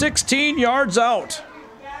from 16 yards out.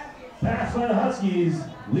 Pass by the Huskies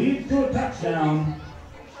leads to a touchdown.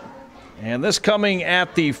 And this coming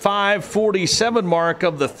at the 5:47 mark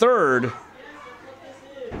of the 3rd.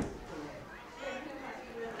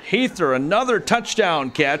 Heather, another touchdown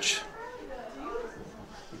catch.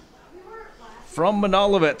 from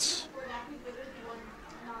Manalowitz.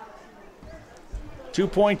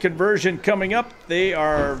 2-point conversion coming up. They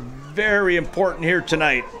are very important here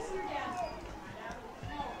tonight.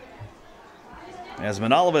 As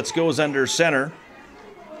Manalowitz goes under center,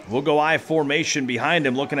 we'll go I formation behind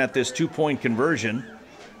him looking at this 2-point conversion.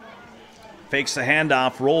 Fakes the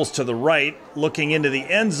handoff, rolls to the right, looking into the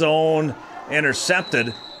end zone,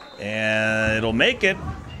 intercepted, and it'll make it.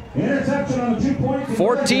 Interception on the 2-point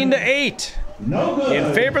conversion. 14-8. No good.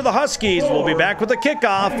 In favor of the Huskies. We'll be back with the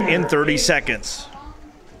kickoff in 30 seconds.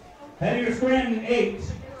 Hettinger Scranton 8.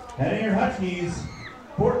 Hettinger Huskies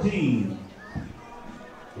 14.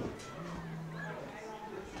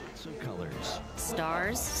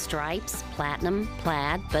 Stars, stripes, platinum,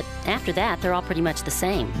 plaid, but after that, they're all pretty much the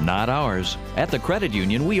same. Not ours. At the Credit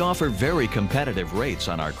Union, we offer very competitive rates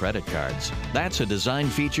on our credit cards. That's a design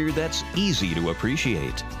feature that's easy to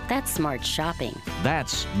appreciate. That's smart shopping.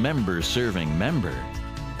 That's member serving member.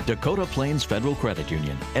 Dakota Plains Federal Credit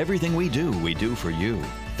Union. Everything we do for you.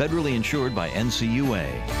 Federally insured by NCUA.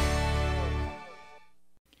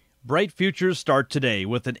 Bright futures start today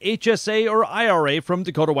with an HSA or IRA from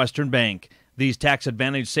Dakota Western Bank. These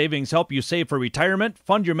tax-advantaged savings help you save for retirement,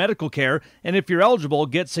 fund your medical care, and if you're eligible,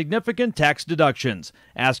 get significant tax deductions.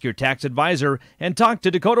 Ask your tax advisor and talk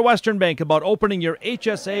to Dakota Western Bank about opening your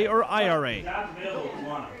HSA or IRA.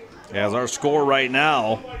 As our score right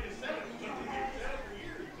now,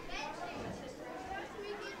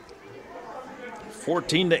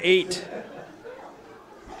 (14-8).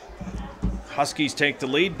 Huskies take the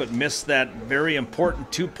lead, but miss that very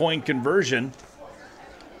important 2-point conversion.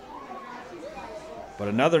 But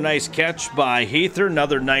another nice catch by Heather,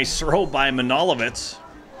 another nice throw by Manalowitz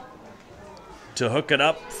to hook it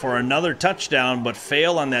up for another touchdown, but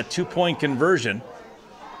fail on that 2-point conversion.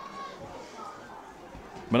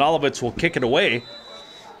 Manalowitz will kick it away.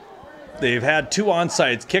 They've had 2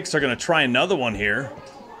 onside kicks. They're going to try another one here.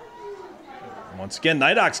 Once again,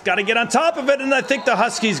 Nighthawks got to get on top of it, and I think the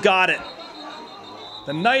Huskies got it.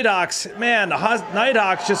 The Nighthawks, man, the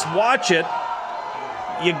Nighthawks, just watch it.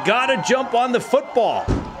 You got to jump on the football.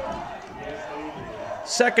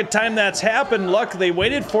 Second time that's happened. Look, they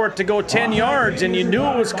waited for it to go 10 yards, and you knew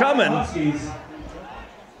it was coming.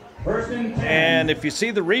 And if you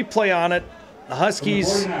see the replay on it, the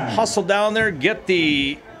Huskies hustle down there, get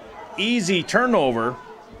the easy turnover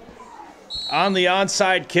on the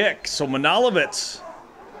onside kick. So Manalowitz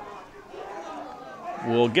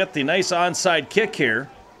will get the nice onside kick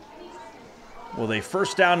here. Well, they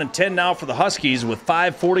first down and 10 now for the Huskies with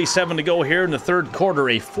 5:47 to go here in the third quarter.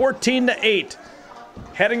 A 14-8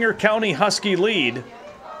 Hettinger County Husky lead.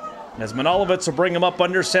 As Manalowitz will bring him up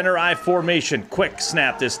under center I formation. Quick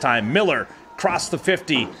snap this time. Miller across the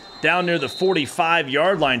 50, down near the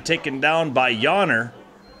 45-yard line, taken down by Yonner.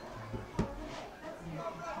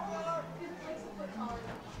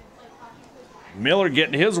 Miller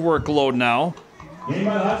getting his workload now. Game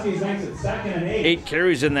by the Huskies makes it 2nd and 8. 8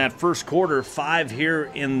 carries in that first quarter, 5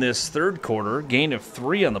 here in this third quarter. Gain of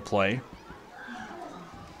 3 on the play.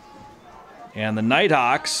 And the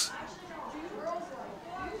Nighthawks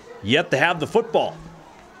yet to have the football.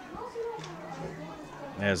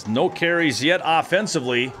 As no carries yet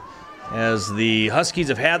offensively, as the Huskies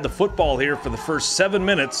have had the football here for the first 7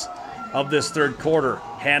 minutes of this third quarter.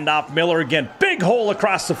 Handoff Miller again. Big hole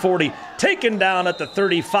across the 40. Taken down at the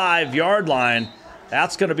 35-yard line.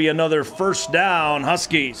 That's going to be another first down,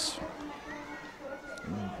 Huskies.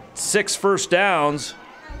 6 first downs.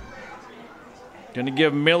 Going to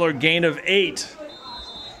give Miller gain of 8.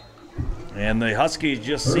 And the Huskies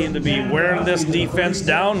just seem to be wearing this defense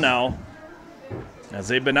down now, as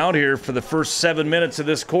they've been out here for the first 7 minutes of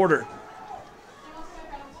this quarter.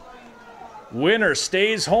 Winner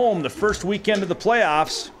stays home the first weekend of the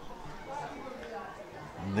playoffs.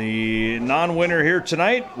 The non-winner here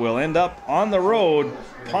tonight will end up on the road,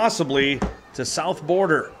 possibly to South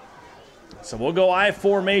Border. So we'll go I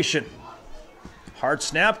formation. Hard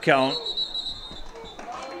snap count.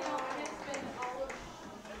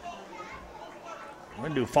 We're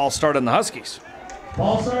going to do a false start on the Huskies.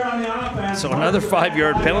 False start on the offense. So another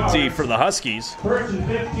 5-yard penalty for the Huskies. 1st and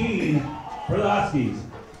 15 for the Huskies.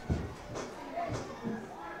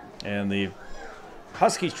 And the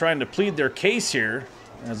Huskies trying to plead their case here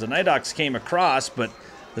as the Nighthawks came across, but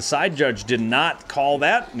the side judge did not call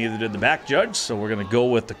that. Neither did the back judge, so we're going to go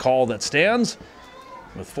with the call that stands.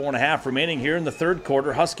 With 4.5 remaining here in the third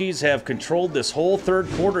quarter, Huskies have controlled this whole third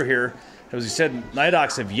quarter here. As we said,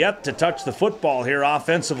 Nighthawks have yet to touch the football here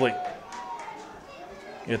offensively.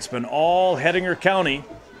 It's been all Hettinger County.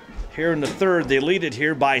 Here in the third, they lead it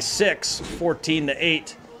here by 6,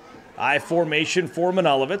 14-8. I formation for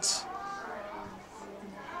Manalowitz.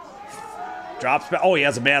 Drops back. Oh, he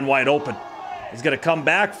has a man wide open. He's going to come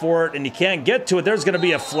back for it, and he can't get to it. There's going to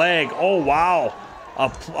be a flag. Oh, wow.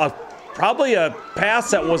 Probably a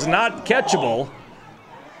pass that was not catchable.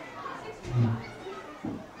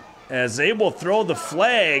 As they will throw the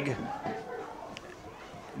flag.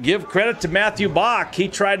 Give credit to Matthew Bach. He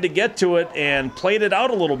tried to get to it and played it out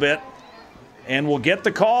a little bit and will get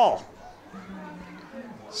the call.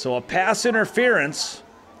 So a pass interference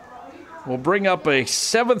will bring up a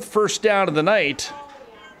 7th first down of the night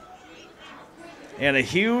and a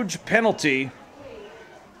huge penalty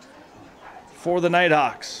for the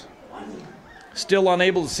Nighthawks. Still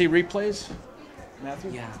unable to see replays,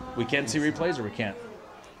 Matthew? Yeah. We can see replays or we can't?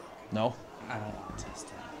 No? I don't want to test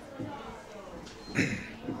it.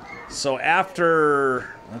 So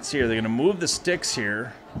after, let's see here, they're going to move the sticks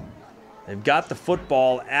here. They've got the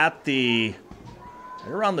football at they're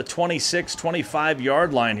around the 26,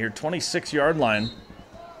 25-yard line here, 26-yard line.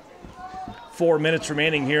 4 minutes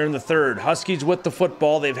remaining here in the third. Huskies with the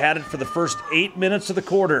football. They've had it for the first 8 minutes of the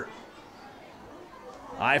quarter.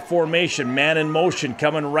 I formation, man in motion,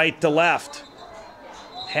 coming right to left.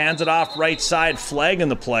 Hands it off right side, flag in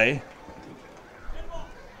the play.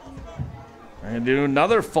 We're going to do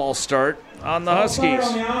another false start on the Huskies.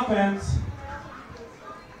 On the offense.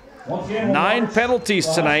 9 penalties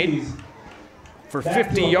tonight for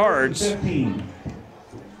 50 yards. 15.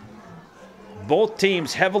 Both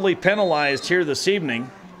teams heavily penalized here this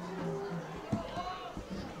evening.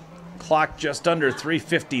 Clock just under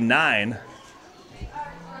 3:59.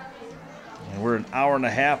 And we're an hour and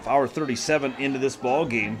a half, hour 37 into this ball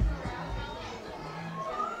game.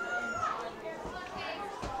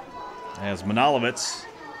 As Manalowitz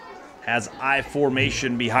has I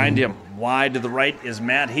formation behind him. Wide to the right is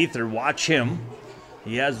Matt Heather. Watch him.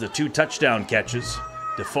 He has the 2 touchdown catches.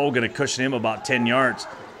 Defoe going to cushion him about 10 yards.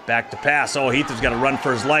 Back to pass. Oh, Heather's got to run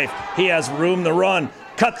for his life. He has room to run.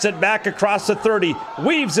 Cuts it back across the 30.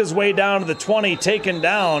 Weaves his way down to the 20. Taken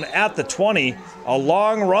down at the 20. A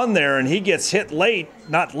long run there, and he gets hit late.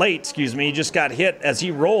 Not late, excuse me. He just got hit as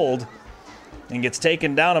he rolled and gets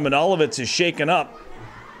taken down. And Manalowitz is shaken up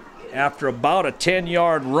after about a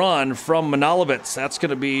 10-yard run from Manalowitz. That's going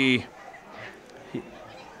to be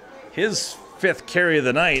his 5th carry of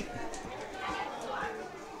the night.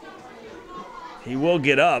 He will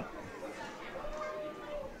get up.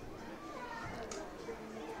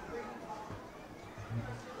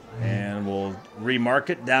 And we'll remark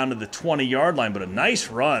it down to the 20-yard line, but a nice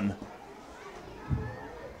run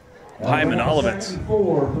by Manalowitz.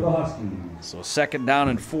 4 for the Huskies. So 2nd down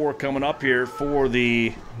and 4 coming up here for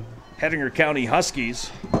the Hettinger County Huskies.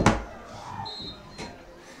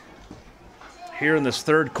 Here in this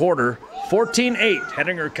third quarter, 14-8,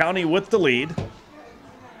 Hettinger County with the lead.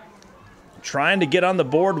 Trying to get on the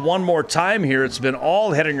board one more time here. It's been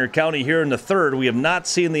all Hettinger County here in the third. We have not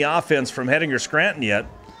seen the offense from Hettinger Scranton yet.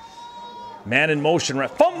 Man in motion,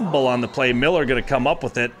 fumble on the play. Miller going to come up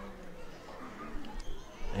with it.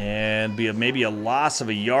 And be maybe a loss of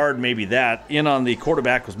a yard, maybe that. In on the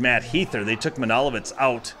quarterback was Matt Heather. They took Manalowitz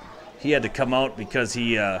out. He had to come out because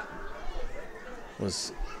he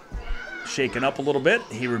was shaken up a little bit.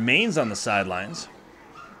 He remains on the sidelines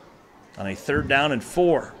on a 3rd down and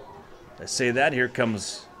 4. I say that, here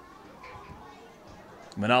comes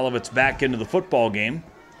Manalowitz back into the football game.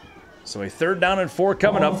 So a 3rd down and 4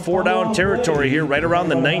 coming up, 4-down territory here, right around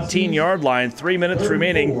the 19-yard line. 3 minutes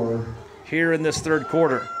remaining here in this third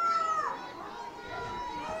quarter.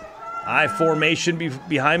 I formation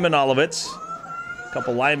behind Manalowitz. A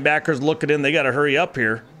couple linebackers looking in. They got to hurry up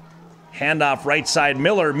here. Handoff right side,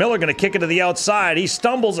 Miller. Miller going to kick it to the outside. He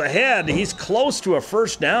stumbles ahead. He's close to a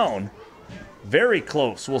 1st down. Very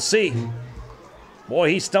close. We'll see. Boy,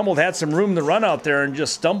 he stumbled, had some room to run out there and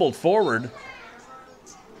just stumbled forward.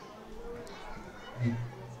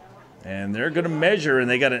 And they're going to measure, and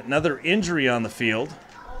they got another injury on the field.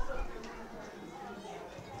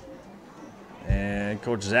 And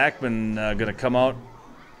Coach Zachman going to come out.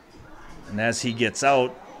 And as he gets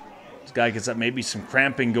out, this guy gets up, maybe some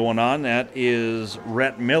cramping going on. That is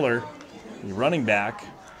Rhett Miller, the running back.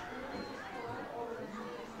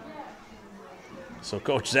 So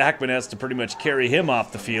Coach Zachman has to pretty much carry him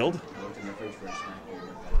off the field.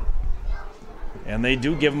 And they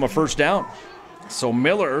do give him a 1st down. So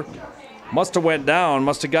Miller must have went down,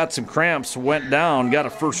 must have got some cramps, went down, got a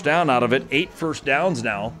 1st down out of it. 8 first downs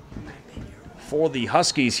now for the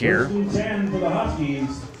Huskies here. 10 for the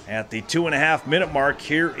Huskies. At the 2.5-minute mark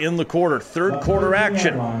here in the quarter. Third quarter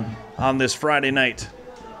action on this Friday night.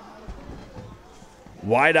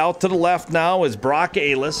 Wide out to the left now is Brock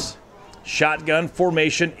Aylis. Shotgun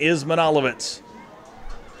formation is Manalowitz.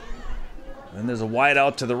 And there's a wide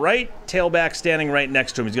out to the right. Tailback standing right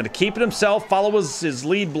next to him. He's going to keep it himself. Follows his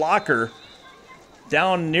lead blocker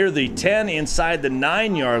down near the 10 inside the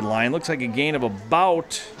 9-yard line. Looks like a gain of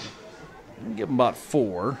about, give him about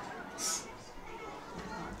 4.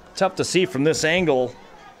 Tough to see from this angle.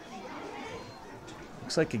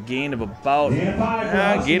 Looks like a gain of about,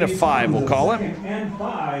 gain of 5, we'll call it. And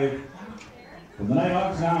 5 from the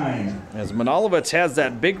Nighthawks 9. As Manolovitz has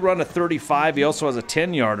that big run of 35, he also has a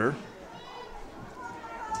 10-yarder.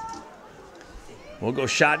 We'll go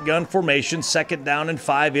shotgun formation, 2nd down and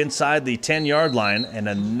 5 inside the 10-yard line, and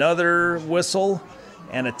another whistle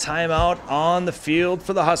and a timeout on the field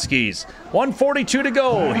for the Huskies. 1:42 to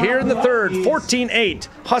go here in the third, 14-8.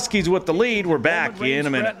 Huskies with the lead. We're back in a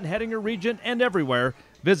minute. Hettinger region and everywhere.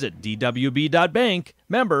 Visit dwb.bank,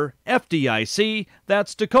 member FDIC.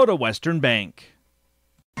 That's Dakota Western Bank.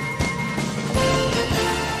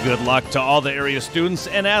 Good luck to all the area students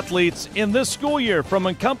and athletes in this school year from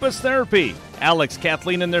Encompass Therapy. Alex,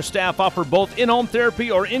 Kathleen, and their staff offer both in-home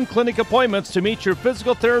therapy or in-clinic appointments to meet your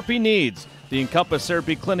physical therapy needs. The Encompass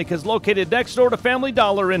Therapy Clinic is located next door to Family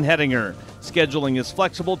Dollar in Hettinger. Scheduling is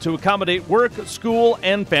flexible to accommodate work, school,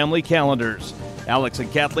 and family calendars. Alex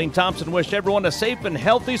and Kathleen Thompson wish everyone a safe and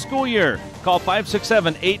healthy school year. Call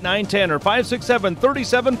 567-8910 or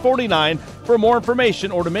 567-3749 for more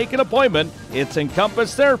information or to make an appointment. It's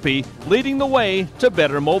Encompass Therapy, leading the way to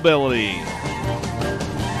better mobility.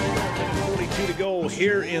 42 to go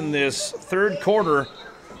here in this third quarter.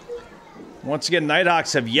 Once again,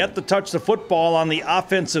 Nighthawks have yet to touch the football on the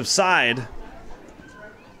offensive side.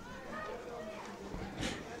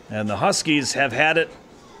 And the Huskies have had it.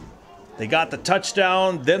 They got the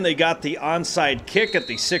touchdown, then they got the onside kick at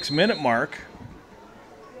the 6-minute mark.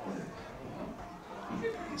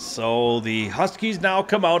 So the Huskies now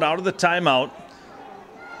come out of the timeout.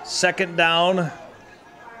 2nd down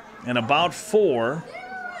and about 4.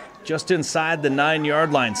 Just inside the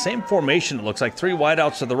 9-yard line. Same formation, it looks like. 3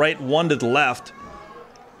 wideouts to the right, 1 to the left.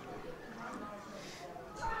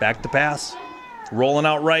 Back to pass. Rolling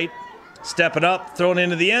out right. Stepping up, thrown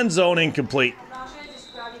into the end zone, incomplete.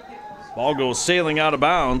 Ball goes sailing out of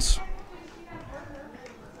bounds.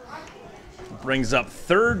 Brings up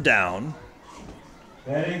 3rd down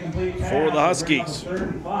for the Huskies. 3rd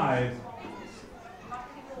and 5.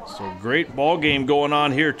 So great ball game going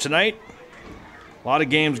on here tonight. A lot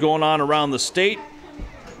of games going on around the state.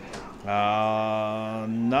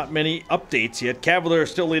 Not many updates yet. Cavalier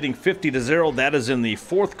still leading 50-0. That is in the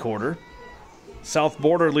 4th quarter. South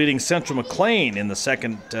Border leading Central McLean in the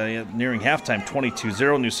second, nearing halftime,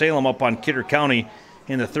 22-0. New Salem up on Kidder County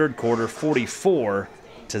in the 3rd quarter,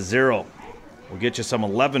 44-0. We'll get you some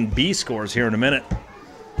 11B scores here in a minute.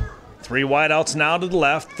 3 wideouts now to the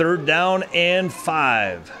left. 3rd down and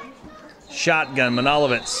 5. Shotgun,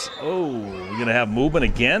 Manolovitz. Oh, we're going to have movement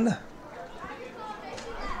again?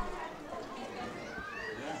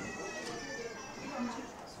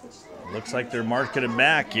 Looks like they're marking it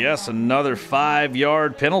back. Yes, another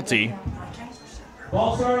 5-yard penalty.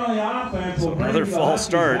 False start on the offense. Another false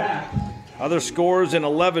start. Other scores in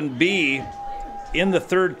 11B in the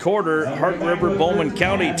 3rd quarter. Hart River, Bowman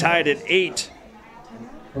County tied at 8.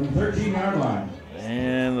 From 13-yard line.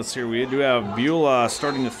 And let's see, we do have Beulah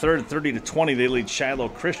starting the 3rd, 30-20. They lead Shiloh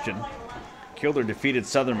Christian. Kilder defeated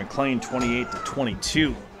Southern McLean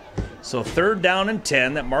 28-22. So 3rd down and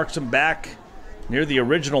 10. That marks them back near the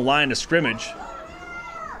original line of scrimmage.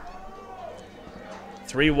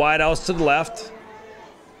 3 wideouts to the left.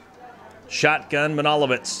 Shotgun,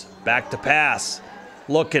 Manolovitz. Back to pass.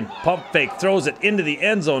 Looking, pump fake, throws it into the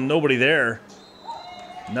end zone. Nobody there.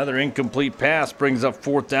 Another incomplete pass brings up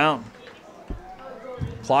 4th down.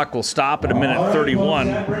 Clock will stop at 1:31.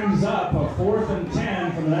 That brings up a 4th and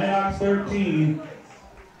 10 from the Nighthawks 13.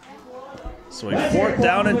 So a 4th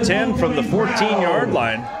down and 10 from the 14-yard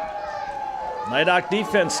line. Nighthawk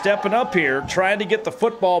defense stepping up here, trying to get the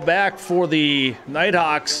football back for the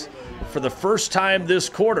Nighthawks for the first time this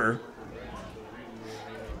quarter.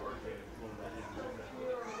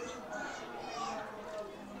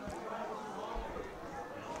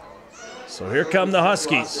 So here come the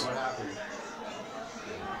Huskies.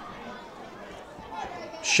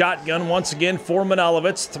 Shotgun once again for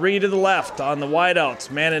Manolovitz. 3 to the left on the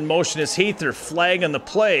wideouts. Man in motion is Heather. Flag on the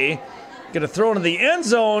play. Going to throw into the end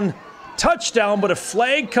zone. Touchdown, but a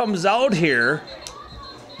flag comes out here.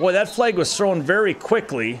 Boy, that flag was thrown very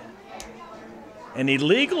quickly. An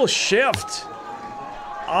illegal shift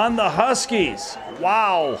on the Huskies.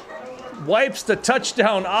 Wow. Wipes the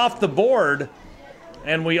touchdown off the board.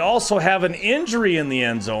 And we also have an injury in the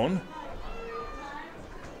end zone.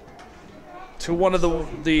 to one of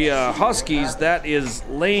the Huskies. That is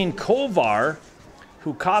Lane Kovar,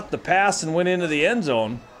 who caught the pass and went into the end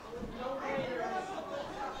zone.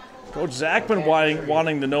 Coach Zachman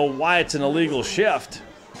wanting to know why it's an illegal shift.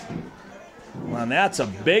 Well, and that's a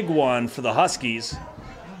big one for the Huskies.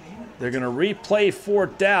 They're going to replay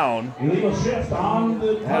fourth down. Illegal shift on the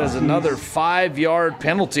Huskies. That is another 5-yard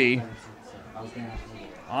penalty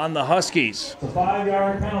on the Huskies. It's a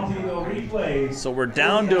 5-yard penalty. They'll replay. So we're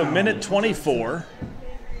down to 1:24.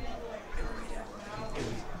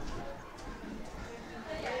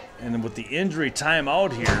 And with the injury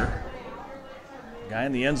timeout here, guy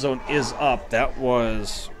in the end zone is up. That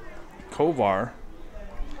was Kovar.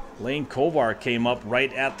 Lane Kovar came up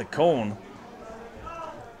right at the cone.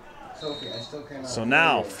 So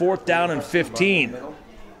now, 4th down and 15.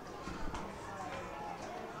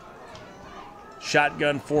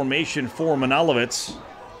 Shotgun formation for Manalowitz.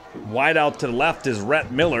 Wide out to the left is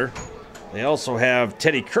Rhett Miller. They also have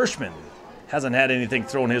Teddy Kirschman. Hasn't had anything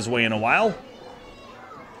thrown his way in a while.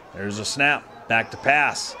 There's a snap. Back to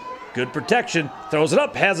pass. Good protection. Throws it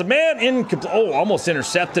up. Has a man in. Oh, almost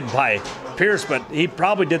intercepted by Pierce, but he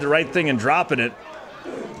probably did the right thing in dropping it.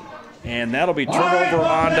 And that'll be turnover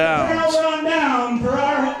on downs. Turnover on down for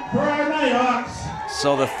our Nighthawks.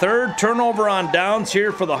 So the third turnover on downs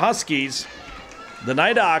here for the Huskies. The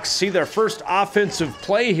Nighthawks see their first offensive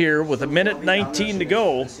play here with 1:19 to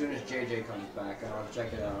go. As soon as JJ comes back, I'll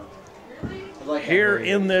check it out. Here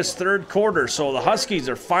in this third quarter. So the Huskies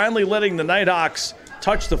are finally letting the Nighthawks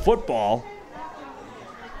touch the football.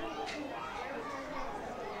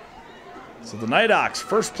 So the Nighthawks,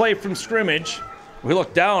 first play from scrimmage. We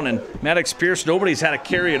look down, and Maddox Pierce, nobody's had a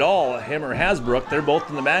carry at all. Him or Hasbrook, they're both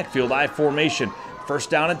in the backfield, I formation.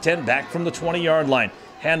 First down and 10, back from the 20-yard line.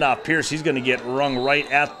 Handoff Pierce, he's going to get rung right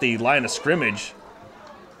at the line of scrimmage.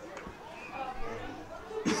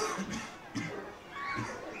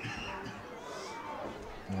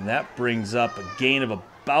 And that brings up a gain of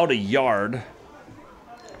about a yard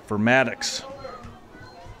for Maddox.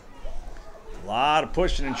 A lot of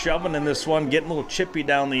pushing and shoving in this one, getting a little chippy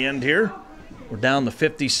down the end here. We're down to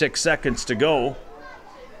 56 seconds to go.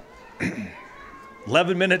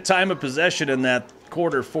 11-minute time of possession in that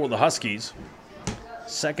quarter for the Huskies.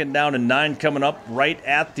 2nd down and 9 coming up right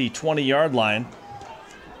at the 20-yard line.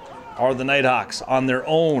 Are the Nighthawks on their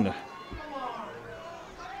own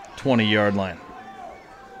 20-yard line.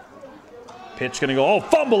 Pitch going to go,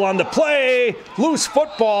 fumble on the play. Loose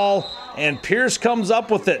football, and Pierce comes up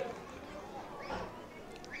with it.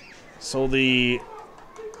 So the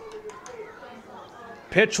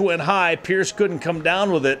pitch went high. Pierce couldn't come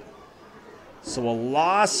down with it. So a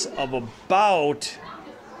loss of about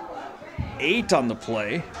 8 on the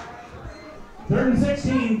play. 3rd and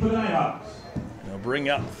 16 for the Nighthawks. They'll bring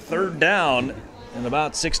up 3rd down and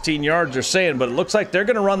about 16 yards, they're saying, but it looks like they're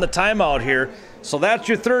going to run the timeout here. So that's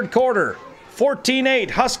your third quarter.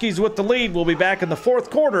 14-8, Huskies with the lead. We'll be back in the fourth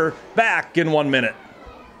quarter, back in 1 minute.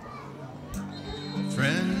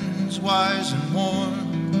 Friends wise and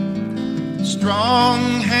warm,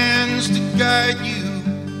 strong hands to guide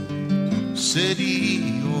you,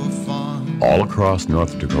 city or farm. All across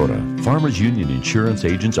North Dakota, Farmers Union insurance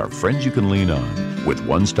agents are friends you can lean on, with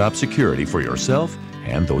one-stop security for yourself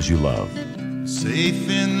and those you love. Safe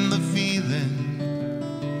in the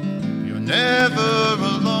feeling, you're never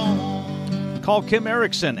alone. Call Kim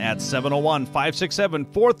Erickson at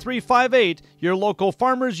 701-567-4358, your local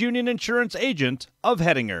Farmers Union insurance agent of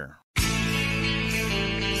Hettinger.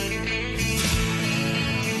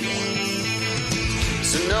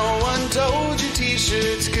 So no one told you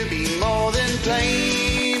t-shirts could be more than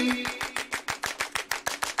plain.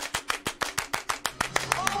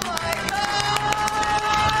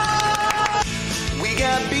 We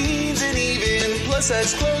got beans and even plus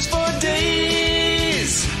size clothes for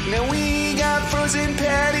days. Now we got frozen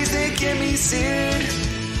patties that can be seared.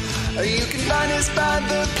 You can find us by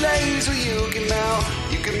the place where you can mount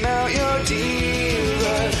your team.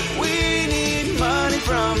 But we need money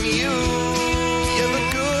from you. Yeah, the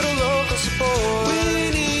good old local support. We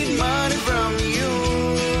need money from you.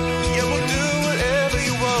 Yeah, we'll do whatever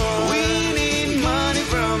you want. We need money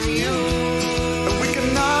from you. And we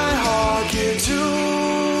can Nighthawk it too.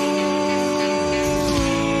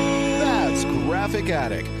 That's Graphic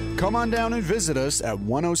Attic. Come on down and visit us at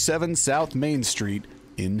 107 South Main Street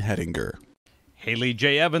in Hettinger. Haley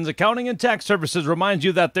J. Evans Accounting and Tax Services reminds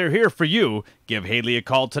you that they're here for you. Give Haley a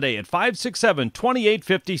call today at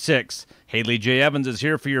 567-2856. Haley J. Evans is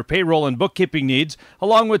here for your payroll and bookkeeping needs,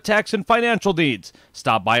 along with tax and financial needs.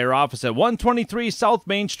 Stop by her office at 123 South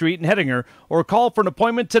Main Street in Hettinger or call for an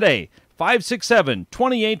appointment today,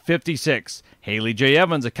 567-2856. Haley J.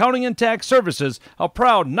 Evans, Accounting and Tax Services, a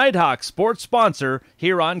proud Nighthawks sports sponsor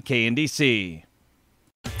here on KNDC.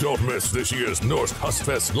 Don't miss this year's North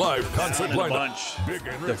Hustfest live concert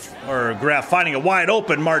lineup. Graff finding a wide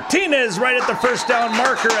open Martinez right at the first down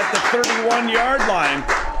marker at the 31-yard line.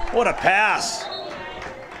 What a pass.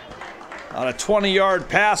 On a 20-yard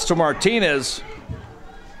pass to Martinez.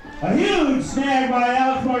 A huge snag by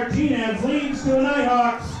Alex Martinez leads to the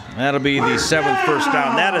Nighthawks. That'll be the 7th first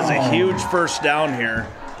down. That is a huge first down here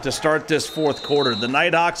to start this fourth quarter. The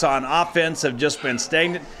Nighthawks on offense have just been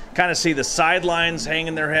stagnant. Kind of see the sidelines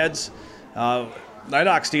hanging their heads.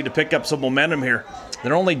 Nighthawks need to pick up some momentum here.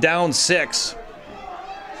 They're only down 6.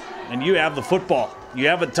 And you have the football. You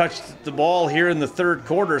haven't touched the ball here in the third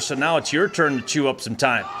quarter, so now it's your turn to chew up some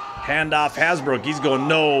time. Handoff Hasbrook. He's going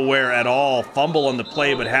nowhere at all. Fumble on the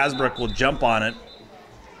play, but Hasbrook will jump on it.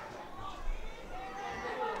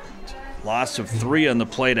 Loss of 3 on the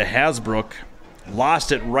play to Hasbrook.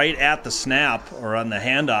 Lost it right at the snap or on the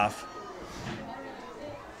handoff.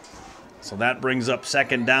 So that brings up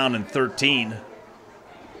 2nd down and 13.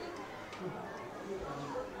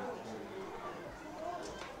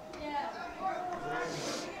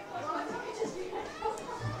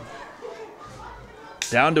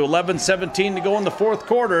 Down to 11-17 to go in the fourth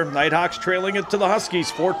quarter. Nighthawks trailing it to the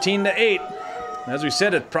Huskies, 14-8. As we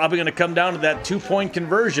said, it's probably going to come down to that 2-point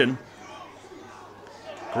conversion.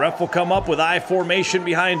 Greff will come up with I formation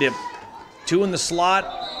behind him. 2 in the slot.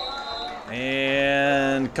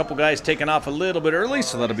 And a couple guys taking off a little bit early,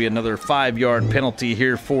 so that'll be another 5-yard penalty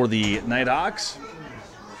here for the Nighthawks.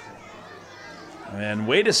 And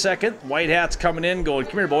wait a second, White Hat's coming in going,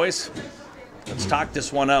 come here, boys. Let's talk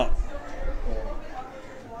this one out.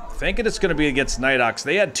 Thinking it's going to be against Nighthawks.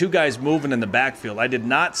 They had 2 guys moving in the backfield. I did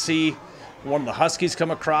not see one of the Huskies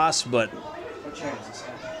come across, but oh,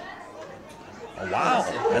 wow.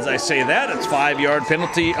 As I say that, it's 5-yard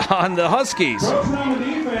penalty on the Huskies.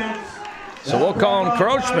 So we'll call him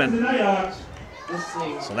encroachment.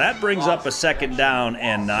 So that brings up a 2nd down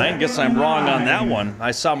and 9. Guess I'm wrong on that one.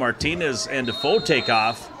 I saw Martinez and Defoe take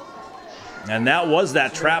off, and that was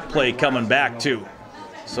that trap play coming back too.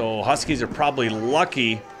 So Huskies are probably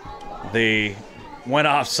lucky they went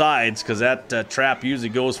off sides, because that trap usually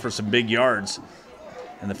goes for some big yards.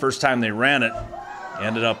 And the first time they ran it,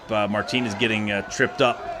 ended up Martinez getting tripped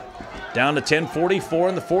up. Down to 10:44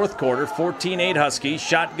 in the fourth quarter, 14-8 Huskies.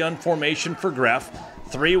 Shotgun formation for Greff.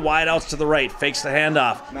 3 wideouts to the right, fakes the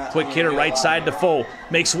handoff. Quick hitter right side to Defoe.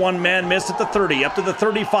 Makes one man miss at the 30, up to the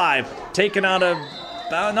 35. Taken out of,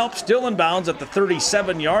 nope, still in bounds at the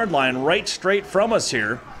 37-yard line, right straight from us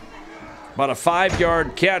here. About a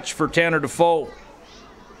 5-yard catch for Tanner Defoe.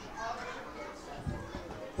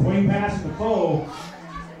 Swing pass to Defoe.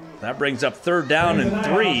 That brings up 3rd down and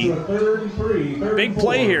 3. Big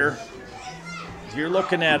play here. You're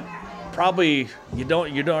looking at probably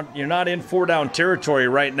you're not in 4-down territory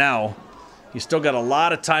right now. You still got a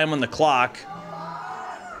lot of time on the clock.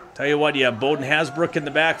 Tell you what, you have Bowden Hasbrook in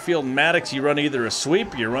the backfield and Maddox. You run either a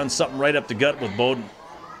sweep or you run something right up the gut with Bowden.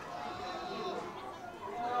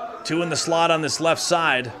 2 in the slot on this left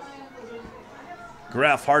side.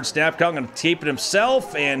 Greff, hard snap count, going to tape it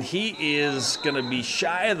himself, and he is going to be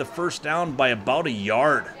shy of the first down by about a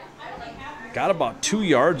yard. Got about 2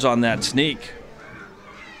 yards on that sneak.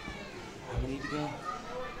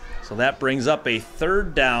 So that brings up a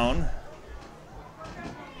 3rd down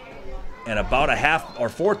and about a half, or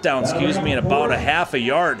 4th down, excuse me, and about a half a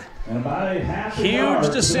yard.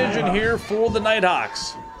 Huge decision here for the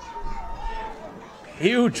Nighthawks.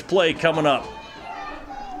 Huge play coming up.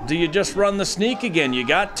 Do you just run the sneak again? You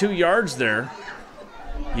got 2 yards there.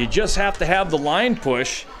 You just have to have the line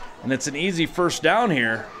push, and it's an easy first down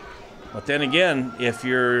here. But then again, if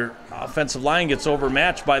your offensive line gets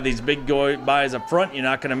overmatched by these big guys up front, you're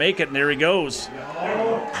not going to make it, and there he goes.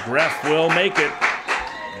 Greff will make it.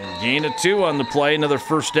 And gain of 2 on the play, another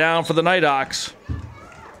first down for the Nighthawks.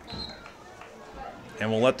 And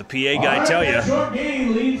we'll let the PA guy tell you. Short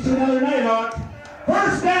game leads to another Nighthawk.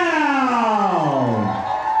 First down!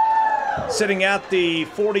 Sitting at the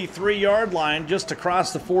 43-yard line, just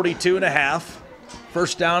across the 42.5.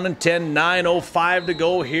 First down and 10, 9:05 to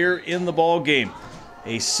go here in the ball game.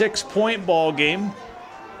 A 6-point ball game.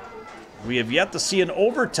 We have yet to see an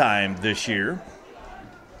overtime this year.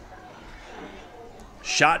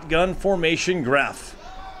 Shotgun formation, Greff.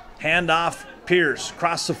 Handoff, Pierce,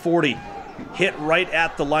 across the 40. Hit right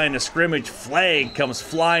at the line of scrimmage. Flag comes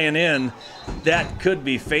flying in. That could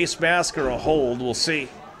be face mask or a hold. We'll see.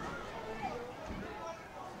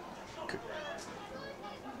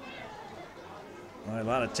 A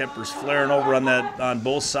lot of tempers flaring over on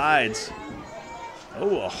both sides.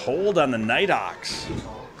 Oh, a hold on the Nighthawks.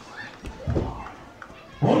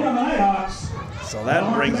 Hold on the Nighthawks. So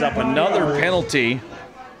that brings up another penalty.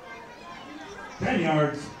 10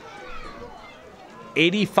 yards.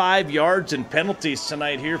 85 yards in penalties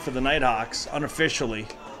tonight here for the Nighthawks, unofficially.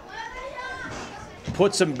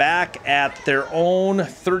 Puts them back at their own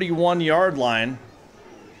 31-yard line.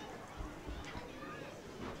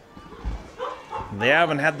 They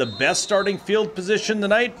haven't had the best starting field position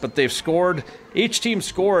tonight, but they've scored. Each team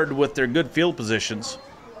scored with their good field positions.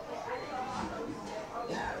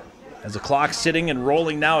 As the clock's sitting and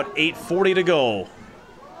rolling now at 8:40 to go.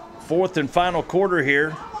 Fourth and final quarter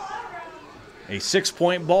here. A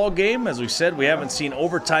 6-point ball game. As we said, we haven't seen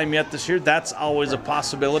overtime yet this year. That's always a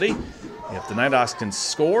possibility if the Nighthawks can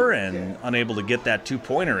score and unable to get that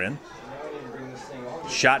 2-pointer in.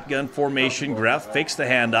 Shotgun formation. Greff fakes the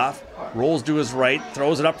handoff. Rolls to his right.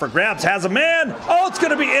 Throws it up for grabs. Has a man. Oh, it's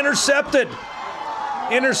going to be intercepted.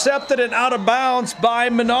 Intercepted and out of bounds by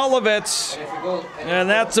Manolovitz. And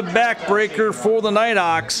that's a backbreaker for the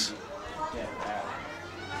Nighthawks.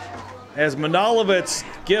 As Manolovitz,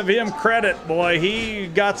 give him credit, boy. He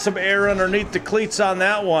got some air underneath the cleats on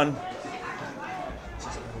that one.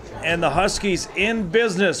 And the Huskies in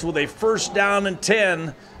business with a 1st down and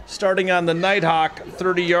 10 starting on the Nighthawk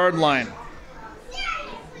 30-yard line.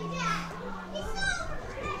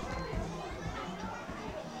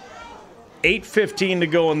 $8:15 to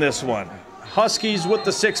go in this one. Huskies with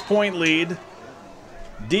the 6-point lead.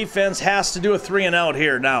 Defense has to do a 3-and-out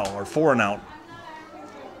here now, or 4-and-out.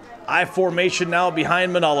 I formation now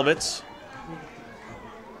behind Manolovitz.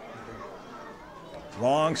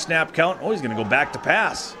 Long snap count. Oh, he's going to go back to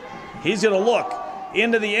pass. He's going to look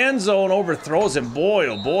into the end zone, overthrows him. Boy,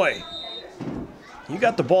 oh boy. He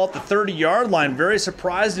got the ball at the 30-yard line. Very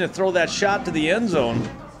surprising to throw that shot to the end zone.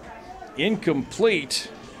 Incomplete.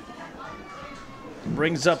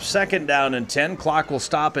 Brings up 2nd down and 10. Clock will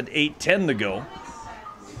stop at 8:10 to go.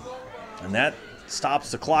 And that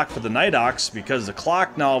stops the clock for the Nighthawks because the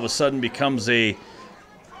clock now all of a sudden becomes definitely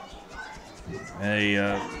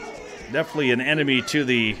an enemy to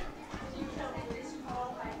the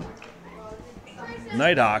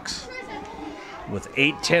Nighthawks with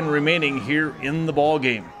 8:10 remaining here in the ball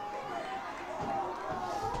game.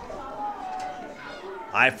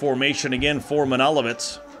 I formation again for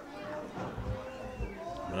Manolovitz.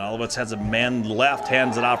 Manolovitz has a man left,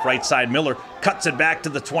 hands it off right side. Miller cuts it back to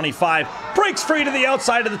the 25, breaks free to the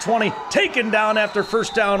outside of the 20, taken down after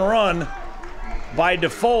 1st down run by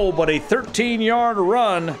Defoe, but a 13-yard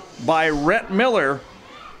run by Rhett Miller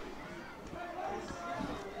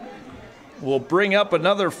will bring up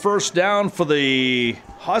another 1st down for the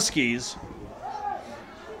Huskies.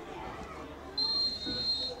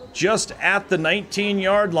 Just at the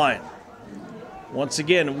 19-yard line. Once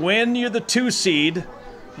again, when you're the 2 seed,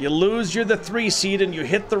 you lose, you're the 3 seed, and you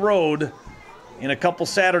hit the road in a couple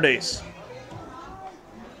Saturdays.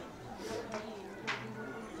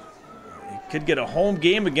 You could get a home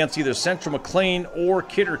game against either Central McLean or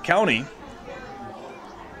Kidder County.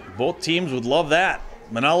 Both teams would love that.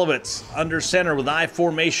 Manolovitz under center with I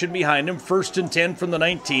formation behind him. 1st and 10 from the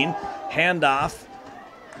 19. Handoff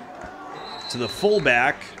to the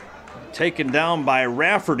fullback. Taken down by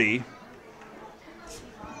Rafferty.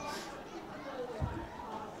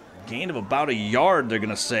 Gain of about a yard, they're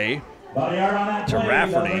going to say, About a yard on that to play.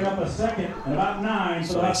 Rafferty. Bring up a 2nd and about 9.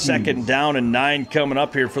 So a 2nd down and 9 coming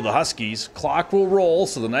up here for the Huskies. Clock will roll,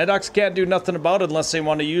 so the Nighthawks can't do nothing about it unless they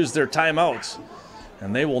want to use their timeouts.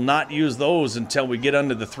 And they will not use those until we get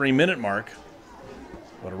under the 3-minute mark.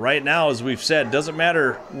 But right now, as we've said, doesn't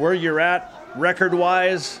matter where you're at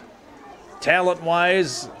record-wise,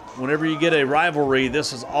 talent-wise, whenever you get a rivalry,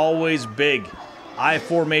 this is always big. I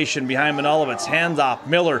formation behind Manolovitz, hands off,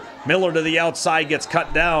 Miller. Miller to the outside, gets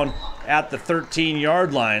cut down at the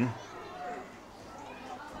 13-yard line.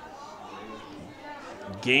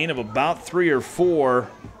 Gain of about 3 or 4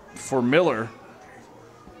 for Miller.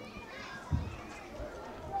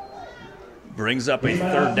 Brings up a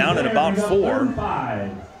 3rd down and about 4.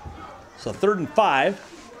 So 3rd and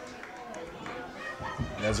 5.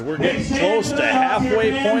 As we're getting close to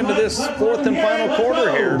halfway point of this 4th and final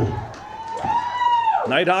quarter here.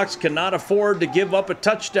 Nighthawks cannot afford to give up a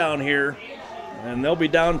touchdown here, and they'll be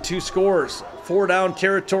down 2 scores. 4-down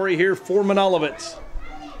territory here for Manolovitz.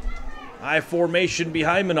 I formation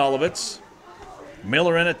behind Manolovitz.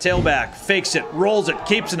 Miller in a tailback, fakes it, rolls it,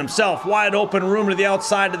 keeps it himself. Wide open room to the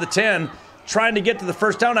outside of the 10. Trying to get to the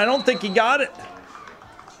 1st down. I don't think he got it.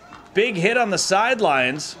 Big hit on the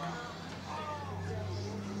sidelines.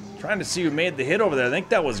 Trying to see who made the hit over there. I think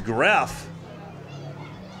that was Greff.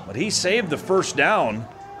 But he saved the first down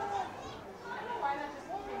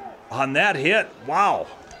on that hit. Wow.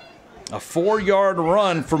 A 4-yard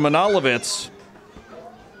run for Manalowitz.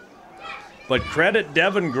 But credit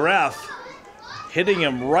Devin Greff hitting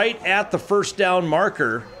him right at the first down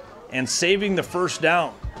marker and saving the first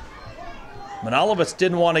down. Manalowitz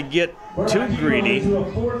didn't want to get too greedy.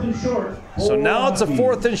 So now it's a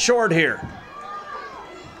 4th and short here.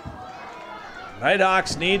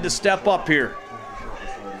 Nighthawks need to step up here.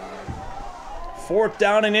 4th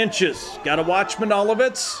down and inches. Got to watch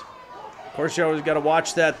Manalowitz. Of course, you always got to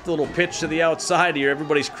watch that little pitch to the outside here.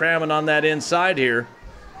 Everybody's cramming on that inside here.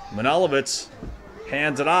 Manalowitz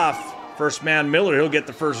hands it off. First man Miller, he'll get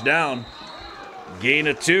the first down. Gain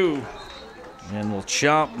of 2. And we'll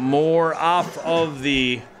chomp more off of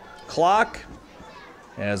the clock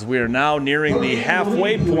as we are now nearing the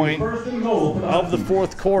halfway point of the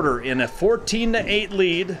 4th quarter in a 14-8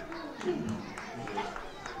 lead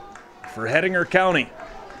for Hettinger County.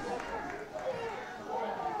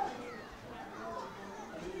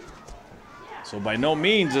 So by no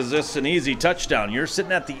means is this an easy touchdown. You're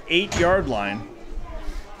sitting at the 8-yard line.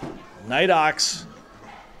 Nighthawks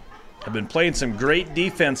have been playing some great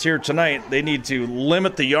defense here tonight. They need to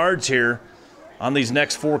limit the yards here on these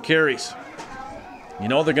next 4 carries. You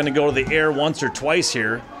know they're going to go to the air once or twice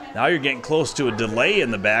here. Now you're getting close to a delay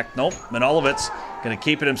in the back. Nope, Manalowitz going to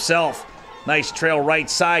keep it himself. Nice trail right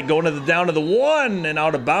side, going to down to the 1 and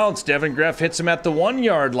out of bounds. Devin Greff hits him at the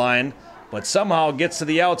 1-yard line, but somehow gets to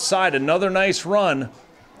the outside. Another nice run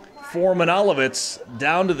for Manalowitz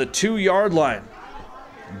down to the 2-yard line.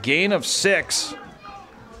 Gain of 6.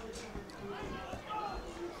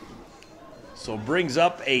 So brings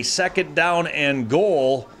up a 2nd down and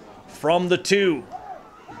goal from the 2.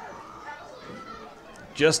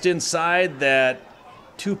 Just inside that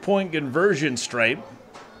 2-point conversion stripe.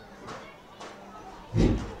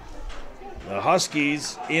 The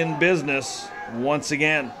Huskies in business once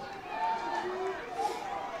again.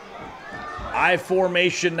 I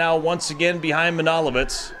formation now once again behind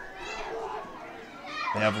Manalowitz.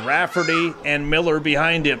 They have Rafferty and Miller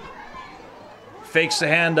behind him. Fakes the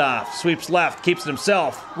handoff, sweeps left, keeps it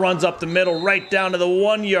himself, runs up the middle, right down to the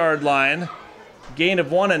 1-yard line. Gain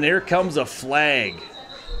of 1, and here comes a flag.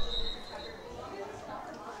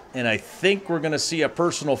 And I think we're going to see a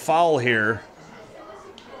personal foul here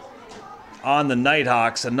on the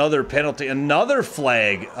Nighthawks. Another penalty, another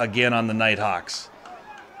flag again on the Nighthawks.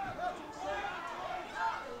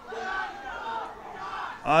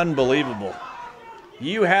 Unbelievable.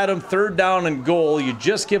 You had them 3rd down and goal. You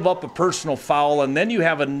just give up a personal foul, and then you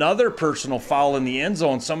have another personal foul in the end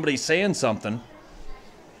zone. Somebody saying something.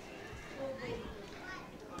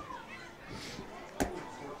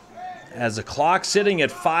 As the clock sitting at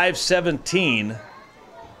 5:17.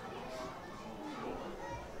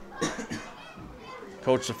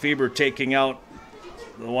 Coach Lefebvre taking out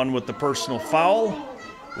the one with the personal foul.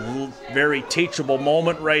 Very teachable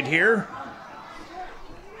moment right here.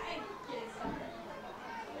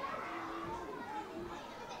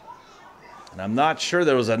 And I'm not sure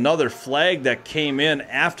there was another flag that came in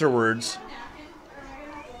afterwards.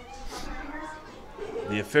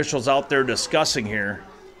 The officials out there discussing here.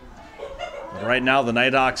 But right now the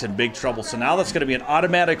Nighthawks in big trouble. So now that's going to be an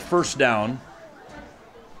automatic first down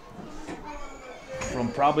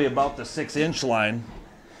from probably about the 6-inch line.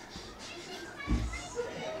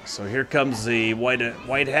 So here comes the white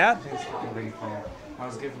hat. I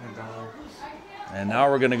was giving $1. And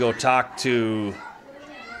now we're going to go talk to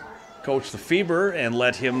Coach Lefebvre and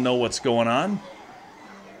let him know what's going on.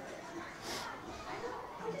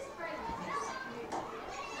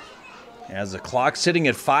 As the clock sitting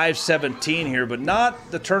at 5:17 here, but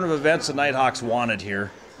not the turn of events the Nighthawks wanted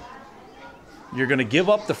here. You're going to give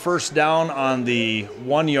up the first down on the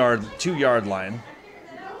 2-yard line.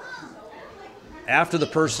 After the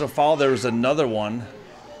personal foul, there was another one.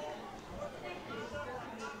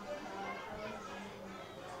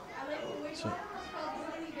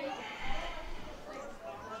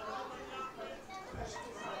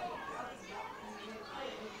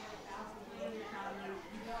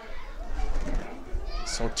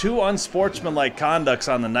 So 2 unsportsmanlike conducts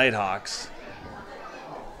on the Nighthawks.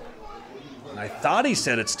 I thought he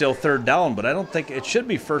said it's still 3rd down, but I don't think it should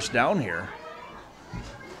be first down here.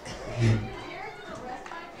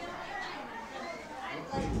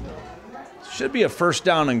 Should be a first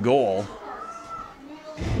down and goal.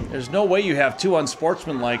 There's no way you have 2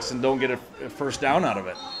 unsportsmanlikes and don't get a first down out of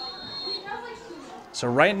it. So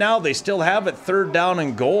right now they still have it 3rd down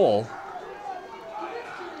and goal.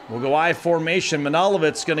 We'll go I formation.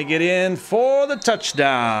 Manalowitz going to get in for the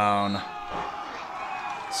touchdown.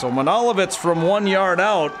 So Manolovitz from 1 yard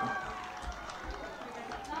out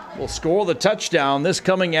will score the touchdown. This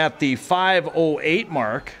coming at the 5:08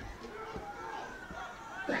 mark.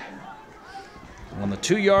 On the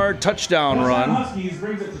 2-yard touchdown run. Huskies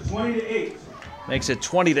brings it to 20-8. Makes it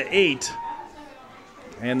 20-8.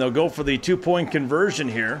 And they'll go for the 2-point conversion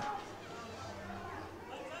here.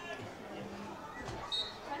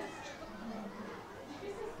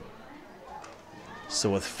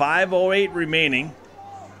 So with 5:08 remaining,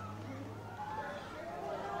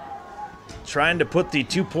 trying to put the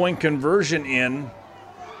 2-point conversion in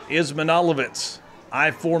is Manolovitz.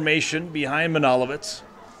 I formation behind Manolovitz.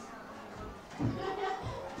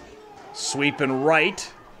 Sweeping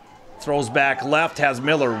right, throws back left, has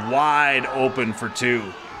Miller wide open for 2.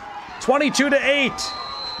 22-8.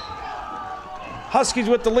 Huskies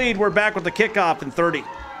with the lead. We're back with the kickoff in 30.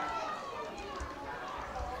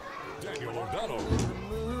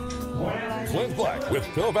 Clint Black with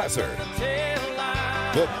Phil Vassar.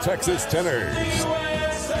 The Texas Tenors.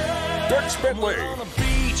 Dirk Spindley.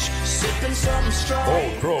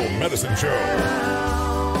 Old Crow Medicine Show.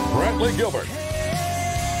 Brantley Gilbert.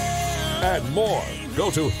 And more.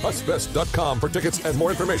 Go to HussFest.com for tickets and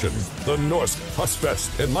more information. The Norse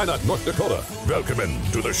HussFest in Minot, North Dakota. Welcome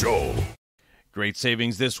to the show. Great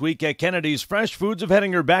savings this week at Kennedy's Fresh Foods of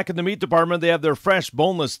Hettinger. Back in the meat department, they have their fresh,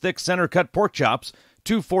 boneless, thick center-cut pork chops,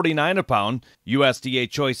 $2.49 a pound. USDA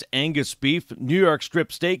Choice Angus beef, New York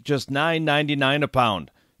strip steak, just $9.99 a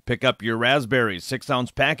pound. Pick up your raspberries,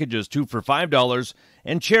 6-ounce packages, 2 for $5,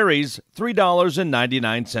 and cherries,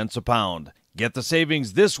 $3.99 a pound. Get the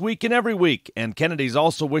savings this week and every week, and Kennedy's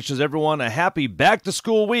also wishes everyone a happy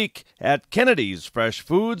back-to-school week at Kennedy's Fresh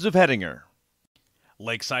Foods of Hettinger.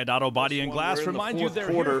 Lakeside Auto Body and Glass remind you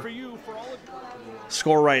they're here for you for all of your...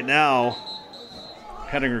 Score right now,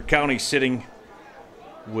 Hettinger County sitting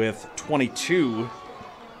with 22.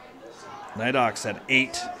 Nighthawks at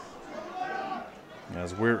 8.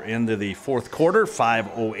 As we're into the fourth quarter,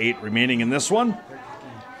 5:08 remaining in this one.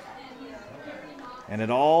 And it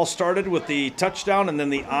all started with the touchdown and then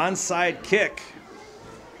the onside kick.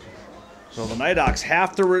 So the Nighthawks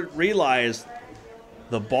have to realize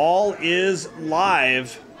the ball is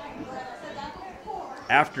live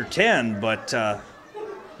after 10, but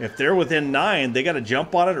if they're within 9, they got to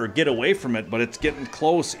jump on it or get away from it, but it's getting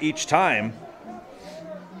close each time.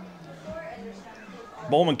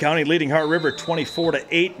 Bowman County leading Heart River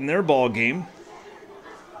 24-8 in their ball game.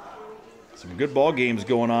 Some good ball games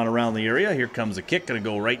going on around the area. Here comes a kick, going to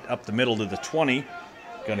go right up the middle to the 20.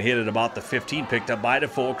 Going to hit it about the 15, picked up by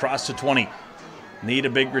Defoe across the 20. Need a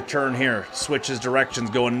big return here. Switches directions,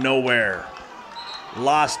 going nowhere.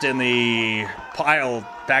 Lost in the pile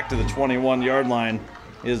back to the 21-yard line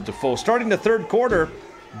is Defoe. Starting the third quarter,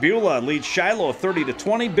 Beulah leads Shiloh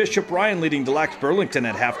 30-20. Bishop Ryan leading Deluxe Burlington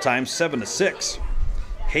at halftime 7-6.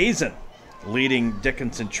 Hazen leading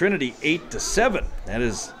Dickinson Trinity 8-7. That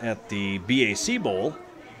is at the BAC Bowl.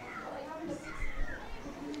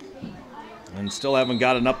 And still haven't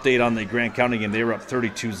got an update on the Grant County game. They were up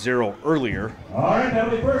 32-0 earlier. All right,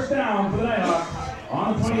 that'll be first down for the Nighthawks.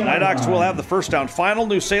 On the 20 So Nighthawks will have the first down. Final,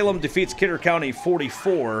 New Salem defeats Kidder County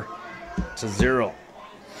 44-0. All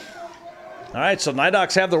right, so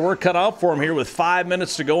Nighthawks have their work cut out for them here with 5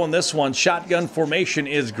 minutes to go in this one. Shotgun formation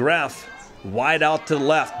is Greff. Wide out to the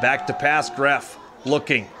left, back to pass Greff.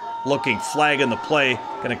 Looking, flagging the play.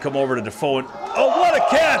 Going to come over to Defoe. And, oh, what a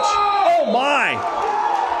catch! Oh, my!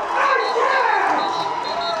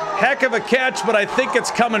 Heck of a catch, but I think it's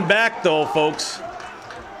coming back, though, folks.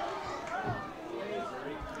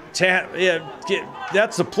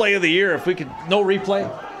 That's the play of the year. If we could, no replay?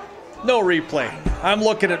 No replay. I'm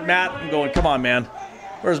looking at Matt and going, come on, man.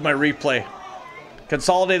 Where's my replay?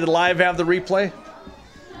 Consolidated Live have the replay?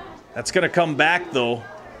 That's going to come back, though,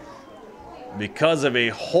 because of a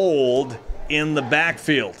hold in the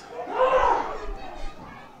backfield.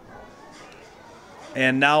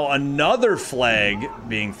 And now another flag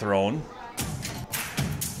being thrown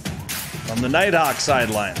from the Nighthawk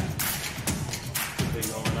sideline.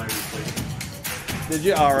 Did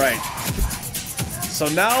you? All right. So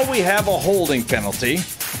now we have a holding penalty.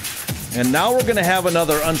 And now we're going to have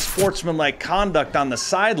another unsportsmanlike conduct on the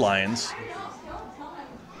sidelines.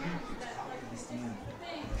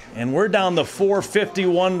 And we're down to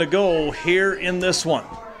 4:51 to go here in this one.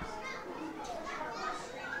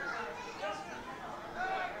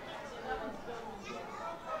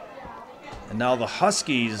 And now the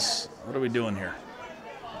Huskies, what are we doing here?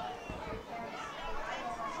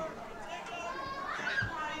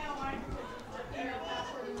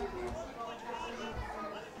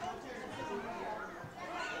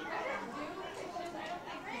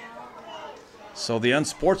 So the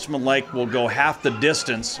unsportsmanlike will go half the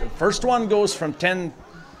distance. First one goes from 10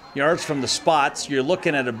 yards from the spots. You're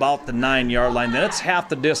looking at about the 9-yard line. Then it's half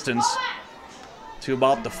the distance to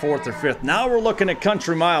about the 4th or 5th. Now we're looking at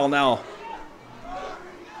country mile now.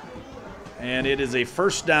 And it is a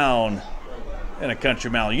first down in a country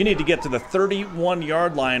mile. You need to get to the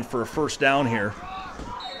 31-yard line for a first down here.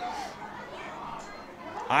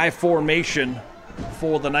 I formation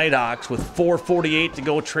for the Nighthawks with 4:48 to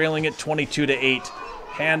go, trailing it 22-8.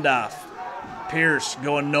 Handoff. Pierce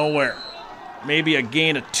going nowhere. Maybe a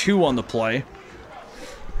gain of 2 on the play.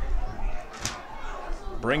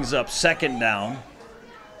 Brings up second down.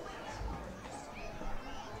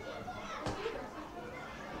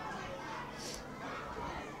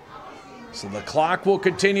 So the clock will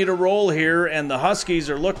continue to roll here, and the Huskies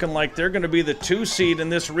are looking like they're going to be the 2 seed in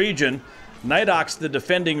this region. Nighthawks, the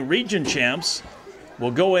defending region champs, will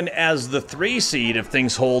go in as the 3 seed if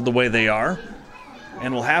things hold the way they are,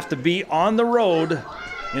 and will have to be on the road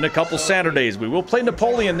in a couple Saturdays. We will play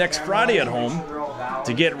Napoleon next Friday at home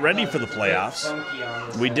to get ready for the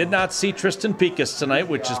playoffs. We did not see Tristan Picas tonight,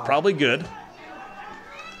 which is probably good.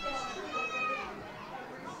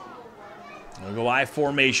 We'll go I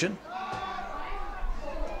formation.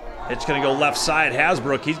 It's going to go left side.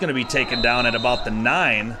 Hasbrook, he's going to be taken down at about the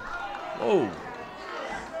 9. Oh,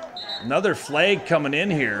 another flag coming in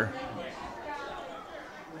here.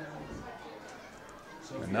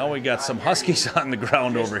 And now we got some Huskies on the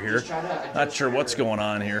ground over here. Not sure what's going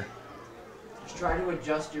on here. Just try to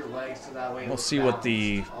adjust your legs so that way. We'll see what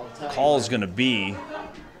the call is going to be.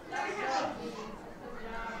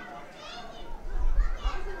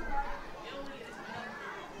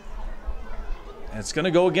 And it's going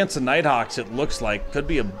to go against the Nighthawks, it looks like. Could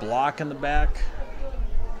be a block in the back.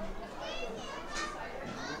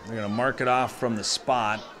 They're going to mark it off from the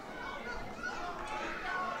spot.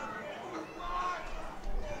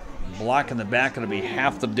 Block in the back going to be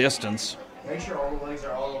half the distance. Make sure all the legs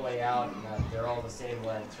are all the way out and that they're all the same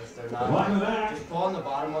length. If they're not, just pull on the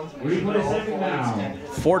bottom ones. Make sure they're all fully extended.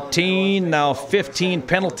 14, now 15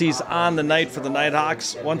 penalties on the night for the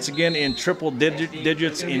Nighthawks. Once again in triple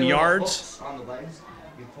digits in yards. On the legs,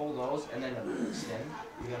 you pull those and then extend.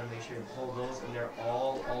 You got to make sure you pull those and they're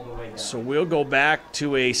all the way down. So we'll go back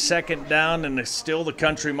to a second down, and it's still the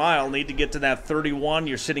country mile. Need to get to that 31.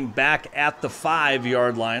 You're sitting back at the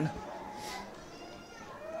 5-yard line.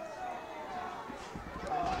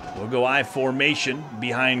 We'll go I formation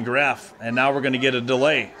behind Greff, and now we're going to get a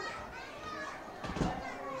delay.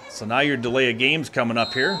 So now your delay of game's coming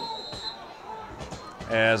up here,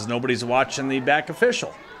 as nobody's watching the back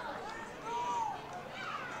official.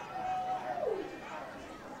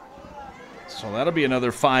 So that'll be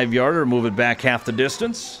another 5-yarder, move it back half the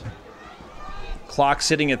distance. Clock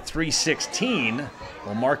sitting at 3:16.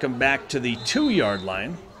 We'll mark him back to the 2-yard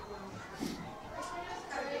line.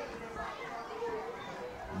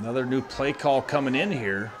 Another new play call coming in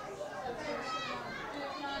here.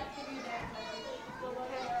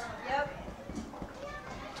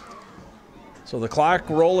 So the clock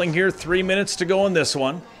rolling here, 3 minutes to go in this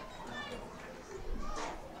one.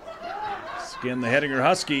 Again, the Hettinger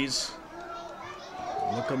Huskies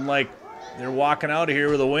looking like they're walking out of here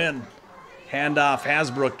with a win. Handoff,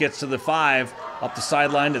 Hasbrook gets to the 5, up the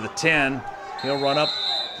sideline to the 10. He'll run up,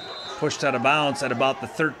 pushed out of bounds at about the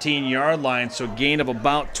 13-yard line, so gain of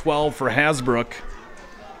about 12 for Hasbrook.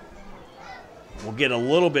 We'll get a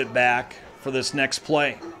little bit back for this next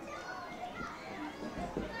play.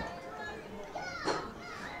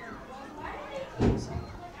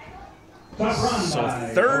 So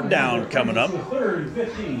third down coming up.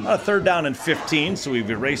 Third down and 15, so we've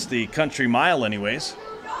erased the country mile anyways.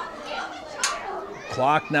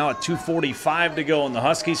 Clock now at 2:45 to go, and the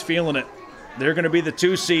Huskies feeling it. They're going to be the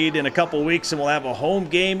 2 seed in a couple weeks, and we'll have a home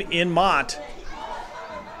game in Mott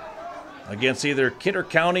against either Kidder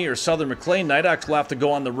County or Southern McLean. Nighthawks will have to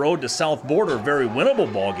go on the road to South Border, a very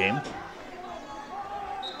winnable ball game.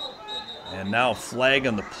 And now flag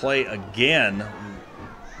on the play again.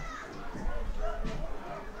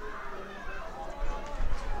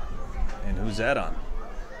 And who's that on?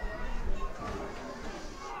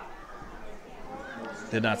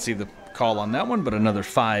 Did not see the call on that one, but another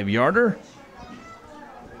 5-yarder.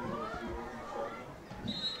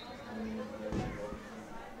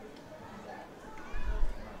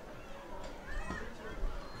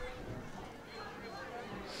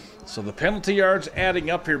 So the penalty yards adding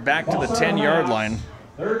up here back to the 10-yard line.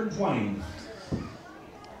 3rd and 20.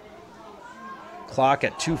 Clock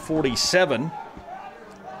at 2:47.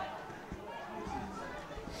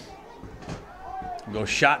 Go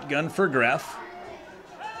shotgun for Greff.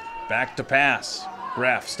 Back to pass.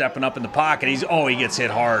 Graff stepping up in the pocket. He gets hit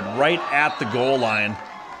hard right at the goal line.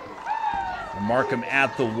 And mark him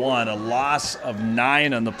at the 1. A loss of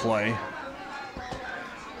 9 on the play.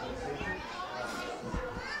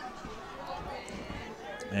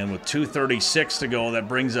 And with 2:36 to go, that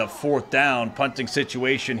brings up 4th down. Punting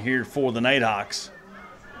situation here for the Nighthawks.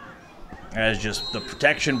 As just the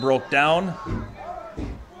protection broke down.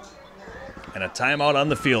 And a timeout on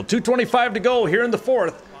the field. 2:25 to go here in the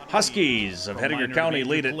 4th. Huskies of Hettinger County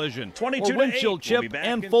lead it 22-8. Windshield chip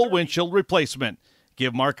and full windshield replacement.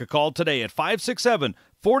 Give Mark a call today at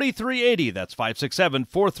 567-4380. That's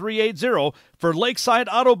 567-4380 for Lakeside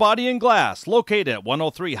Auto Body and Glass, located at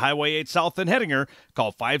 103 Highway 8 South in Hettinger.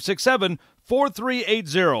 Call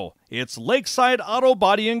 567-4380. It's Lakeside Auto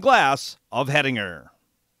Body and Glass of Hettinger.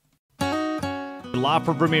 Law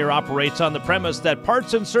for Vermeer operates on the premise that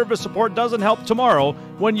parts and service support doesn't help tomorrow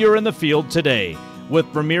when you're in the field today. With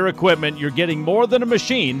Vermeer equipment, you're getting more than a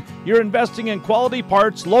machine. You're investing in quality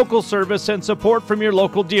parts, local service, and support from your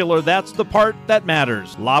local dealer. That's the part that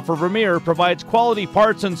matters. La for Vermeer provides quality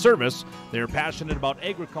parts and service. They're passionate about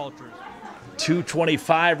agriculture.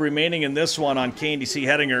 2:25 remaining in this one on KNDC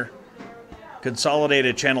Hettinger.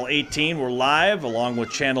 Consolidated Channel 18. We're live along with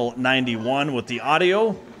Channel 91 with the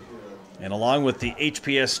audio. And along with the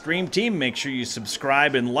HPS Stream Team, make sure you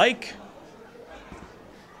subscribe and like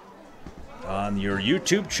on your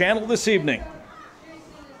YouTube channel this evening.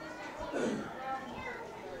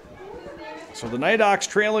 So the Nighthawks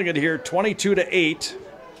trailing it here 22-8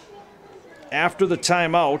 after the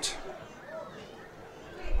timeout.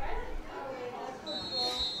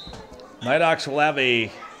 Nighthawks will have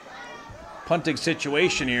a punting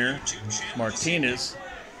situation here. Martinez,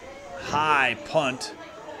 high punt.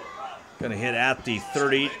 Going to hit at the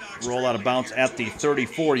 30, roll out of bounds at the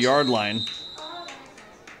 34-yard line.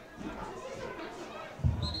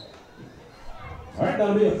 All right,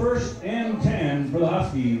 that'll be a 1st and 10 for the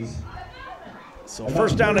Huskies. So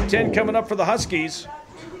 1st down and 10 coming up for the Huskies.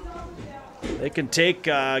 They can get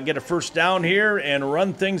a 1st down here and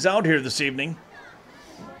run things out here this evening,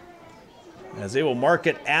 as they will mark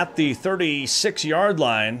it at the 36-yard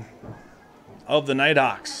line of the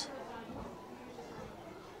Nighthawks.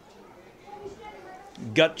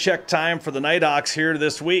 Gut check time for the Nighthawks here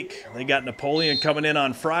this week. They got Napoleon coming in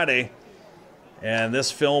on Friday, and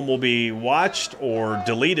this film will be watched or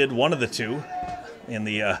deleted, one of the two, in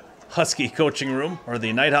the Husky coaching room or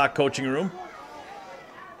the Nighthawk coaching room.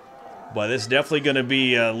 But it's definitely going to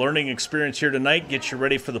be a learning experience here tonight. Get you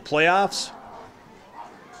ready for the playoffs.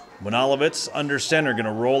 Monalovitz under center, going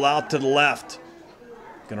to roll out to the left.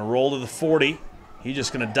 Going to roll to the 40. He's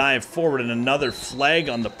just going to dive forward, and another flag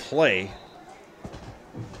on the play.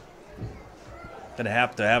 Going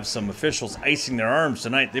to have some officials icing their arms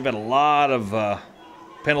tonight. They've had a lot of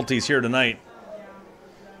penalties here tonight.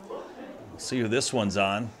 We'll see who this one's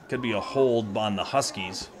on. Could be a hold on the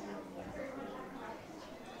Huskies.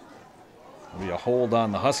 Could be a hold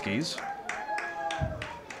on the Huskies.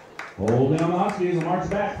 Hold down the Huskies and march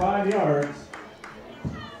back 5 yards.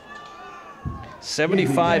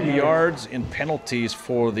 75 yards in penalties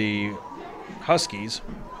for the Huskies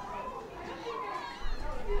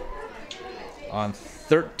on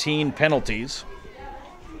 13 penalties.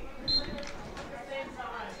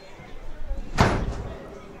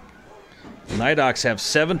 The Nighthawks have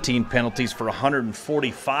 17 penalties for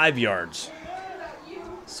 145 yards.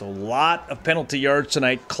 So a lot of penalty yards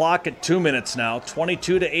tonight. Clock at 2 minutes now.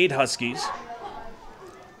 22-8 Huskies.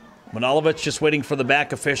 Monalovitz just waiting for the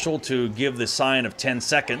back official to give the sign of 10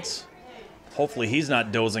 seconds. Hopefully he's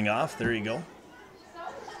not dozing off. There you go.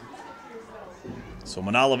 So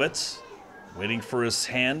Monalovitz waiting for his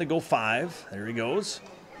hand to go 5. There he goes.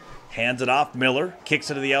 Hands it off. Miller kicks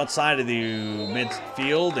it to the outside of the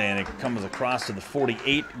midfield, and it comes across to the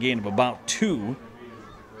 48, gain of about 2.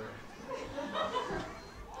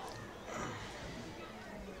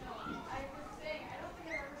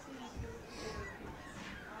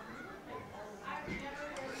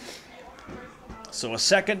 So a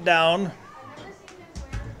 2nd down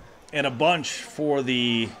and a bunch for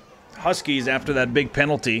the Huskies after that big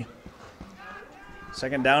penalty.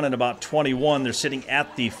 2nd down and about 21. They're sitting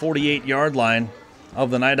at the 48-yard line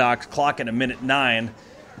of the Nighthawks, clock at 1:09.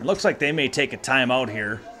 It looks like they may take a timeout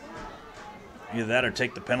here. Either that or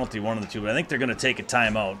take the penalty, one of the two. But I think they're going to take a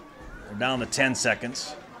timeout. They're down to 10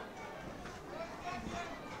 seconds.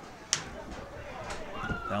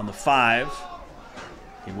 Down to 5.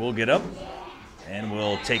 He will get up and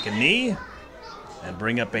will take a knee and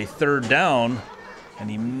bring up a 3rd down. And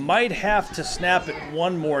he might have to snap it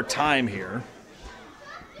one more time here.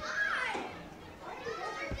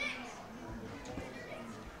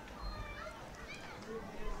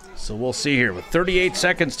 So we'll see here with 38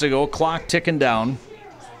 seconds to go, clock ticking down.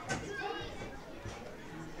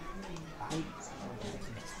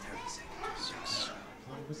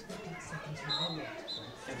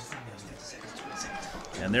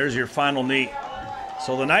 And there's your final knee.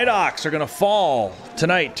 So the Nighthawks are going to fall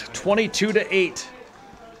tonight, 22-8,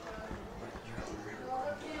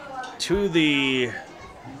 to the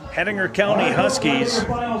Hettinger County Huskies.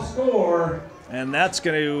 And that's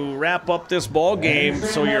going to wrap up this ball game.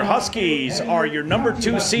 So your Huskies are your number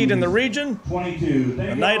 2 seed in the region.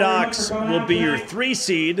 The Nighthawks will be your 3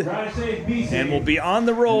 seed and will be on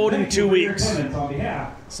the road in 2 weeks.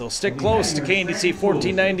 So stick close to KNDC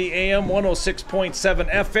 1490 AM, 106.7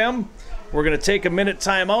 FM. We're going to take a minute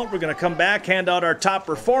timeout. We're going to come back, hand out our top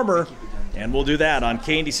performer, and we'll do that on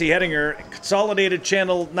KNDC Hettinger, Consolidated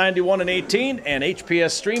Channel 91 and 18, and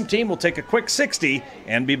HPS Stream Team will take a quick 60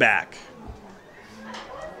 and be back.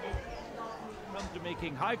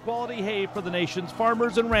 Making high-quality hay for the nation's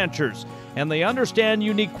farmers and ranchers, and they understand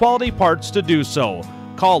you need quality parts to do so.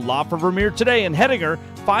 Call La for Vermeer today in Hettinger,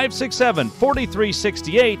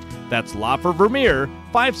 567-4368. That's La for Vermeer,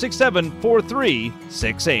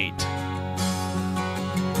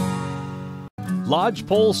 567-4368.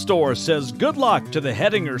 Lodgepole Store says good luck to the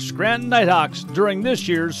Hettinger Scranton Nighthawks during this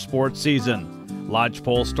year's sports season.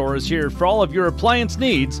 Lodgepole Store is here for all of your appliance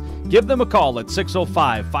needs. Give them a call at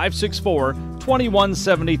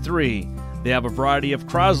 605-564-2173. They have a variety of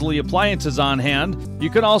Crosley appliances on hand. You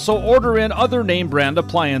can also order in other name brand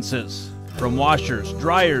appliances. From washers,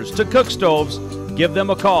 dryers, to cook stoves, give them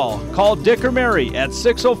a call. Call Dick or Mary at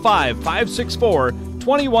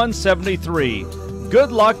 605-564-2173.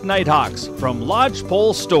 Good luck, Nighthawks, from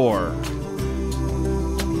Lodgepole Store.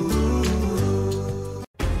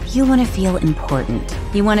 You want to feel important.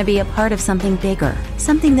 You want to be a part of something bigger,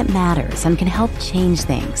 something that matters and can help change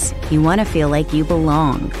things. You want to feel like you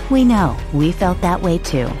belong. We know. We felt that way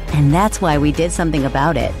too. And that's why we did something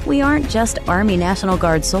about it. We aren't just Army National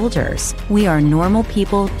Guard soldiers. We are normal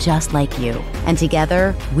people just like you. And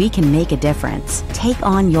together, we can make a difference. Take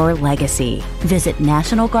on your legacy. Visit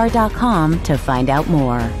NationalGuard.com to find out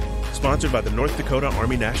more. Sponsored by the North Dakota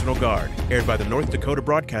Army National Guard. Aired by the North Dakota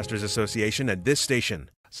Broadcasters Association and this station.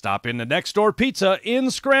 Stop in to Next Door Pizza in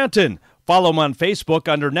Scranton. Follow them on Facebook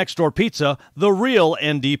under Next Door Pizza, The Real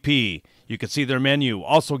NDP. You can see their menu.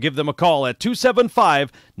 Also give them a call at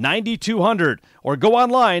 275-9200 or go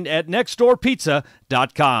online at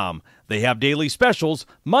nextdoorpizza.com. They have daily specials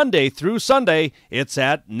Monday through Sunday. It's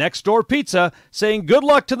at Next Door Pizza, saying good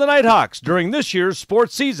luck to the Nighthawks during this year's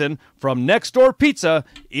sports season from Next Door Pizza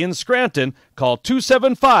in Scranton. Call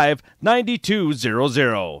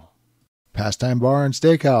 275-9200. Pastime Bar and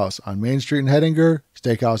Steakhouse on Main Street in Hettinger.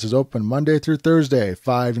 Steakhouse is open Monday through Thursday,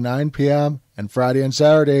 5 to 9 p.m., and Friday and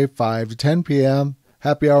Saturday, 5 to 10 p.m.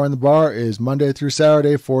 Happy hour in the bar is Monday through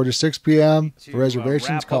Saturday, 4 to 6 p.m. For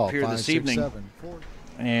reservations, call 567.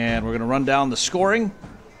 And we're going to run down the scoring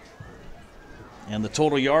and the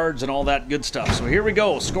total yards and all that good stuff. So here we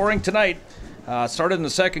go. Scoring tonight. Started in the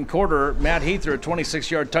second quarter. Matt Heather, a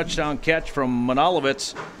 26-yard touchdown catch from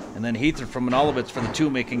Monolovitz, and then Heather from Monolovitz for the 2,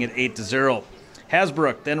 making it 8-0.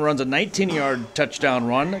 Hasbrook then runs a 19-yard touchdown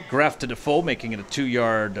run. Greff to Defoe, making it a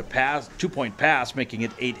 2-point pass, making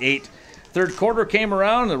it 8-8. Third quarter came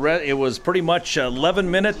around. It was pretty much 11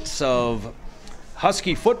 minutes of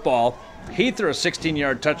Husky football. Heather, a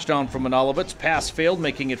 16-yard touchdown from Monolovitz. Pass failed,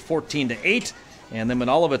 making it 14-8. And then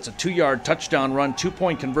Monolovitz, a 2-yard touchdown run.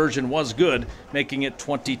 2-point conversion was good, making it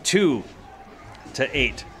 22-8.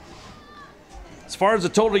 As far as the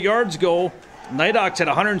total yards go, Nighthawks had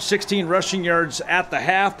 116 rushing yards at the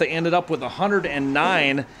half. They ended up with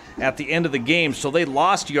 109 at the end of the game, so they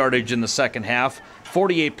lost yardage in the second half.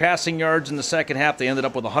 48 passing yards in the second half. They ended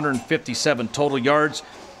up with 157 total yards.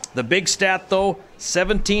 The big stat, though,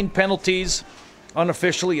 17 penalties,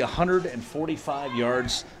 unofficially 145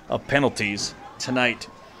 yards of penalties tonight.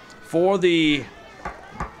 For the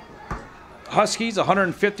Huskies,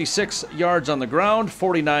 156 yards on the ground,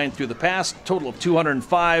 49 through the pass, total of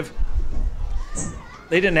 205.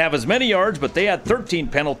 They didn't have as many yards, but they had 13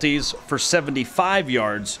 penalties for 75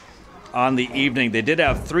 yards on the evening. They did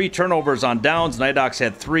have 3 turnovers on downs. Nighthawks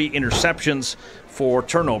had 3 interceptions for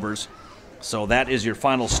turnovers. So that is your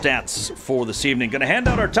final stats for this evening. Going to hand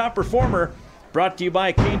out our top performer, brought to you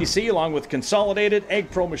by KNDC, along with Consolidated, Ag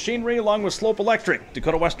Pro Machinery, along with Slope Electric,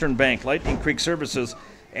 Dakota Western Bank, Lightning Creek Services,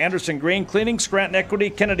 Anderson Grain Cleaning, Scranton Equity,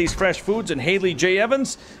 Kennedy's Fresh Foods, and Haley J.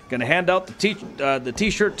 Evans. Going to hand out the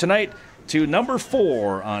T-shirt tonight to number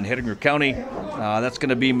 4 on Hettinger County. That's going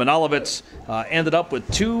to be Monolovitz. Ended up with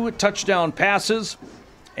 2 touchdown passes.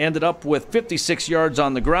 Ended up with 56 yards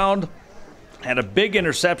on the ground. had a big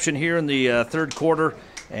interception here in the third quarter,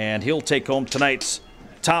 and he'll take home tonight's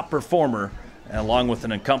top performer, along with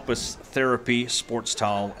an Encompass Therapy sports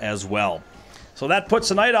towel as well. So that puts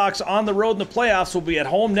the Nighthawks on the road in the playoffs. We'll be at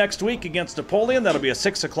home next week against Napoleon. That'll be a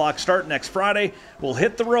 6 o'clock start next Friday. We'll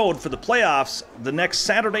hit the road for the playoffs the next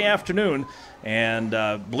Saturday afternoon, and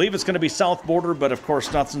believe it's going to be South Border, but of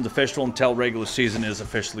course nothing's official until regular season is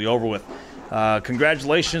officially over with.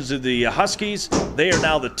 Congratulations to the Huskies. They are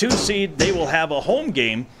now the 2 seed. They will have a home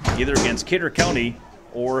game either against Kidder County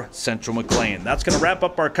or Central McLean. That's going to wrap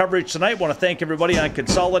up our coverage tonight. Want to thank everybody on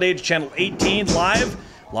Consolidated Channel 18 live,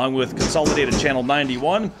 along with Consolidated Channel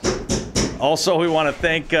 91. Also, we want to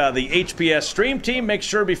thank the HPS Stream team. Make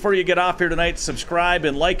sure before you get off here tonight, subscribe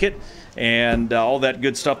and like it, and all that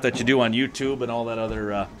good stuff that you do on YouTube and all that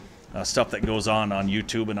other stuff that goes on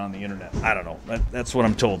YouTube and on the internet. I don't know. That's what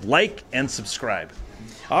I'm told. Like and subscribe.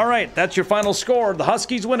 All right, that's your final score. The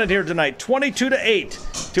Huskies win it here tonight,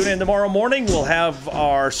 22-8. Tune in tomorrow morning. We'll have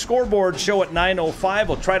our scoreboard show at 9:05.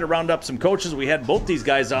 We'll try to round up some coaches. We had both these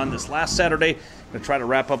guys on this last Saturday. Going to try to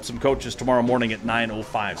wrap up some coaches tomorrow morning at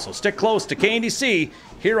 9:05. So stick close to KNDC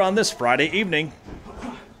here on this Friday evening.